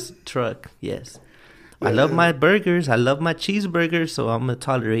to this truck. Yes. I love my burgers. I love my cheeseburgers, so I'm gonna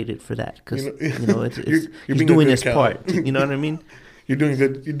tolerate it for that because you know he's doing his part. You know what I mean? You're doing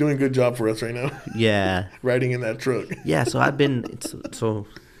good. You're doing a good job for us right now. Yeah, riding in that truck. Yeah, so I've been so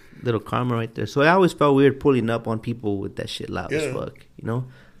little karma right there. So I always felt weird pulling up on people with that shit loud as fuck. You know?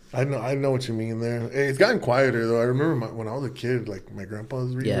 I know what you mean there. It's gotten quieter though. I remember when I was a kid, like my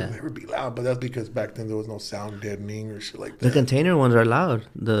grandpa's readers, they would be loud, but that's because back then there was no sound deadening or shit like that. The container ones are loud.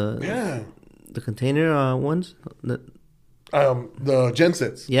 The container ones. The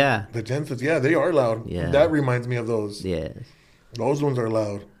gensets. Yeah. The gensets. Yeah, they are loud. Yeah. That reminds me of those. Yes. Those ones are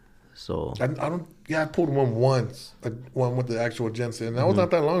loud. So I don't. Yeah, I pulled one once. One with the actual genset, and that was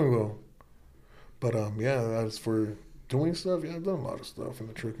not that long ago. But as for doing stuff, I've done a lot of stuff in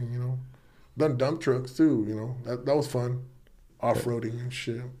the trucking. You know, done dump trucks too. You know, that was fun. Off-roading and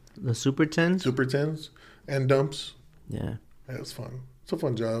shit. The Super 10s? Super 10s and dumps. Yeah. Yeah, it's fun. It's a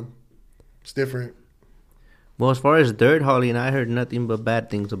fun job. It's different. Well, as far as dirt hauling, I heard nothing but bad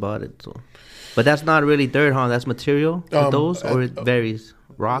things about it. So, but that's not really dirt hauling. That's material with those, or it varies.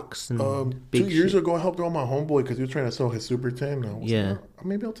 Rocks and big 2 years ago, I helped out my homeboy because he was trying to sell his Super 10. I was like,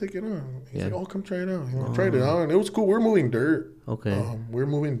 maybe I'll take it on. He's like, come try it out. You know, I tried it out, and it was cool. We're moving dirt. Okay. We're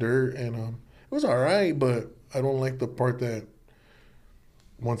moving dirt, and it was all right, but I don't like the part that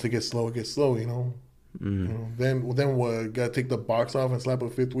once it gets slow, you know? You know, then what? Got to take the box off and slap a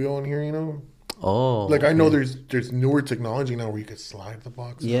fifth wheel on here, you know? Oh, like I know there's newer technology now where you can slide the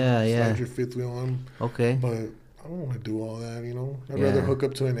box. Slide your fifth wheel on. Okay. But I don't want to do all that. I'd rather hook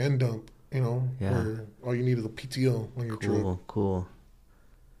up to an end dump. Where all you need is a PTO on your truck. Cool.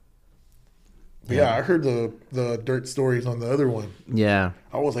 Yeah, I heard the dirt stories on the other one. Yeah.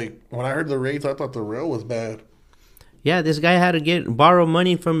 I was like, when I heard the rates, I thought the rail was bad. Yeah, this guy had to borrow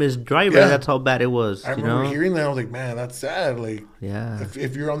money from his driver. Yeah. That's how bad it was. I remember hearing that. I was like, man, that's sad. Like,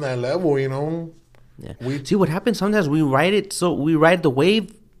 if you're on that level, Yeah. See what happens sometimes we ride it. So we ride the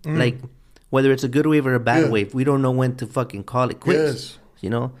wave, like whether it's a good wave or a bad wave. We don't know when to fucking call it quits.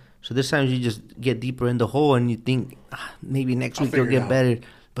 Yes. So there's times you just get deeper in the hole and you think maybe next week it'll get better,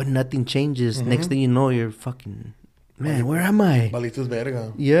 but nothing changes. Next thing you know, you're fucking where am I? Balitos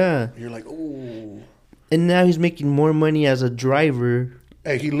verga. Yeah. You're like, oh. And now he's making more money as a driver.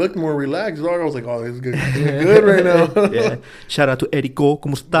 Hey, he looked more relaxed. I was like, oh, this is good. He's doing good right now. Yeah. Shout out to Erik.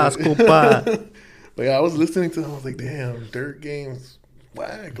 ¿Cómo estás, compa? But yeah, I was listening to him. I was like, damn, dirt games,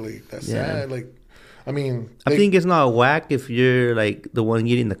 whack. Like, that's sad. Like, I mean. I think it's not whack if you're, like, the one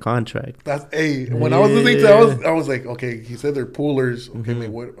getting the contract. When I was listening to it, I was like, okay, he said they're poolers. Okay,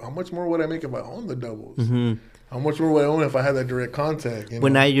 how much more would I make if I owned the doubles? How much more would I own if I had that direct contact?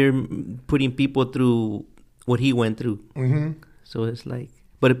 But now you're putting people through what he went through. So it's like,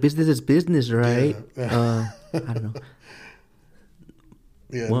 but a business is business, right? Yeah. I don't know.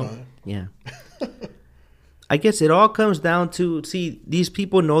 Yeah. Well, yeah. I guess it all comes down to, see, these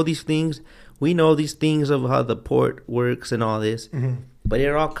people know these things. We know these things of how the port works and all this. But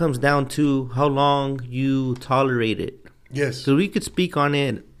it all comes down to how long you tolerate it. Yes. So we could speak on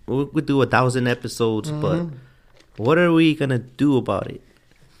it. We could do 1,000 episodes, but what are we going to do about it?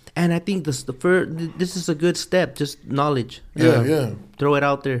 And I think this is a good step, just knowledge. Yeah. Throw it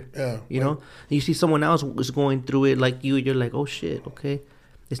out there. Yeah. You know? You see someone else is going through it like you, you're like, oh shit, okay.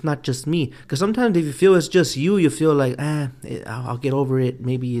 It's not just me. Because sometimes if you feel it's just you feel like, I'll get over it.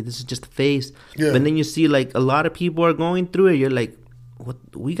 Maybe this is just a phase. Yeah. But then you see like a lot of people are going through it. You're like, what?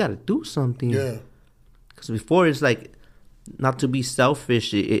 We got to do something. Yeah. Because before it's like, not to be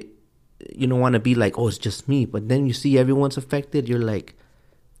selfish, you don't want to be like, oh, it's just me. But then you see everyone's affected. You're like,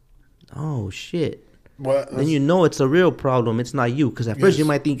 oh, shit. Then you know it's a real problem. It's not you. Because at first you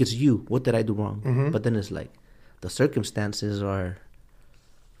might think it's you. What did I do wrong? But then it's like, the circumstances are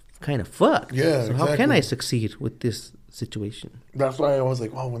kind of fucked. Yeah, so how can I succeed with this situation? That's why I was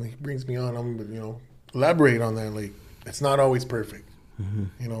like, oh, when he brings me on, I'm elaborate on that. Like, it's not always perfect.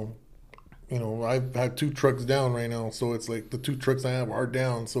 I've had 2 trucks down right now, so it's like the 2 trucks I have are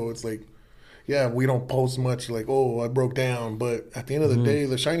down. So it's like, yeah, we don't post much like, oh, I broke down. But at the end of the day,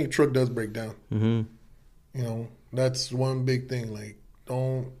 the shiny truck does break down. That's one big thing. Like,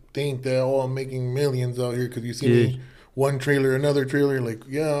 don't think that, oh, I'm making millions out here because you see me one trailer, another trailer. Like,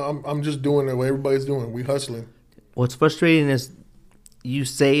 yeah, I'm just doing what everybody's doing. We hustling. What's frustrating is you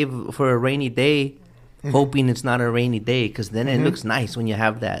save for a rainy day, hoping it's not a rainy day, because then it looks nice when you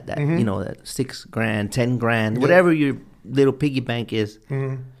have that that $6,000, $10,000, whatever your little piggy bank is.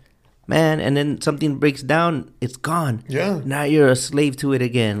 Man, and then something breaks down, it's gone. Yeah. Now you're a slave to it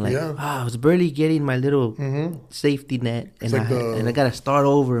again. Like, I was barely getting my little safety net, and I got to start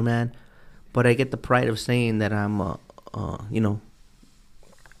over, man. But I get the pride of saying that I'm,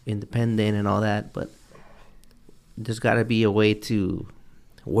 independent and all that. But there's got to be a way to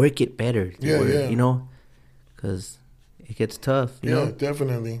work it better. Because it gets tough. You know?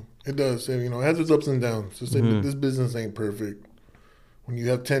 Definitely. It does. It has its ups and downs. Just this business ain't perfect. When you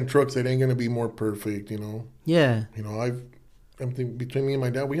have 10 trucks, it ain't gonna be more perfect, Yeah. I'm thinking between me and my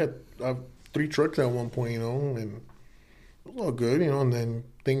dad, we had 3 trucks at one point, and it was all good, and then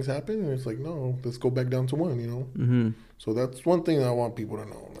things happen, and it's like, no, let's go back down to 1, So that's one thing that I want people to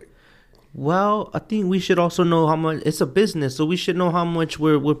know. Like, well, I think we should also know how much it's a business, so we should know how much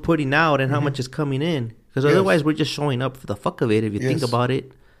we're putting out and how much is coming in, because otherwise we're just showing up for the fuck of it if you think about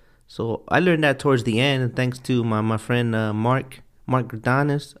it. So I learned that towards the end, and thanks to my friend Mark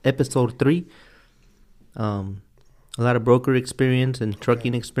Gardanis, episode 3. A lot of broker experience and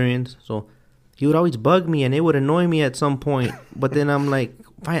trucking experience. So he would always bug me, and it would annoy me at some point. But then I'm like,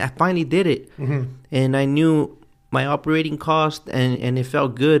 fine, I finally did it. And I knew my operating cost, and it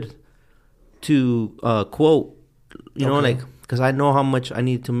felt good to quote, because I know how much I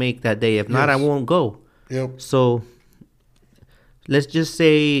need to make that day. If not, I won't go. Yep. So let's just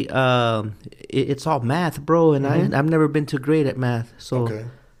say it's all math, bro, and I've never been too great at math. So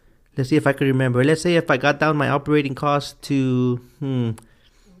let's see if I could remember. Let's say if I got down my operating cost to,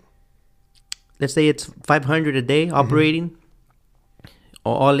 let's say it's $500 a day operating,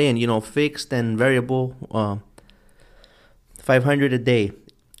 all in, fixed and variable, $500 a day.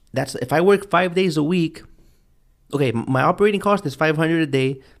 that's if I work 5 days a week. Okay, my operating cost is $500 a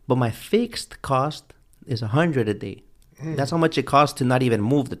day, but my fixed cost is $100 a day. That's how much it costs to not even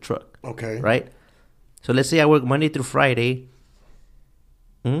move the truck. Okay. Right? So let's say I work Monday through Friday.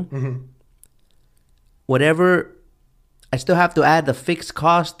 Whatever, I still have to add the fixed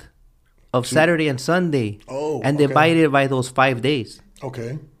cost of Saturday and Sunday. And divide it by those 5 days.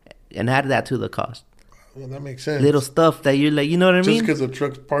 Okay. And add that to the cost. Well, that makes sense. Little stuff that you're like, you know what I mean? Just because the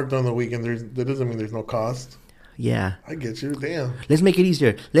truck's parked on the weekend, that doesn't mean there's no cost. Yeah. I get you. Damn. Let's make it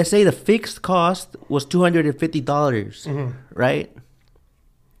easier. Let's say the fixed cost was $250, right?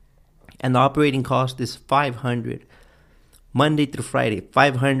 And the operating cost is $500. Monday through Friday,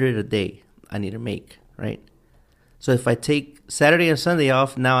 $500 a day I need to make, right? So if I take Saturday and Sunday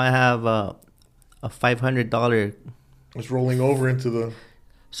off, now I have a $500. It's rolling over into the...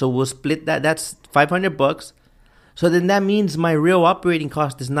 So we'll split that. That's $500. So then that means my real operating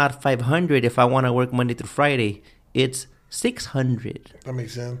cost is not $500 if I want to work Monday through Friday. It's $600. That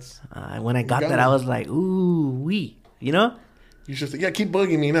makes sense. When I got that, I was like, ooh, wee. You know? You should say, yeah, keep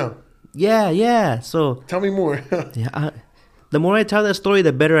bugging me now. Yeah. So tell me more. The more I tell that story,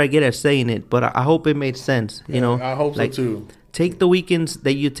 the better I get at saying it. But I hope it made sense. You know? I hope so too. Take the weekends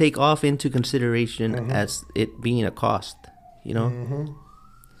that you take off into consideration as it being a cost. You know?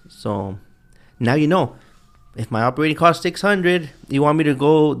 So now you know. If my operating cost $600, you want me to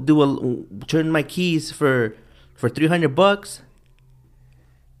go turn my keys for $300,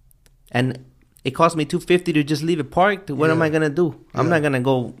 and it cost me $250 to just leave it parked. What am I gonna do? I'm not gonna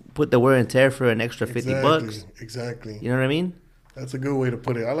go put the wear and tear for an extra $50. Exactly. You know what I mean? That's a good way to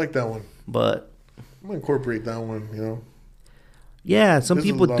put it. I like that one. But I'm gonna incorporate that one. You know. Yeah, some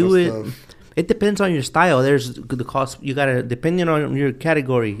people do it. It depends on your style. There's the cost. You gotta, depending on your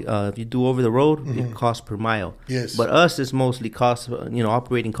category. If you do over the road, it costs per mile. Yes. But us, it's mostly cost.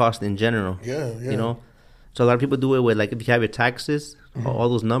 Operating cost in general. Yeah. You know, so a lot of people do it with, like, if you have your taxes, all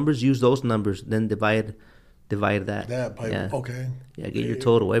those numbers, use those numbers, then divide that. Okay. Yeah, get your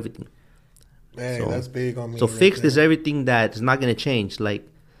total, everything. Hey, that's big on me. So fixed is everything that is not gonna change, like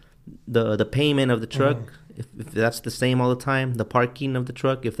the payment of the truck. If that's the same all the time, the parking of the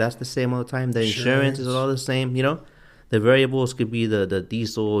truck, if that's the same all the time, the insurance is all the same, you know? The variables could be the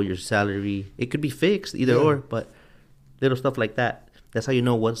diesel, your salary. It could be fixed, either or, but little stuff like that. That's how you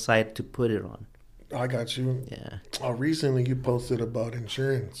know what side to put it on. I got you. Yeah. Recently you posted about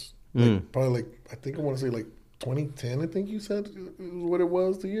insurance. Probably I think I want to say 2010, I think you said is what it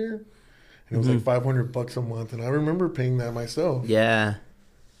was the year. And it was like $500 a month. And I remember paying that myself. Yeah.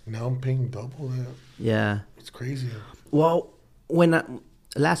 Now I'm paying double that. Yeah. It's crazy. Well,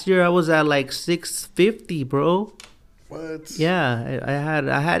 last year I was at like $650, bro. What? Yeah, I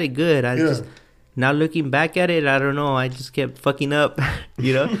had it good. Just now looking back at it, I don't know. I just kept fucking up.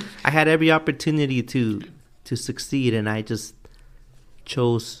 You know, I had every opportunity to succeed, and I just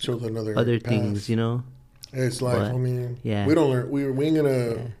chose other path. Things. You know. It's life. I mean, we don't learn. We ain't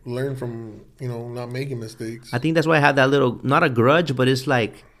gonna learn from not making mistakes. I think that's why I had that little, not a grudge, but it's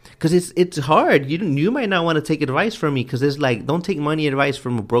like, because it's hard. You might not want to take advice from me, because it's like, don't take money advice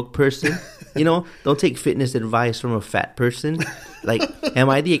from a broke person. Don't take fitness advice from a fat person. Like, am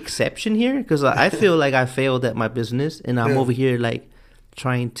I the exception here? Because I feel like I failed at my business, and I'm over here like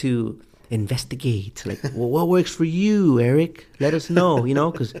trying to investigate. Like, well, what works for you, Erik? Let us know.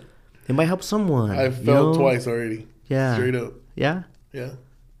 Because it might help someone. I've failed twice already. Yeah. Straight up. Yeah? Yeah.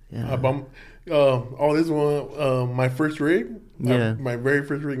 Yeah. This one, my first rig. Yeah. My very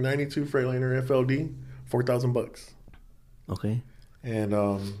first rig, 92 Freightliner FLD, $4,000. Okay. And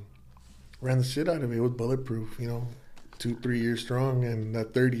ran the shit out of it. It was bulletproof, 2-3 years strong. And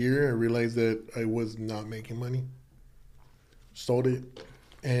that third year, I realized that I was not making money. Sold it.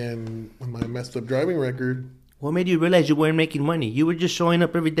 And with my messed up driving record. What made you realize you weren't making money? You were just showing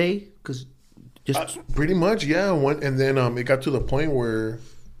up every day? Pretty much, yeah. And then it got to the point where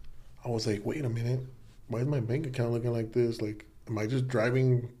I was like, wait a minute. Why is my bank account looking like this? Like, am I just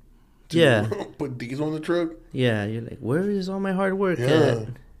driving to put diesel on the truck? Yeah, you're like, where is all my hard work? Yeah.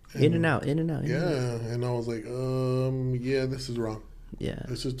 In and out. And I was like, this is wrong. Yeah.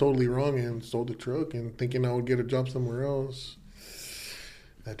 This is totally wrong, and sold the truck and thinking I would get a job somewhere else.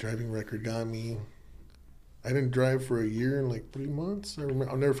 That driving record got me. I didn't drive for a year and 3 months.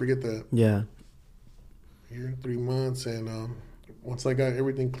 I'll never forget that. Yeah. A year and 3 months, and once I got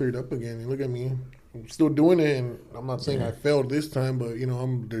everything cleared up again, and look at me, I'm still doing it, and I'm not saying I failed this time, but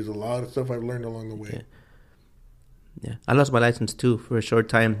there's a lot of stuff I've learned along the way. Yeah. I lost my license too for a short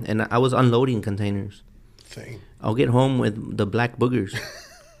time, and I was unloading containers. Same. I'll get home with the black boogers.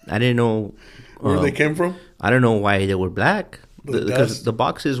 I didn't know where they came from. I don't know why they were black. because the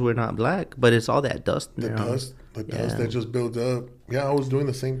boxes were not black, but it's all that dust. The dust that just builds up. Yeah, I was doing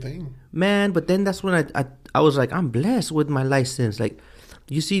the same thing, man. But then that's when I was like, I'm blessed with my license. Like,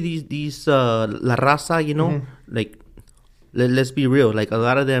 you see these La Raza, you know, like let's be real. Like, a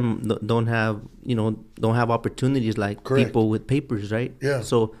lot of them don't have opportunities like people with papers, right? Yeah.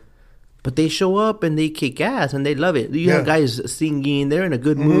 So, but they show up and they kick ass and they love it. You have guys singing. They're in a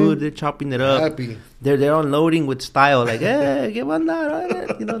good mood. They're chopping it up. Happy. They're unloading with style. Like, hey, get on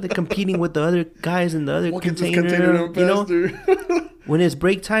that. You know, they're competing with the other guys in the other container. You know, when it's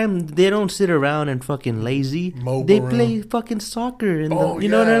break time, they don't sit around and fucking lazy. They play fucking soccer. And you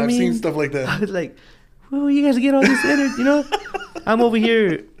know what I mean? I've seen stuff like that. I was like, well, you guys get all this energy, you know? I'm over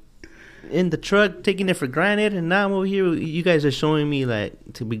here in the truck taking it for granted, and now I'm over here. You guys are showing me like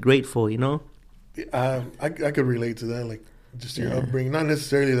to be grateful, you know. I could relate to that, like just your upbringing. Not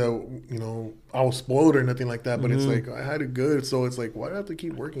necessarily that I was spoiled or nothing like that, but it's like I had it good. So it's like, why do I have to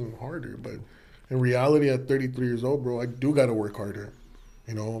keep working harder? But in reality, at 33 years old, bro, I do got to work harder.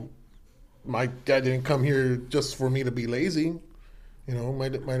 You know, my dad didn't come here just for me to be lazy. You know, my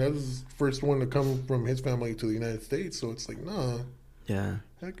dad was the first one to come from his family to the United States. So it's like, nah. Yeah.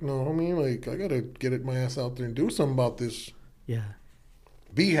 Heck no, homie. Like, I got to get my ass out there and do something about this. Yeah.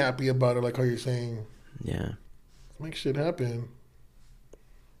 Be happy about it, like how you're saying. Yeah. Make shit happen.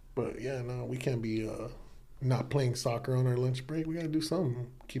 But, yeah, no, we can't be not playing soccer on our lunch break. We got to do something.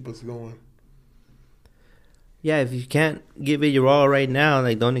 Keep us going. Yeah, if you can't give it your all right now,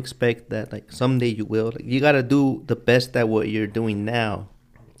 like, don't expect that, like, someday you will. Like, you got to do the best at what you're doing now.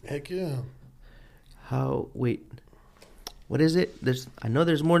 Heck yeah. What is it? I know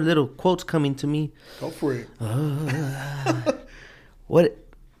there's more little quotes coming to me. Go for it.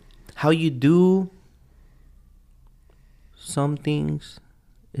 How you do some things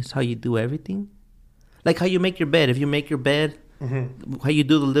is how you do everything. Like how you make your bed. If you make your bed, how you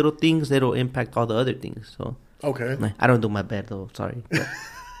do the little things, that'll impact all the other things. So okay. I don't do my bed though. Sorry. But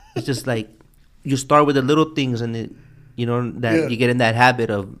it's just like you start with the little things, and you get in that habit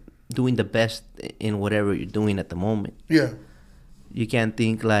of doing the best in whatever you're doing at the moment. Yeah. You can't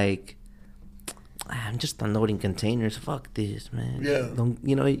think like, I'm just unloading containers. Fuck this, man. Yeah.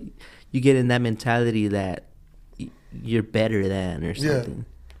 You get in that mentality that you're better than or something.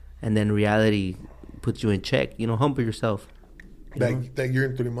 Yeah. And then reality puts you in check. Humble yourself. That year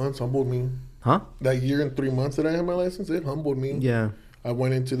and 3 months humbled me. Huh? That year and 3 months that I had my license, it humbled me. Yeah. I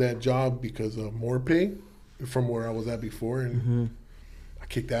went into that job because of more pay from where I was at before, and I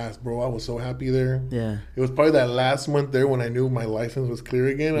kicked ass, bro. I was so happy there. Yeah. It was probably that last month there when I knew my license was clear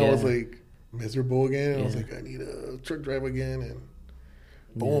again. I was like miserable again. I was like, I need a truck drive again, and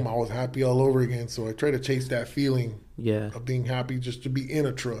boom, I was happy all over again. So I try to chase that feeling of being happy just to be in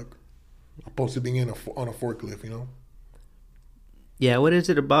a truck, opposed to being on a forklift, Yeah, what is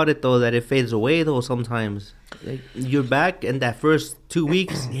it about it, though, that it fades away, though, sometimes? Like, you're back in that first 2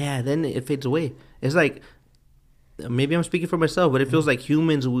 weeks, then it fades away. It's like, maybe I'm speaking for myself, but it feels like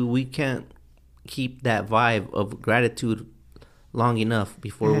humans, we can't keep that vibe of gratitude long enough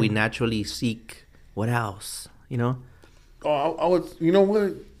before we naturally seek what else, Oh, I would, you know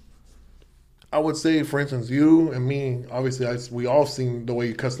what? I would say, for instance, you and me, obviously, we all seen the way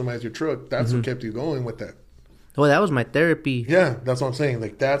you customize your truck. That's what kept you going with that. Oh, that was my therapy. Yeah, that's what I'm saying.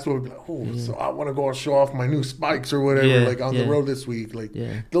 Like, that's what would be like, so I want to go and show off my new spikes or whatever, on the road this week. Like,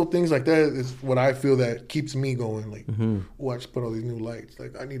 little things like that is what I feel that keeps me going. Like, I just put all these new lights.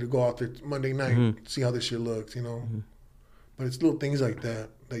 Like, I need to go out there Monday night, see how this shit looks, But it's little things like that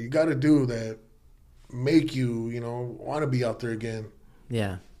you got to do that make you, want to be out there again.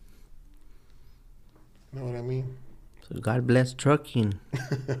 Yeah. You know what I mean? So God bless trucking.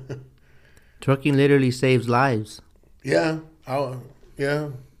 Trucking literally saves lives. Yeah.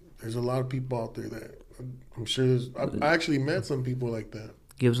 There's a lot of people out there that I'm sure I actually met some people like that.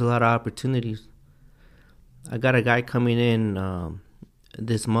 Gives a lot of opportunities. I got a guy coming in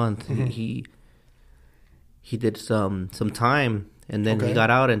this month. He did some time, and then he got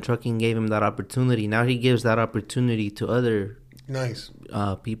out, and trucking gave him that opportunity. Now he gives that opportunity to other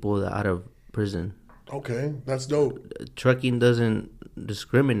people out of prison. Okay, that's dope. Trucking doesn't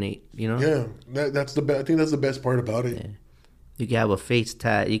discriminate, Yeah, that's the I think that's the best part about it. Yeah. You could have a face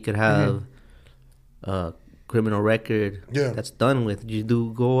tat. You could have a criminal record. Yeah, that's done with. You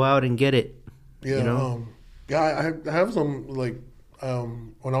do go out and get it. Yeah, I have some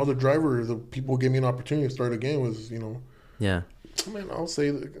when I was a driver, the people gave me an opportunity to start again. Was Yeah. Man, I'll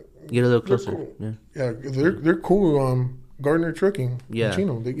say get a little closer. Cool. Yeah, they're cool. Gardner Trucking,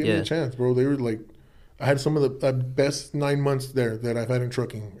 Chino, they gave me a chance, bro. They were like, I had some of the best 9 months there that I've had in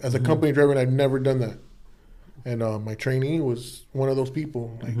trucking as a company driver, and I've never done that. And my trainee was one of those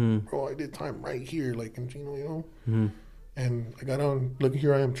people. Like, bro, I did time right here, like in Chino, you know. And I got on. Look,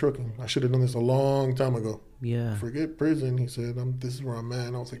 here I am trucking. I should have done this a long time ago. Yeah. Forget prison. He said, this is where I'm at.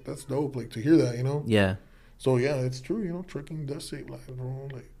 And I was like, that's dope. Like to hear that, you know. Yeah. So yeah, it's true. You know, trucking does save lives, bro.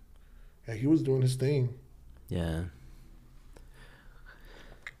 Like, yeah, he was doing his thing. Yeah.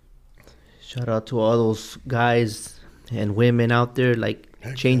 Shout out to all those guys and women out there, like,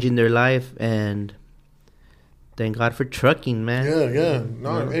 changing their life, and thank God for trucking, man. Yeah.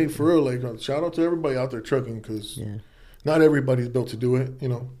 No, hey, for real, like, shout out to everybody out there trucking, because not everybody's built to do it, you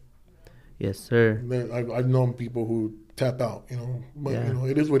know. Yes, sir. I've known people who tap out, you know, but you know,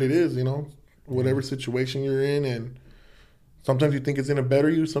 it is what it is, you know. Whatever situation you're in, and sometimes you think it's gonna better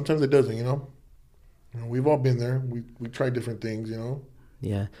you, sometimes it doesn't, you know. You know, we've all been there. We try different things, you know.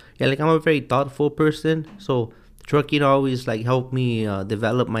 Yeah, like, I'm a very thoughtful person, so trucking always, like, helped me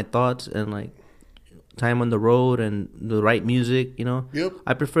develop my thoughts, and, like, time on the road and the right music, you know. Yep.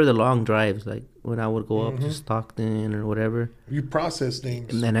 I prefer the long drives, like when I would go up to Stockton or whatever. You process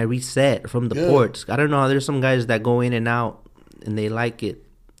things. And then I reset from the ports. I don't know, there's some guys that go in and out and they like it,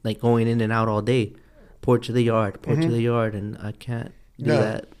 like going in and out all day. Port to the yard, to the yard, and I can't do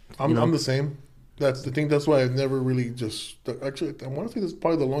that. I'm the same. That's the thing. That's why I've never really just... Actually, I want to say this is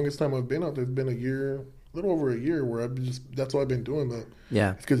probably the longest time I've been out there. It's been a year, a little over a year, where I've just... That's what I've been doing, but...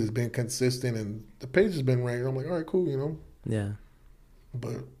 Yeah. It's because it's been consistent and the page has been right. I'm like, all right, cool, you know? Yeah.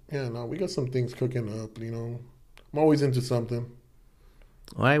 But, yeah, no, we got some things cooking up, you know? I'm always into something.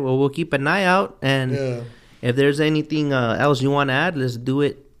 All right, well, we'll keep an eye out, and if there's anything else you want to add, let's do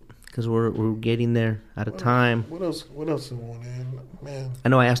it, because we're getting there at a time. What else do I want to add? Man. I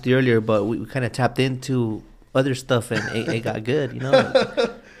know I asked you earlier, but we kind of tapped into other stuff, and it got good, you know?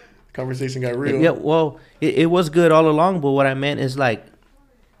 Conversation got real. Yeah, well, it was good all along, but what I meant is, like,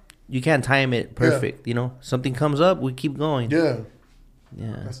 you can't time it perfect, you know? Something comes up, we keep going. Yeah.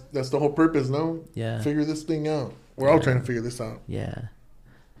 Yeah. That's the whole purpose, no? Yeah. Figure this thing out. We're all trying to figure this out. Yeah.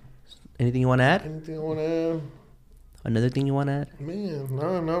 Anything you want to add? Anything I want to add? Another thing you want to add? Man,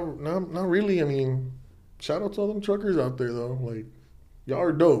 not really. I mean, shout out to all them truckers out there, though. Like, y'all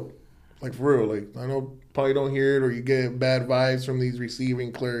are dope. Like, for real. Like, I know probably don't hear it, or you get bad vibes from these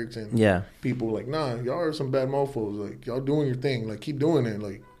receiving clerks and people. Like, nah, y'all are some bad mofos. Like, y'all doing your thing. Like, keep doing it.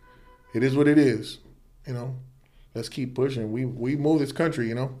 Like, it is what it is. You know? Let's keep pushing. We move this country,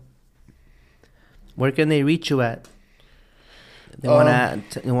 you know? Where can they reach you at? They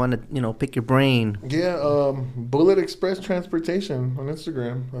want to, you know, pick your brain. Yeah, Bullet Express Transportation on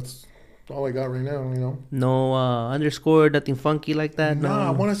Instagram. That's all I got right now, you know. No underscore, nothing funky like that? Nah, no. I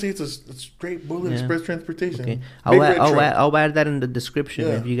want to say it's a straight Bullet Express Transportation. Okay. I'll add that in the description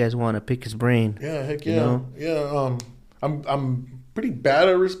if you guys want to pick his brain. Yeah, heck yeah. You know? Yeah, I'm pretty bad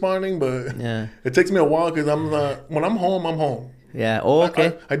at responding, but it takes me a while because when I'm home, I'm home. Yeah. Oh,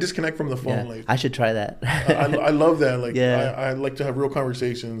 okay. I disconnect from the phone. Yeah. Like, I should try that. I love that. Like, I like to have real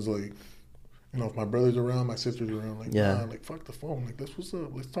conversations. Like, you know, if my brother's around, my sister's around. Like, like, fuck the phone. Like, that's what's up.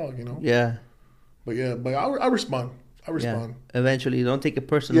 Let's talk. You know. Yeah. But I respond. I respond. Yeah. Eventually, don't take it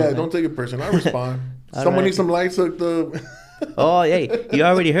personal. Yeah, don't take it personal. I respond. Someone needs some lights hooked up. Oh, hey, you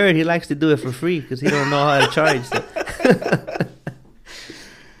already heard he likes to do it for free because he don't know how to charge. So.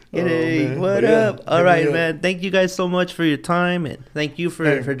 Hey, what up? All right, man. Thank you guys so much for your time, and thank you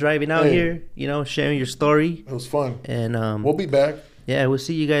for driving out here. You know, sharing your story. It was fun, and we'll be back. Yeah, we'll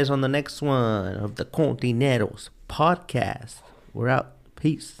see you guys on the next one of the Contineros podcast. We're out.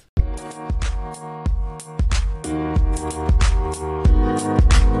 Peace.